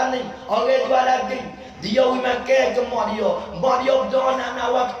cerita sana orang jual daging dia makan ke mak dia berdoa nak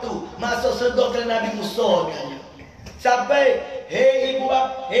waktu masuk syurga ke Nabi Musa ni. Sampai hei ibu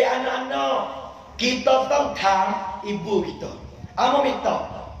bapa hei anak-anak kita tong tham ibu kita. Amo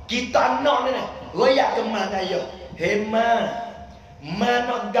minta kita anak ni royak ke mana ya? Hema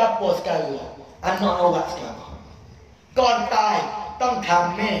mana gapo sekarang anak awak sekarang ก่อนตายต้องท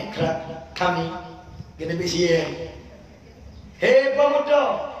ำแม่ครับคำนี้กันไปเสีย Hei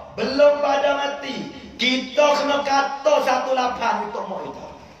pemuda, belum pada mati, kita kena kata 18 untuk mak kita.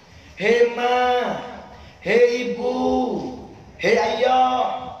 Hei ma, hei ibu, hei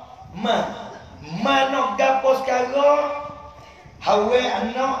ayah, ma nak gapo sekarang? Hawe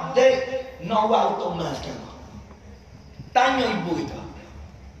anak dek nak buat untuk ma sekarang. Tanya ibu kita.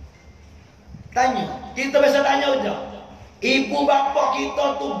 Tanya. Kita biasa tanya je. Ibu bapa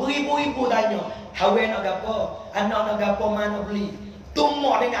kita tu beribu-ribu tanya. Hawe nak gapo? Anak nak gapo, ma nak beli?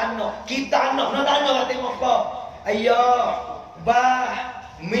 Tumok dengan anak. Kita anak nak tanya kat tengok apa? Ayah, bah,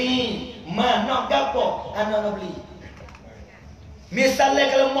 mi, ma nak gapo? Anak nak beli. Misalnya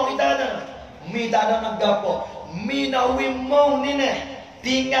kalau mak kita kata, mi tak ada nak gapo. Mi nak wimau ni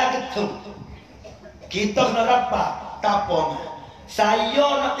tinggal ketum. Kita kena rapat. Tak apa ma. Saya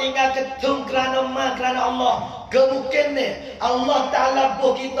nak tinggal ketum kerana ma, kerana Allah. Kemungkinan Allah Ta'ala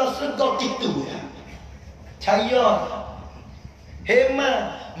buat kita serga gitu ya. Saya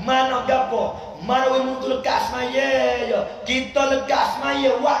Hema, mana gapo? Mana wimau tu lekas semaya ya. Kita lekas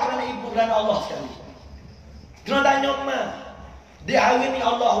semaya wak kerana ibu, kerana Allah sekali. Kena tanya ma. Di hari ni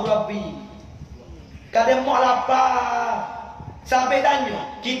Allah Rabbi. Kadang mak lapar. Sampai tanya,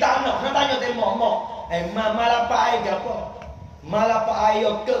 kita anak kena tanya tengok mak. Ma lapar air ke apa? Ma lapar air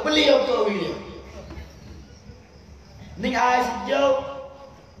ke beli ke dia. Ni air sejuk.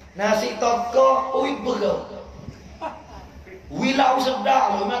 Nasi toko ui berau. Wilau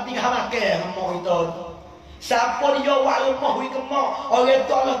sedap lu mati hamake mak itu. Siapa dia buat rumah wi ke mak, orang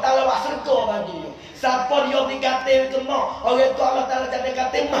tu Allah Taala buat syurga bagi dia. Siapa dia dikatakan ke mak, orang tu Allah Taala jadi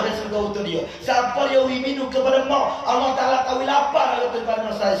kata mah dan syurga untuk dia. Siapa dia wi minum kepada mak, Allah Taala tahu lapar kepada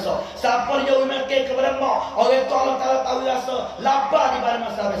masa esok. Siapa dia wi makan kepada mak, orang tu Allah Taala tahu rasa lapar di pada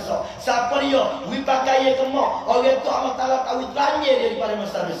masa besok. Siapa dia wi pakai ke mak, orang tu Allah Taala tahu telanjang dia di pada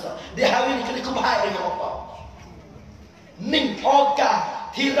masa besok. Di hari ini kena kubahai dengan apa? Ning oka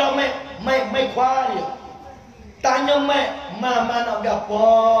tidak mai kuat dia. Tanya ma nak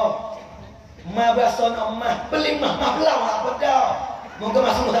gapo? Ma berasa nak ma beli ma belau apa dah. Moga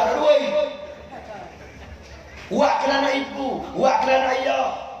masuk tak ada duit. Wak kerana ibu, wak kerana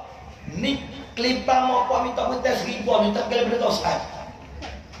ayah. Ni klipang mau apa minta 1000 minta kali berdosa.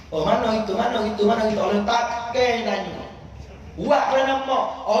 Oh mana itu oleh tak ke tanya. Wak kerana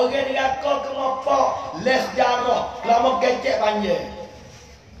mak, orang diraka ke mak les jarah, lama kecek panjang.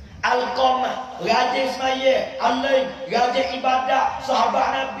 Al-Qamah, rajin semaya, alaih, rajin ibadat,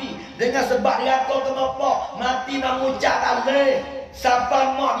 sahabat Nabi. Dengan sebab diraka ke mak, mati nak mengucap alaih.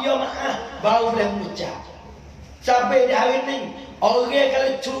 Sampai mak dia maaf, baru boleh mengucap. Sampai di hari ini, orang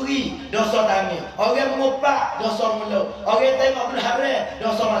kalau curi, dosa tangan. Orang mengupak, dosa mulut. Orang tengok benda haram,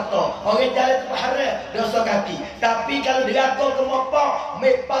 dosa mata. Orang jalan tempat haram, dosa kaki. Tapi kalau diraka ke mopak,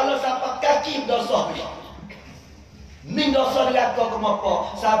 kepala sampai kaki, dosa dia. Ni dosa diraka ke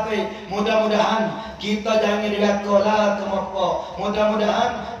mopak. Sampai mudah-mudahan kita jangan diraka lah ke mopak.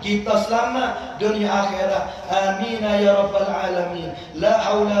 Mudah-mudahan kita selamat dunia akhirat. Amin ya rabbal alamin. La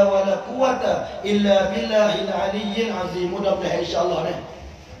haula wa la quwata illa billahil aliyyil azim. Mudah-mudahan insya-Allah ni.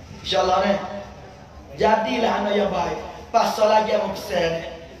 Insya-Allah ni. Jadilah anak yang baik. Pasal lagi yang besar ni.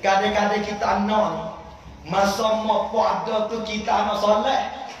 Kadang-kadang kita anak ni, masa mak pak ada tu kita anak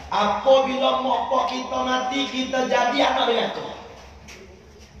soleh. Apabila mak pak kita mati, kita jadi anak diraka.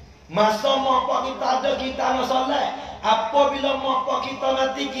 Masa mak pak kita ada, kita anak soleh. Apabila mak pak kita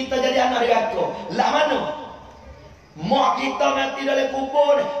mati, kita jadi anak diraka. Lah mana? Mak kita mati dalam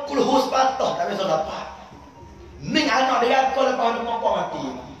kubur, kulhus patah, tak bisa dapat. Ni anak diraka lepas mak pak mati.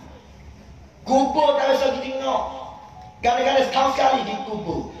 Kubur tak bisa kita tengok. Kadang-kadang setahun sekali di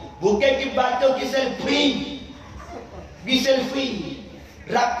kubur. Bukan di batu di selfie. Di selfie.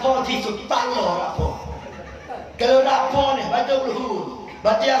 Rapor di sutalo rapor. Kalau rapor ni baca dulu.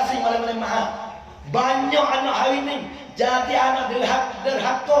 Baca asing malam-malam maaf. Banyak anak hari ni jadi anak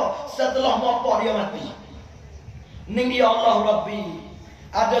derhaka setelah bapak dia mati. Ni dia Allah Rabbi.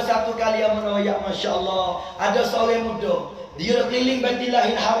 Ada satu kali yang meroyak, Masya Allah. Ada seorang muda. Dia keliling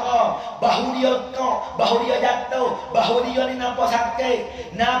Baitillahil Haram, bahu dia kok, bahu dia jatuh, bahu dia ni nampak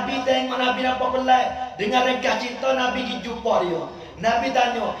sakit. Nabi tengok, Nabi nampak pelik. Dengan ringkas cerita, Nabi pergi jumpa dia. Nabi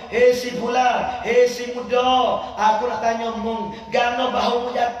tanya, hei si fulan, hei si muda, aku nak tanya mung, gana bahu mu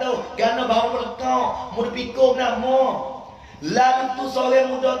jatuh, gana bahu mu lekak, mu dipikul nama. Lalu tu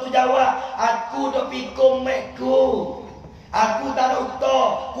seorang muda tu jawab, aku dah pikul mekku. Aku tak ada unta,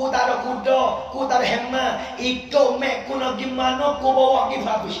 aku tak ada kuda, aku tak ada hema. Ikut mekku nak gimana, aku bawa pergi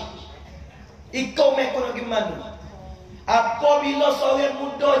habis. Ikut mekku nak gimana. Apabila seorang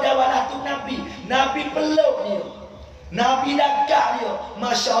muda jawab tu Nabi, Nabi peluk dia. Nabi dekat dia.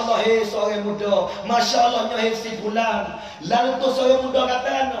 Masya Allah, hei seorang muda. Masya Allah, hei si bulan. Lalu tu seorang muda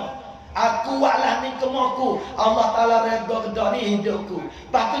kata, aku walah ni kemaku. Allah Ta'ala redha kedah ni hidupku.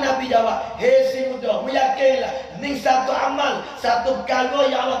 Lepas tu Nabi jawab, hei si muda, meyakinlah. Ni satu amal, satu perkara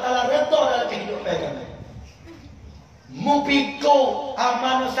yang Allah Ta'ala redha dalam kehidupan kami. Mupiko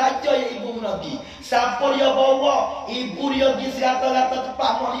amano saja ya ibu Nabi. Siapa dia bawa ibu dia pergi serata-rata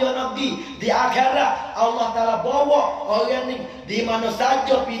tempat mak dia Nabi. Di akhirat Allah Ta'ala bawa orang ni di mana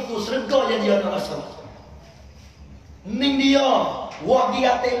saja pintu syurga yang dia nak masuk. Ni dia wak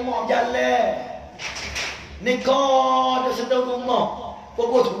dia tengok jalan. Ni kau dia sedang rumah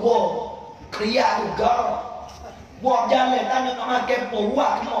pokok tua kriak juga. Buat jalan tanya nak makan apa, buat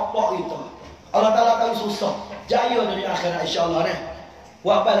kena apa itu. Allah Ta'ala tahu susah. Jaya dari akhirat insyaAllah ni.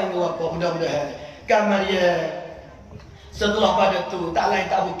 Buat apa lagi buat apa mudah-mudahan. Kamar dia setelah pada tu tak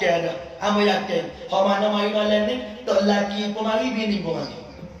lain tak bukan dah. Amba yakin hak mana mari malam ni tok lelaki pun mari, bini pun mari.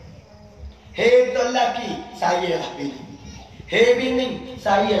 Hei tok lelaki, saya lah bini. Hei bini,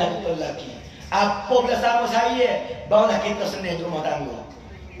 saya lah tok lelaki. Apa bersama saya, barulah kita senang rumah tangga.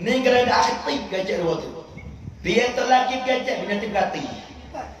 Ni kerana aktif gajak dua tu. Biar tok lelaki gajak, nanti berhati.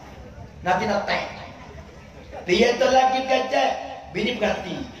 Nanti nak tek. Biar tok lelaki gajak, bini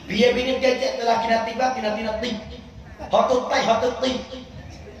berhati. Biar bini gajak, tok lelaki nanti berhati, nanti nak tek. Hotu tai, hotu ti.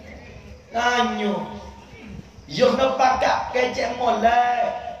 Nanyo. Yo nak pakak kecek molek.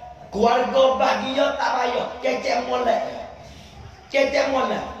 Keluarga bahagia tak payah. Kecek molek. Kecek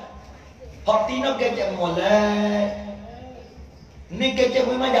molek. Hati nak kecek molek. Ni kecek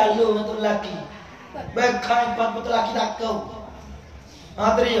memang jalu untuk lelaki. Bekai pun betul lelaki tak kau.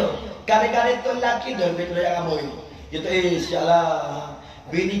 Trio. Kadang-kadang tu lelaki dah betul yang kamu ini. Itu insyaAllah.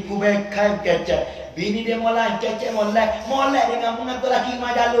 Bini ku bekai kecek. Bini dia molek, kecek molek. Molek dengan mengatur lelaki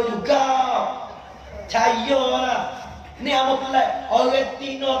majalu juga. Cayalah. Ni apa pelak? Orang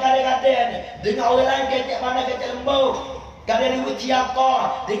Tino kadang-kadang dengan orang lain kecek mana kecek lembut. Kadang dia ciaka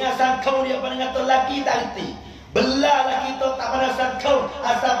dengan sangkau dia pada ngatur lelaki tak reti. Belah lelaki tu tak pada sangkau,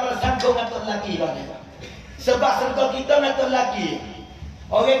 asal pada sangkau ngatur lelaki pada. Sebab sangkau kita ngatur lelaki.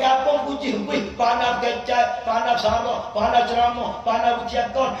 Orang kampung puji hui, pandai kecek, pandai sarah, pandai ceramah, pandai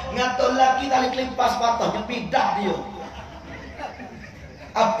ujiakon, ngatur lelaki tak kelimpas patah, yang pidah dia.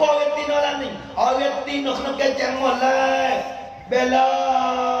 Apa orang Tino lah ni? Orang Tino kena kecek molek. Bela.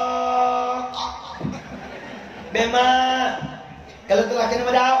 Bema. Kalau telah kena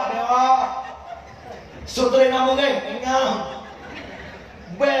berdauk, dewa. Sutri nama ni, engau.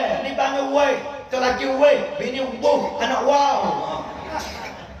 Be, ni panggil wei. Terlaki wei, bini wuh, anak wow.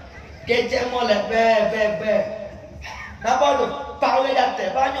 Kecek molek, be. Apa tu? Pawai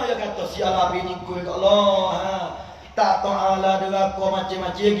datang, banyak yang kata, sialah bini ku, ya Allah. Tak tahu Allah dengan aku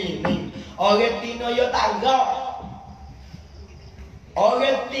macam-macam gini. Orang Tino ya tak gak.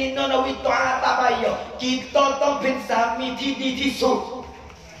 Orang Tino nak witu'ah tak payah. Kita tak bersami tisu.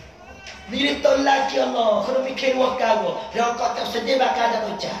 Diri tu lagi Allah. Kena fikir wakil. Dia kata sedih bakal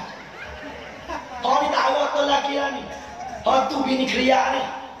ada ucap. Kau ni tak ada tu lagi lah ni. Kau tu bini kriak ni.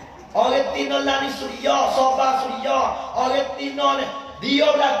 Orang Tino lah ni suria. Sobat suria. Orang Tino ni.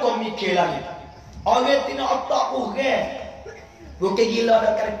 Dia berlaku mikir lah ni. Orang Tino otak urang. Bukan gila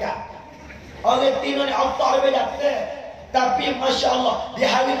dah dekat. Orang Tino ni otak lebih datang. Tapi Masya Allah, di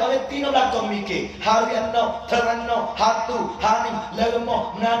hari orang Tino belakang mikir. Hari anak, terano, hatu, haning,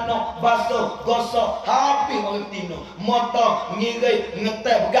 lemah, menano, basuh, gosok. Habis orang Tino. Mata, ngirai,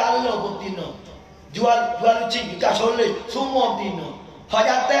 ngetep, galau pun Tino. Jual lucing, ikat soleh, semua Tino. Hak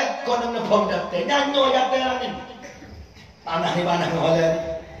jatuh, kau nak nepong jatuh. Nyanyo jatuh lah ni. Tanah ni panah dengan orang ni.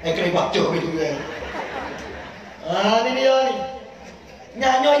 Kena baca juga. Ni dia ni.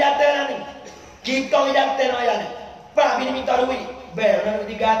 Nyanyo jatuh lah ni. Kita jatuh lah ni. Pak bini minta duit. Orang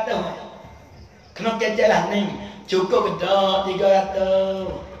duit 300. Kena kecek lah ni. Cukup ke tak 300.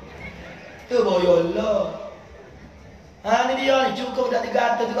 Tu boyolah. Ni dia ni. Cukup dah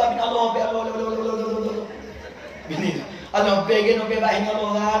 300. Tu bini Allah. Bini. Allah bagi no baik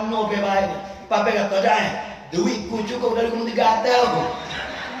Allah. No baik. Papa kata dah. Duitku cukup dari 300.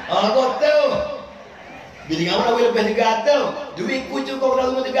 Aku tahu. Bila kamu nak lebih 300, duitku cukup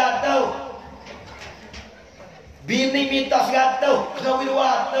dari 300. Bini minta 100, kena beli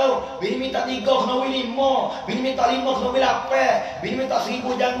 200. Bini minta 3, kena beli 5. Bini minta 5, kena beli 8. Bini minta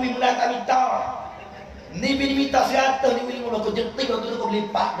 1000, jangan beli mulai tak minta. Ni bini minta 100, ni beli 5, kau jetik waktu tu kau beli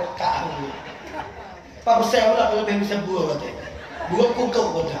 4 dekat ni. Apa saya pula kalau lebih bisa buah kata. Buah kukau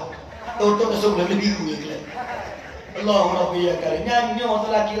kau dah. Tonton kesuk lebih biru je. Allah Rabbi ya kali. Nyanyo tu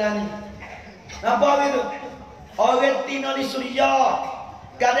laki lah ni. Nampak itu? Orang Tino di Suria.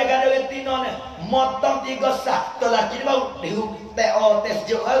 Kadang-kadang orang Tino ni motong 3 sah. Tu laki ni baru TO tes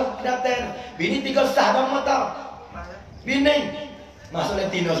jauh datang. Bini 3 sah dah motong. Bini masuk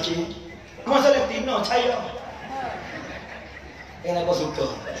orang Tino sikit. Masuk orang Tino saya. Yang aku suka.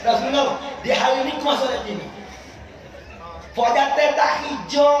 Dah semua di hari ni masuk orang Tino. Fajate tak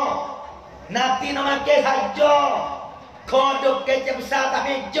hijau. Nanti nak makan saja. Kodok kecap besar tak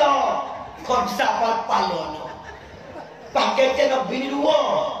hijau. Kod besar pal-palon. Pakai cina bini 2.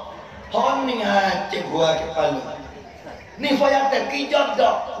 Hon ni cik gua kepala. Ni fajate kijot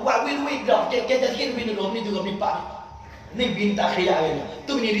dok. Wak win-win dok. Cik sikit bini 2 ni juga nipak. Ni bini tak kriak ni.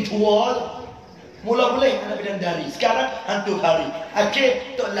 Tu bini ditua tu. Mula boleh anak bidadari. Sekarang hantu hari.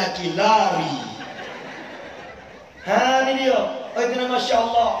 Akhir tok laki lari. Ha ni dia. Itu nama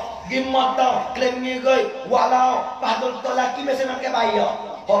masya-Allah. Gimata klaim ni gay. Walau pasal tok laki biasa nak bayar.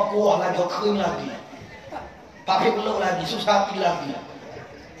 Hok kuah lagi, hok kering lagi. Pakai peluk lagi, susah hati lagi.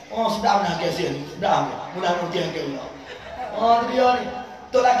 Oh sedap nak kasi ni. Sedap. Mula nanti yang ke Allah. Oh dia ni.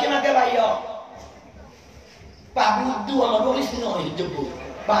 Tok laki nak bayar. Pak budu sama polis ni jemput.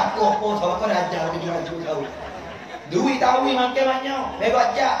 Pak kopo sama kau dah ajar lagi maju tahu. Duit tahu makan banyak.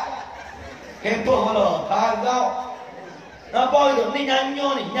 Hebat jak. Heboh lah. Pagau. Apa itu? Ni nyanyo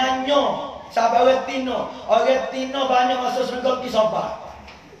ni. Nyanyo. Sahabat orang Tino. Orang Tino banyak masuk surga di sobat.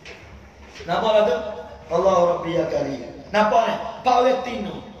 Napa lah tu? Allah Rabbi ya Karim. Napa ni? Pak orang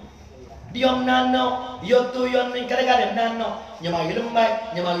Tino. Dia nano. Yo tu yo ni kadang-kadang nano. Nyamari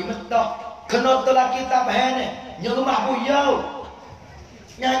lembek. Nyamari metah. Kena tu laki tak faham ni. Nyamah buyau.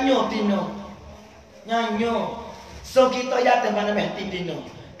 Nyanyo Tino. Nyanyo. So kita yatim mana mesti Tino.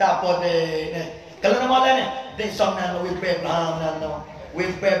 Tak apa deh. Kalau nama lain ni. Desong nano. Wipep laham nano.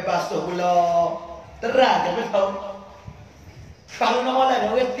 Wipep basuh pula. Terang kan betul. Kalau nama lain.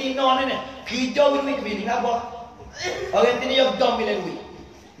 Orang Tino ni. Hijau wipep bini. Apa? Orang Tino yang dom bila duit.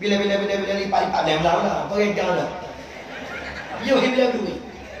 Bila lipat-lipat dia belah lah. Pakai jauh lah. Yo bila duit.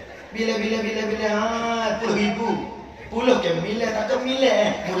 Bila 10,000. 10 ke mila tak ke mila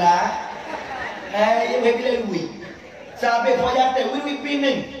mula. Yo bila duit. Sampai projek wip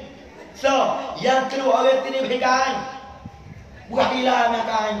pining. So, yang keluar orang Tino pegang. Bukan hilang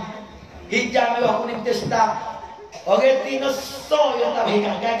makan. Hijau mewah kuning testa. Orang Tino so yang tak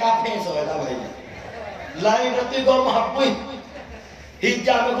pegang. Kayak kafe so yang tak pegang. Lain ratu kau mahapui.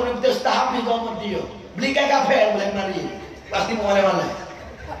 Hijau mewah kuning testa habis kau dia. Beli kayak kafe boleh mari. Pasti mau mana-mana.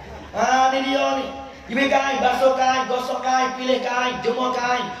 Ah ni dia ni. Ibu kain, basuh kain, gosok kain, pilih kain, jemur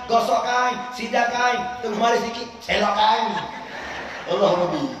kain, gosok kain, sidak kain, tunggu mari sikit, elok kain. Allah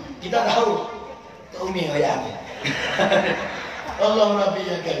Rabbi. Kita tahu. Tak umi ayam. Allah Rabbi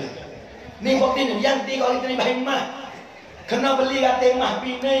ya kali. Ni bukti ni yang 3 orang ni bahimah. Kena beli kata mah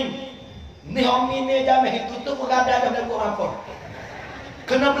pining. Ni homi ni jamah tutup berada dalam buat apa.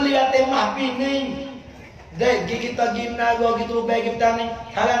 Kena beli kata mah pining. Dek kita gimna go gitu bagi kita ni.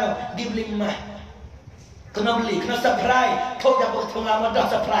 Halan dibeli mah. Kena beli, kena surprise. Kau jangan lama dah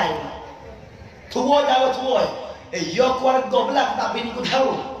surprise. Tua jauh tua. Yo keluarga belah tak bini ku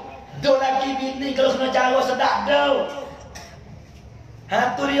tahu. Do lagi bini kalau kena jaga sedap do.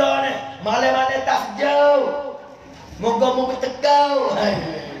 Ha tu dia ni. Malam-malam tak sejauh. Moga-moga tegau.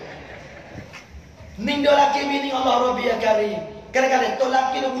 Ning do lagi bini Allah Rabbi ya Karim. Kadang-kadang tu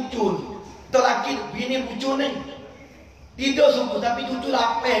laki dia bucun. Tu laki bini bucun ni. Tidur sungguh tapi cucu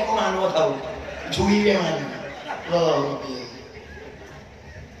lapar kau mana tahu. Curi yang mana? Allah Rabbi.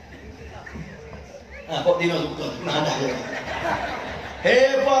 Pop Tino suka. Mana dia?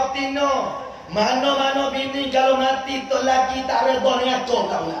 Hei Pop Tino. Mana-mana bini kalau mati tu laki tak reda dengan kau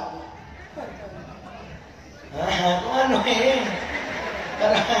tak pula. Mana ni?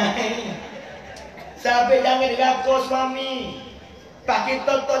 Sampai jangan dengan kau suami. Pak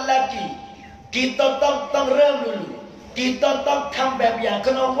kita tu laki. Kita tong rem dulu. Kita tak tambah biar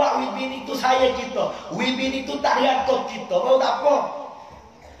kena buat wibin itu saya kita. Wibin itu tak yakut kita. Baru tak apa.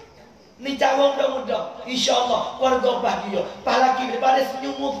 Ni cara mudah-mudah. InsyaAllah keluarga bahagia. Pahala kita pada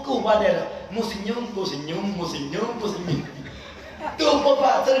senyum muku pada dah. Mu senyum, ku senyum, mu senyum, ku senyum. Tu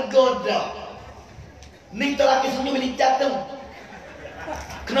bapak tergoda. Ni tak lagi senyum ni jatuh.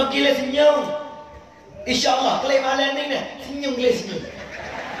 Kena gila senyum. InsyaAllah klaim malam ni senyum gila senyum.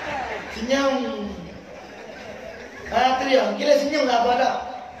 Senyum. Tu dia. Gila senyum lah apa dah.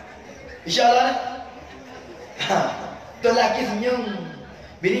 InsyaAllah ni. Tu laki senyum.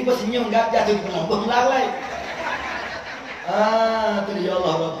 Bini pun senyum jatuh di pelang. Belang lah. Tu dia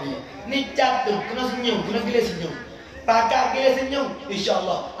Allah Rabbi. Ni jatuh. Kena senyum. Kena gila senyum. Pakai gila senyum.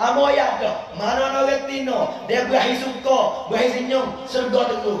 InsyaAllah. Amoyak dah. Mana orang Tino. Dia berakhir suka. Berakhir senyum. Serga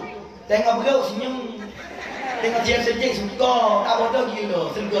dulu. Tengok berau senyum. Tengok dia sejik suka, tak bodoh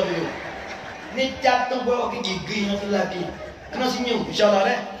gila, selga dulu. Ni jatuh bawa ke gigi yang lelaki. Kena senyum, insyaAllah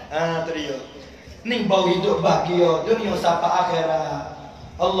deh. Tu dia. Ni bau hidup bahagia, dunia sampai akhirat.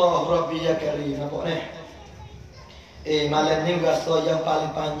 Allah Rabbi ya Karim. Nampak ni? Malam ni rasa yang paling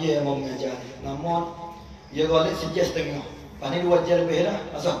panjang mau mengajar. Namun, dia golek sejak setengah. Lepas ni 2 jam lebih dah.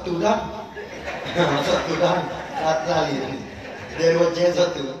 Masuk tu dah. Masuk tu dah. Satu kali. Dia 2 jam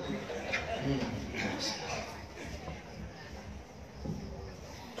satu.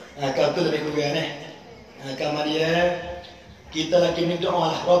 Kau tu lebih kurang ni. Kamar dia, kita lagi ni doa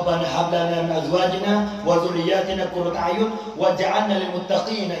lah. Rabbana hab lana min azwajina wa dhurriyyatina qurrata a'yun waj'alna lil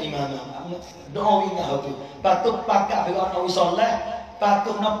muttaqina imama. Doa ingat tu. Patut pakak bila nak solat,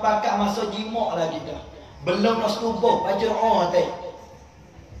 patut nak pakak masuk jimak lagi dah. Belum nak subuh baca doa teh.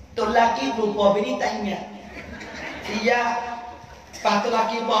 Tu laki lupa bini tak ingat. Dia patut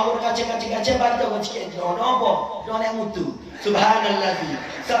laki bawa kaca baca sikit doa apa? Doa yang mutu. Subhanallah.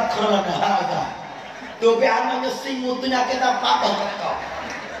 Sakrana hadza. Tu biar sing mutunya kita patah kata.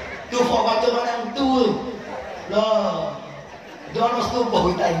 Tu baca doa yang tu. Loh. Doa nak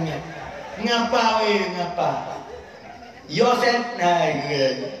subuh tak ingat. Ngapa ngapa? Yo sen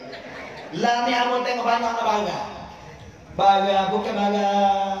lah ni amun tengok banyak nak bangga. Bangga bukan bangga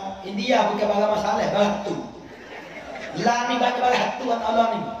India, bukan bangga masalah, bangga tu. Lah ni bangga Tuhan Allah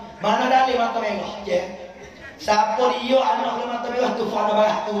ni. Mana dalil mata merah je. Siapa dia anak mata merah tu fana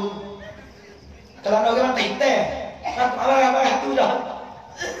bangga tu. Kalau nak orang tete, bangga tu dah.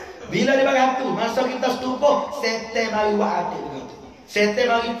 Bila dia bangga tu, masa kita setubuh, sete mari wa'ati begitu.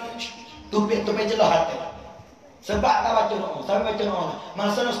 Sete mari tupi jelah hati. Sebab tak baca doa, sampai baca doa.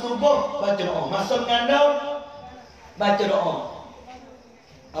 Masa nak setubuh, baca doa. Masa mengandau, baca doa.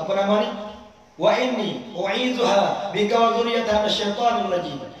 Apa nama ni? Wa inni u'izuha bika wa dhurriyyataha minasyaitanir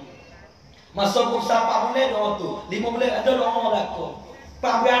rajim. Masa pun sampai boleh doa tu. 5 boleh ada doa laku. 4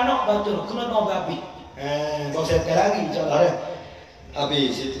 anak baca doa, kena doa berhabis. Kau settle lagi insya-Allah dah.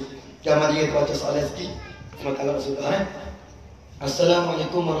 Habis itu. Jangan dia baca soalan sikit. Terima kasih sudah.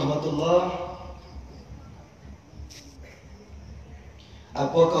 Assalamualaikum warahmatullahi.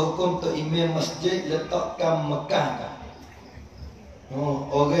 Apakah hukum untuk imam masjid letakkan Mekah?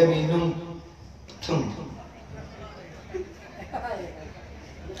 Orang minum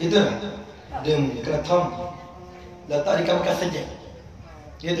itu lah. Dem keraton letak di Mekah saja.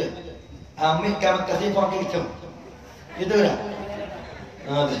 Gitu. Ambil ke Mekah saja pakai itu. Itu lah.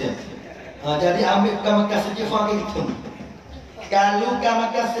 Jadi ambil ke Mekah saja pakai itu. Kalau ke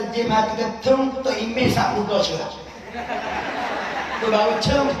Mekah saja mati ketum untuk imam sak muka surat. Tu baru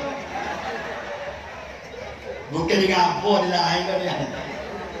macam bukan dengan apa dia lain kau dia.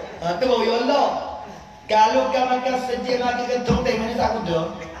 Tu baru ya Allah. Kalau kau makan sejam lagi ketung tengok ni tak kuda.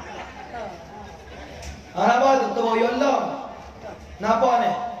 Apa tu? Tu baru ya Allah. Napa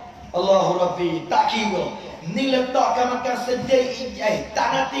ni? Allahu Rabbi tak kira. Ni letak kau makan sejam tak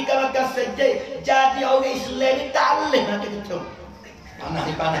nanti kau makan sejam jadi orang Islam ni tak boleh makan ketung. Panas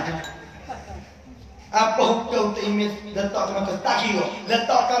ni panas. Apa hukum untuk imam letakkan makan? Tak kira.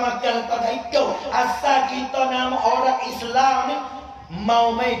 Letakkan makan, letakkan ikut. Asal kita nama orang Islam ni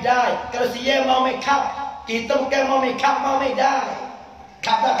mau medai. Kalau dia mau make up, kita bukan mau make up, mau medai.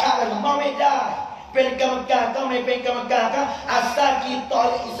 Kap tak kap lagi, mau medai. Pergi makan, kau pergi makan kan? Asal kita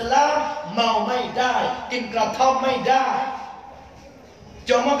orang Islam mau medai. Kita tahu medai.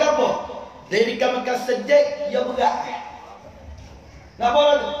 Cuma apa? Dari makan sejak, dia berat. Kenapa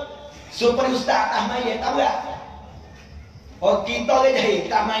tu? Supaya ustaz tak mayat, tahu tak? Oh kita le jahit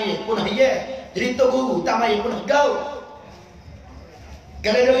tak mayat pun ya. Jadi tu guru tak mayat pun gaul.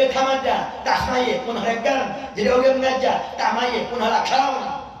 Kalau dia tamadar tak mayat pun rekam. Jadi orang mengajar tak mayat pun lakau.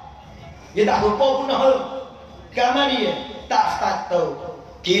 Dia tak lupa pun hal. Kamar dia tak sepatut.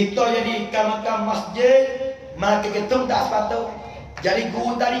 Kita jadi kamar masjid maka ketum tak sepatut. Jadi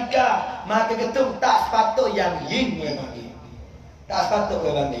guru tarika maka ketum tak sepatut yang yin bagi. Tak sepatut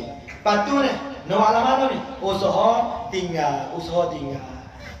bagi. Patu ni, nak alam mana ni? Usaha tinggal.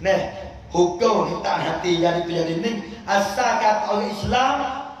 Nah, hukum ni tak hati jadi tu jadi ni. Asal kata orang Islam,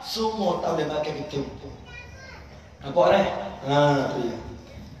 semua tak boleh makan gitu. Nampak ni? Tu dia.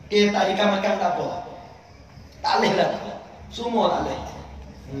 Kita dikamakan tak apa. Tak boleh lah. Semua tak boleh.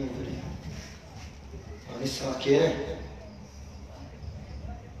 Tu dia. Ini sakit ni.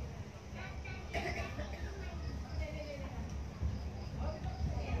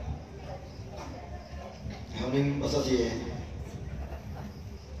 Ini masa dia.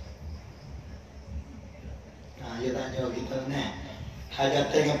 Dia tanya kita ni. Hajat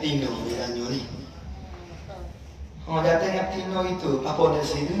tengah tino dia tanya ni. Hajat tengah tino itu apa dari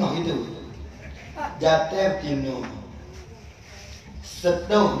sini tengok itu. Jatuh betina.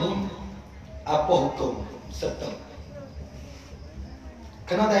 Setuh ni apa hukum? Setuh.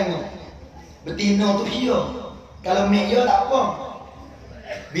 Kena tengok. Betina tu dia. Kalau mek dia tak apa.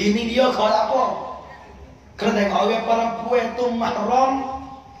 Bini dia kau tak apa. Kena tengok orang perempuan tu mahram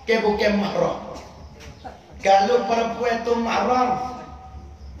ke bukan mahram. Kalau perempuan tu mahram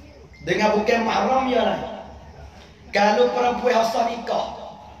dengan bukan mahram ya lah. Kalau perempuan asal nikah,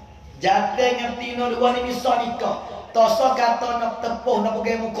 jatuh dengan betina dua ni bisa nikah. Tosa kata nak tepuh, nak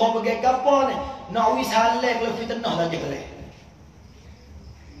pakai muka, pakai kapal ni. Nak wis halal kalau fitnah lagi boleh.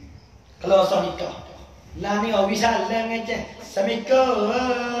 Kalau asal nikah. Lah ni wis halal ngece.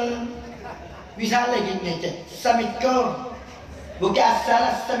 Assalamualaikum. Wis halal ngece. Assalamualaikum. Bukan asal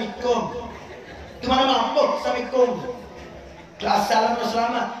Assalamualaikum. Tu mana mampu Assalamualaikum. Kalau assalamualaikum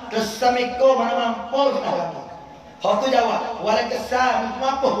selamat. Kalau Assalamualaikum mana mampu nak. Hak tu jawab. Waalaikumsalam.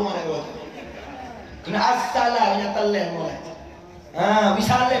 Mampu pun mana kau. Kena assalam yang telah mulai.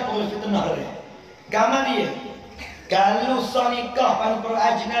 Misalnya pun fitnah dia. Gambar dia. Kalau sonikah pada para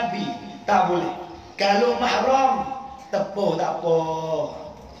ajnabi tak boleh. Kalau mahram tepuh tak apa.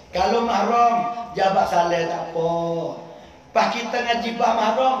 Kalau mahram jabat salah tak apa. Pas kita ngaji bah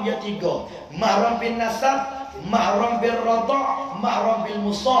mahram dia tiga. Mahram bin nasab, mahram bil radha', mahram bil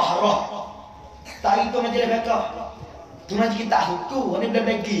musaharah. Tak itu ngaji fiqh. Tu ngaji kita hukum, ni boleh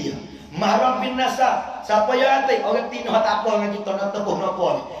bagi je. Mahram bin nasab. Siapa yang hati? Orang tino tak apa dengan kita nak tepuh apa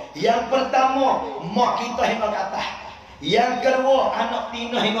ni. Yang pertama, mak kita hingga ke atas. Yang kedua, anak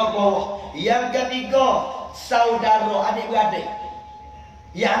tino hingga bawah. Yang ketiga, saudara adik-beradik.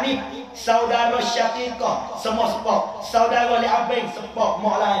 Yang ni saudara syaqiqah semua sepak. Saudara li abang sepak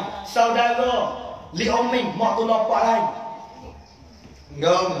mak lain. Saudara li ummi mak tu lapak lain.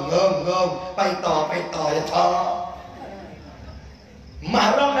 Ngom. Paita ya tak.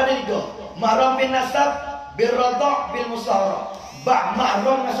 Mahram ada tiga. Mahram bin nasab, bil radha', bil musahara. Bak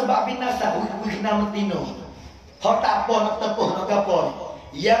mahram dengan sebab bin nasab, kena metino. Hak tak apa nak tepuh nak apa ni.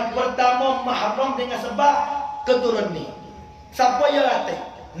 Yang pertama mahram dengan sebab keturunan ni. Siapa yang kata?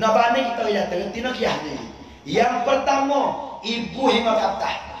 Nak banding kita kata, tina kiah ni. Yang pertama ibu hingga ke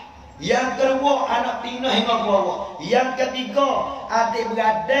atas. Yang kedua anak tina hingga ke bawah. Yang ketiga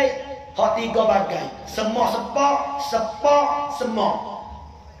adik-beradik. Hak tiga bagai. Semua sepak, semua.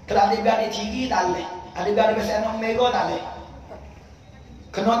 Kalau adik-beradik ciri tak boleh. Adik-beradik pasal anak merah tak boleh.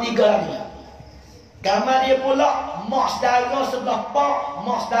 Kena tiga lagi. Gambar dia pula mak saudara sebelah pak,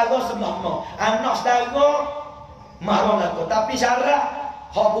 mak saudara sebelah mak. Anak saudara mahram lah tu. Tapi syarat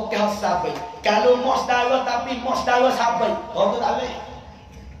hak bukan hak sahabat. Kalau mak saudara tapi mak saudara sahabat, hak tu tak boleh.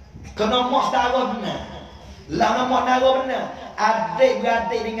 Kena mak saudara benar. Lama mak saudara benar.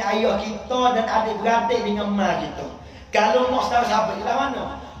 Adik-beradik dengan ayah kita dan adik-beradik dengan mak kita. Kalau mak saudara sahabat kita mana?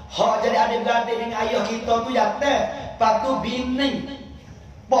 Hak jadi adik-beradik dengan ayah kita tu jatuh. Lepas tu bini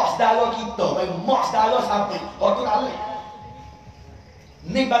mak saudara kita, mak saudara sahabat. Hak tu tak boleh.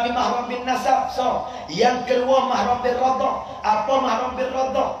 Ni bagi mahram bin nasab. So, yang kedua mahram bin radha'. Apa mahram bin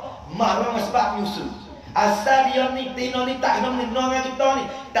radha'? Mahram sebab nyusu. Asal dia ni tino ni tak kena mengenal dengan kita ni,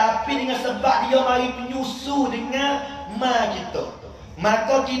 tapi dengan sebab dia mari menyusu dengan mak kita.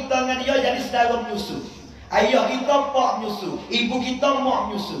 Maka kita dengan dia jadi saudara menyusu. Ayah kita pak menyusu, ibu kita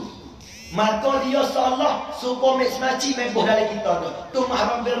mak menyusu. Maka dia seolah supaya mek semaci membuh dari kita tu. Tu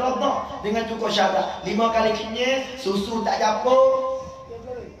mahram bin radha' dengan cukup syarat. 5 kali kenyang, susu tak campur.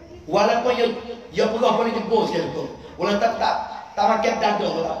 Walaupun dia perah boleh jebus dia tu. Walaupun tak makan dada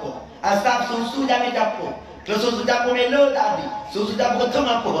pun tak apa. Asal susu jangan campur. Kalau susu campur melo tak ada. Susu campur ketum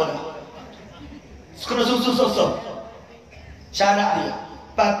apa dah. Kena susu sosok. Syarat dia.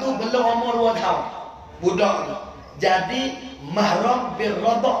 Lepas tu belum umur 2 tahun. Budak tu. Jadi mahram bil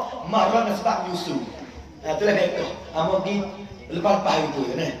radha', mahram sebab nyusu. Itulah betul. Amagi lepas-lepas itu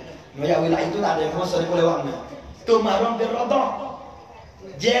ya ni. Noyak wilayah itu tak ada yang masa boleh warna. Tu mahram bil radha'.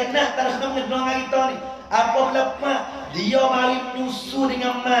 Jenah tak kena mengenal dengan kita ni. Apa lepas dia mari menyusu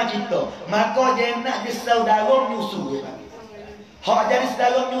dengan mak kita, maka jenah dia saudara menyusu dia. Hak jadi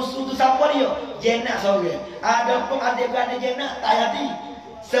saudara menyusu tu siapa dia? Jenah seorang. Ada pun adik-beradik jenah tak jadi.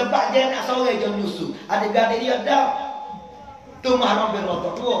 Sebab jenah seorang dia menyusu. Adik-beradik dia dah. Tu mahram bil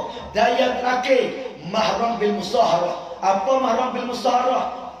radha'. Dan yang terakhir mahram bil musaharah. Apa mahram bil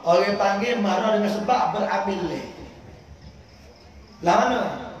musaharah? Orang panggil mahram dengan sebab berambil. Lah mana?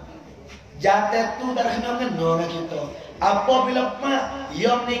 Jatuh tu tak kena mengenal dengan kita. Apabila mak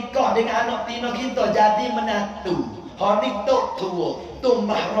yang nikah dengan anak tina kita jadi menatu. Hak ni tok tua. Tu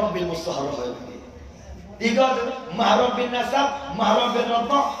mahram bil musaharah. Tiga tu mahram bin nasab, mahram bin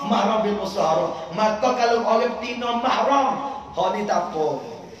radha', mahram bil musaharah. Maka kalau orang tina mahram, hak ni tak apa.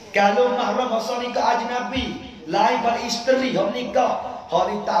 Kalau mahram masa nikah ajnabi, lain pada isteri hok nikah, hok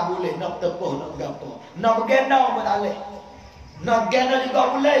ni tak boleh nak tepuh nak gapo. Nak bergendau pun tak boleh. Nak gendau juga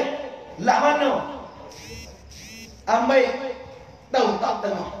boleh. Lah mana? Ambil tahu tak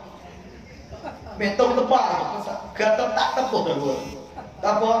tengah. Betul tepat kata tak tepuh dah dua.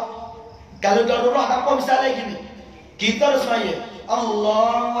 Tak apa. Kalau darurat tak apa misalnya gini. Kita harus semaya.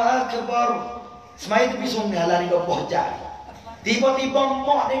 Allahu Akbar. Semaya tepi sungai lari 20 jam. Tiba-tiba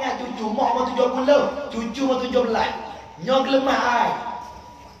mak dengan cucu, mak mau 70, cucu mau 17. Nyok lemah ai.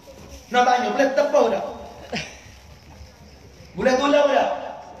 Nak tanya boleh tepuh dah? Boleh tulau dah?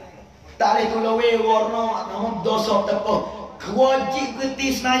 Tak boleh tulau warna namun dosa tepuh. Wajib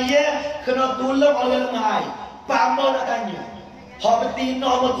kerti senaya kena tulau oleh lemah ai. Pama nak tanya. Hak betina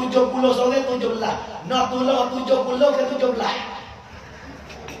mau 70 sore 17. Nak tulau 70 ke 17.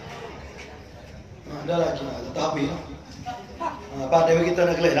 Ada lagi tapi pada kita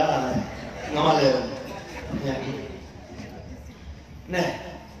nak kelih dah. Ngamal. Nah,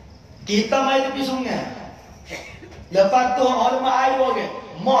 kita mai tepi sungai. Lepas tu orang mak air ke.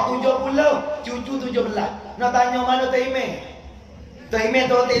 Mak 70, cucu 17. Nak tanya mana tak email? Tak email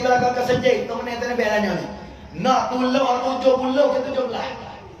tu tak belakang ke sejik. Tu mana tak belanya ni. Nak tulang 70 ke 17.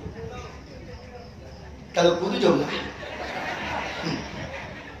 Kalau ku 17.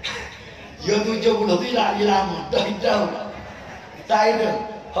 Ya 70 tu lama. Dah jauh. Tak ada.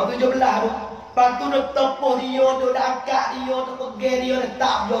 Hak 17 tu. Lepas tu nak tepuh dia, nak akak dia, nak pergi dia,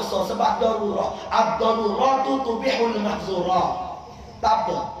 tak biasa sebab darurah. Ad-darurah tu tubihul mahzurah. Tak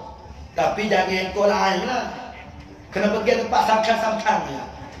apa. Tapi jangan kau lain lah. Kena pergi tempat samkan-samkan ya.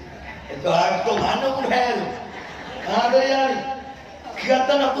 Itu harga mana pun hal. Ada yang ni.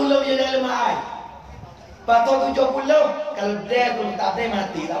 Kata nak tolong dia dalam air. Patut 70, kalau dia tu tak ada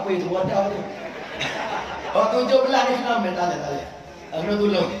mati, tak apa itu buat dah tu. Oh 17 ni kena ambil tak ada. Nak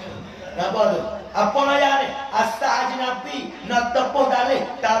tolong. Apa tu? Apa nak ni? Asal ajnabi nak tepuh dalih,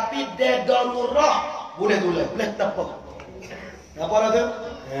 tapi dia darurah boleh tolong, boleh tepuh. Apa dah tu?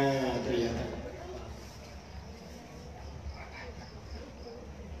 Tu ya.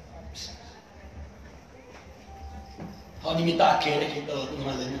 Hak ni minta akhir kita tu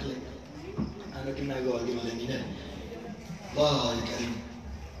malam ni tu. Anak kita nak gol di malam ni dah. Wah, karim.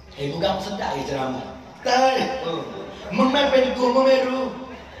 Bukan sedap ke ceramah. Tak. Memepet ku memeru.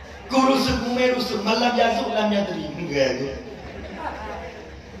 Guru suku meru malam yazuk lam yadri. Enggak.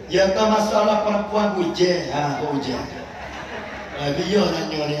 Yang tak masalah perempuan bujang. Bujang. Dia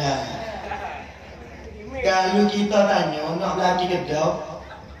tanya ni. Kalau kita tanya nak lelaki ke dak?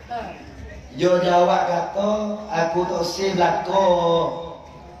 Yo jawab kata aku tak sih belakang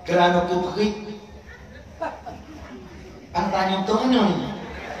kerana aku perit. Ang tanya tu mana ni?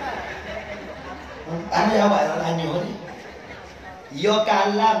 Ang jawab tanya ni. Yo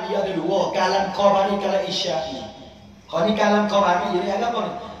kalam dia ada dua, kalam khabari kalam isya'i. Kau ni kalam khabari dia agak apa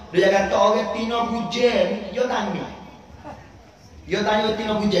ni? Dia kata orang tino bujen, yo tanya. Yo tanya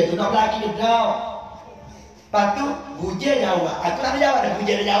tino bujen tu nak lelaki ke dak? Patu bujen jawab. Aku tak jawab dah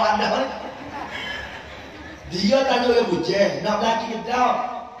bujen jawab dah. Dia tanya orang bujang, nak lelaki ke tak?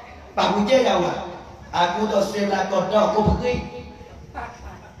 Pak bujang jawab, aku tak sel lakon dah, aku pergi.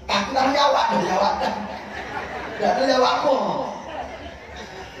 Aku tak jawab dah. Tak ada jawab apa.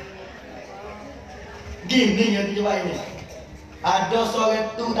 Gini yang dijawab ini. Ada seorang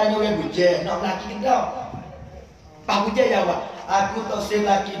tu tanya orang bujang, nak lelaki ke tak? Pak bujang jawab, aku tak sel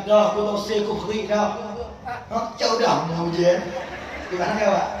lelaki dah, aku tak sel aku pergi dah. Jauh dah bujang. Gimana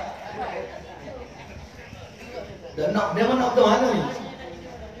jawab? Dan nak dia mana tahu mana ni?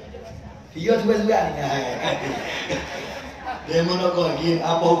 Dia juga ni. Dia mana kau gini?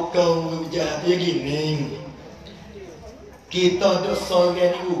 Apa hukum berjalan dia gini? Kita dok sorang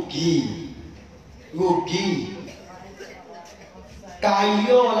ni rugi.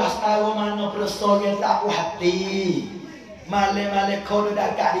 Kayo lah tahu mana persorang tak puas hati. Male-male kau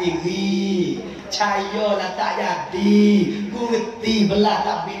dah kat diri. Caya lah tak jadi. Kurti belah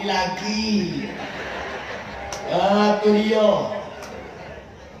tak bini lagi. Tu dia.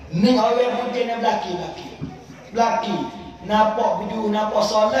 Ni orang pujian yang belaki. Nampak biju, nampak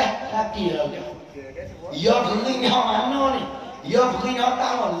soleh, laki lah dia. Ya beri ni hak mana ni? Ya beri ni hak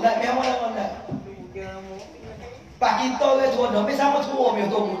tak molek, memang molek. Pak kita orang tua dah, sama tua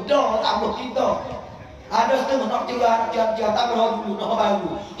dia tu muda, tak boleh kita. Ada setengah nak curah, tak boleh dulu, nak baru.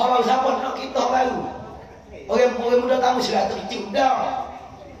 Hak baru siapa nak kita baru? Orang muda tak mesti lah terkecil dah.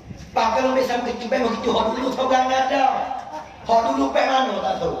 Pakai lebih sampai kecil, memang kecil. Hak dulu tahu kan ada. Hak dulu pek mana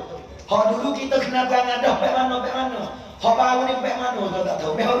tak tahu. Hak dulu kita kena kan ada pek mana. Hak baru ni pek mana tak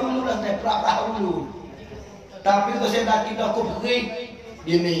tahu. Memang dulu dah saya perak dulu. Tapi kalau saya tak kita aku beri,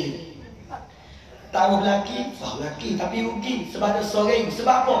 Bini. Tahu lelaki, lelaki tapi rugi sebab ada soring.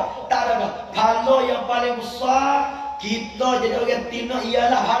 Sebab apa? Tak ada. Pahala yang paling besar kita jadi orang Tino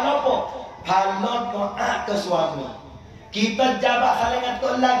ialah pahala apa? Pahala doa ke suami. Kita jabat saling dengan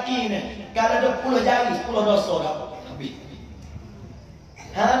tok lelaki ni. Kalau ada 10 jari, 10 dosa dah. Habis.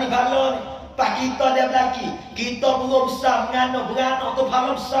 Ni pahala ni. Pak kita dia lelaki. Kita buruk besar beranak tu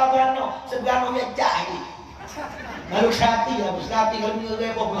pahala besar beranak. Seberanak yang jahil. Malu hati lah, berhati kalau ni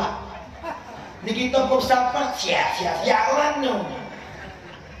orang apa pula. Ni kita pun sampai siap orang tu.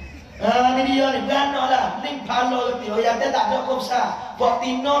 Ni dia ni beranak lah. Ni pahala lebih. Yang dia tak ada pun besar. Buat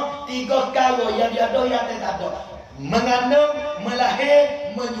Tino 3 kali yang dia ada yang dia tak ada. Mengandung,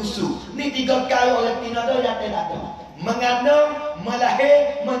 melahir, menyusu. Ni 3 kali oleh Tino ada yang dia tak ada. Mengandung,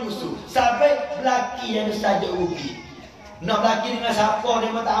 melahir, menyusu. Sampai lelaki yang saja rugi. Nak lelaki dengan siapa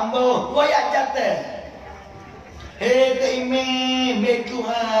dia mau tambah. Royak jatuh. Hei Tok Imam, beku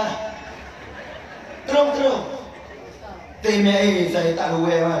ha. Terus. Tok Imam, saya tak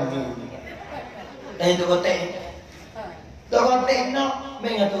luar kan. Tok kotek. Tok kotek nak,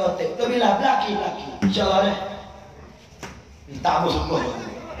 main tok kotek. Tok bila lelaki. InsyaAllah deh. Tak mau semua.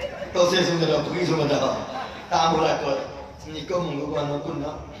 Tok saya semua dah, pergi semua dah. Tak mau lah kot. Ni kau mengukuhan aku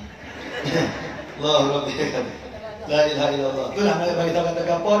nak. Allah Rabbi. La ilaha illallah. Itulah nak bagi tahu kata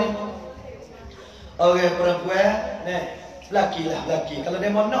apa ni. Orang perempuan, lelaki. Kalau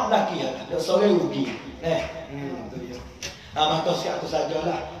dia mau nak lelaki, dia seorang rugi. Tu dia. Maka siap tu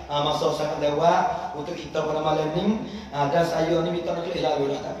sajalah. Masa sangat lewat untuk kita pada malam ni. Dan saya ni minta nak kelih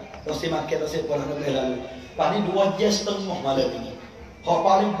lalu dah. Terus makan, terus pulang nak kelih lalu. Lepas ni 2 jam setengah malam ni. Hak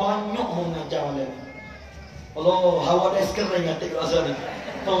paling banyak mengajar malam ni. Allah, hawa dah sekering hati rasa ni.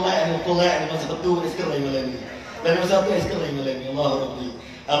 Tolak ni masa tu dah sekering malam ni. Dan masa tu dah sekering malam ni. Allah Rabbi.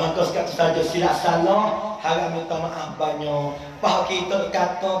 Maka sekatu saja silap salah, harap minta maaf banyak. Pak kita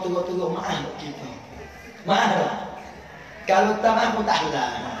kata turut-turut maaf kita. Maaf. Kalau tak maaf pun tak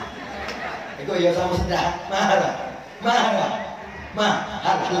halal. Ikut ya sama sedap. Maaf. Halal.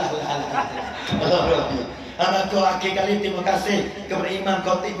 Allah Rabbi. Maka akhir kali terima kasih kepada Imam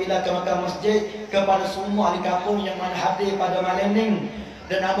Khatib Billah ke Makam Masjid, kepada semua ahli kampung yang mana hadir pada malam ni.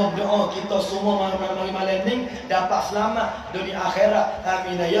 Dan abang doa kita semua malam ni dapat selamat dunia akhirat.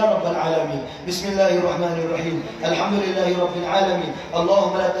 Amin ya rabbal alamin. Bismillahirrahmanirrahim. Alhamdulillahirabbil alamin.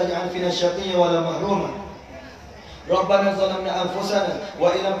 Allahumma la taj'al fina syaqiyyan wa la mahruma. ربنا ظلمنا أنفسنا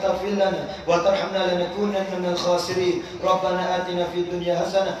وإن لم تغفر لنا وترحمنا لنكونن من الخاسرين ربنا آتنا في الدنيا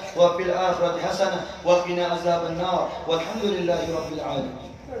حسنة وفي الآخرة حسنة وقنا عذاب النار والحمد لله رب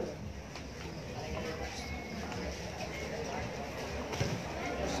العالمين.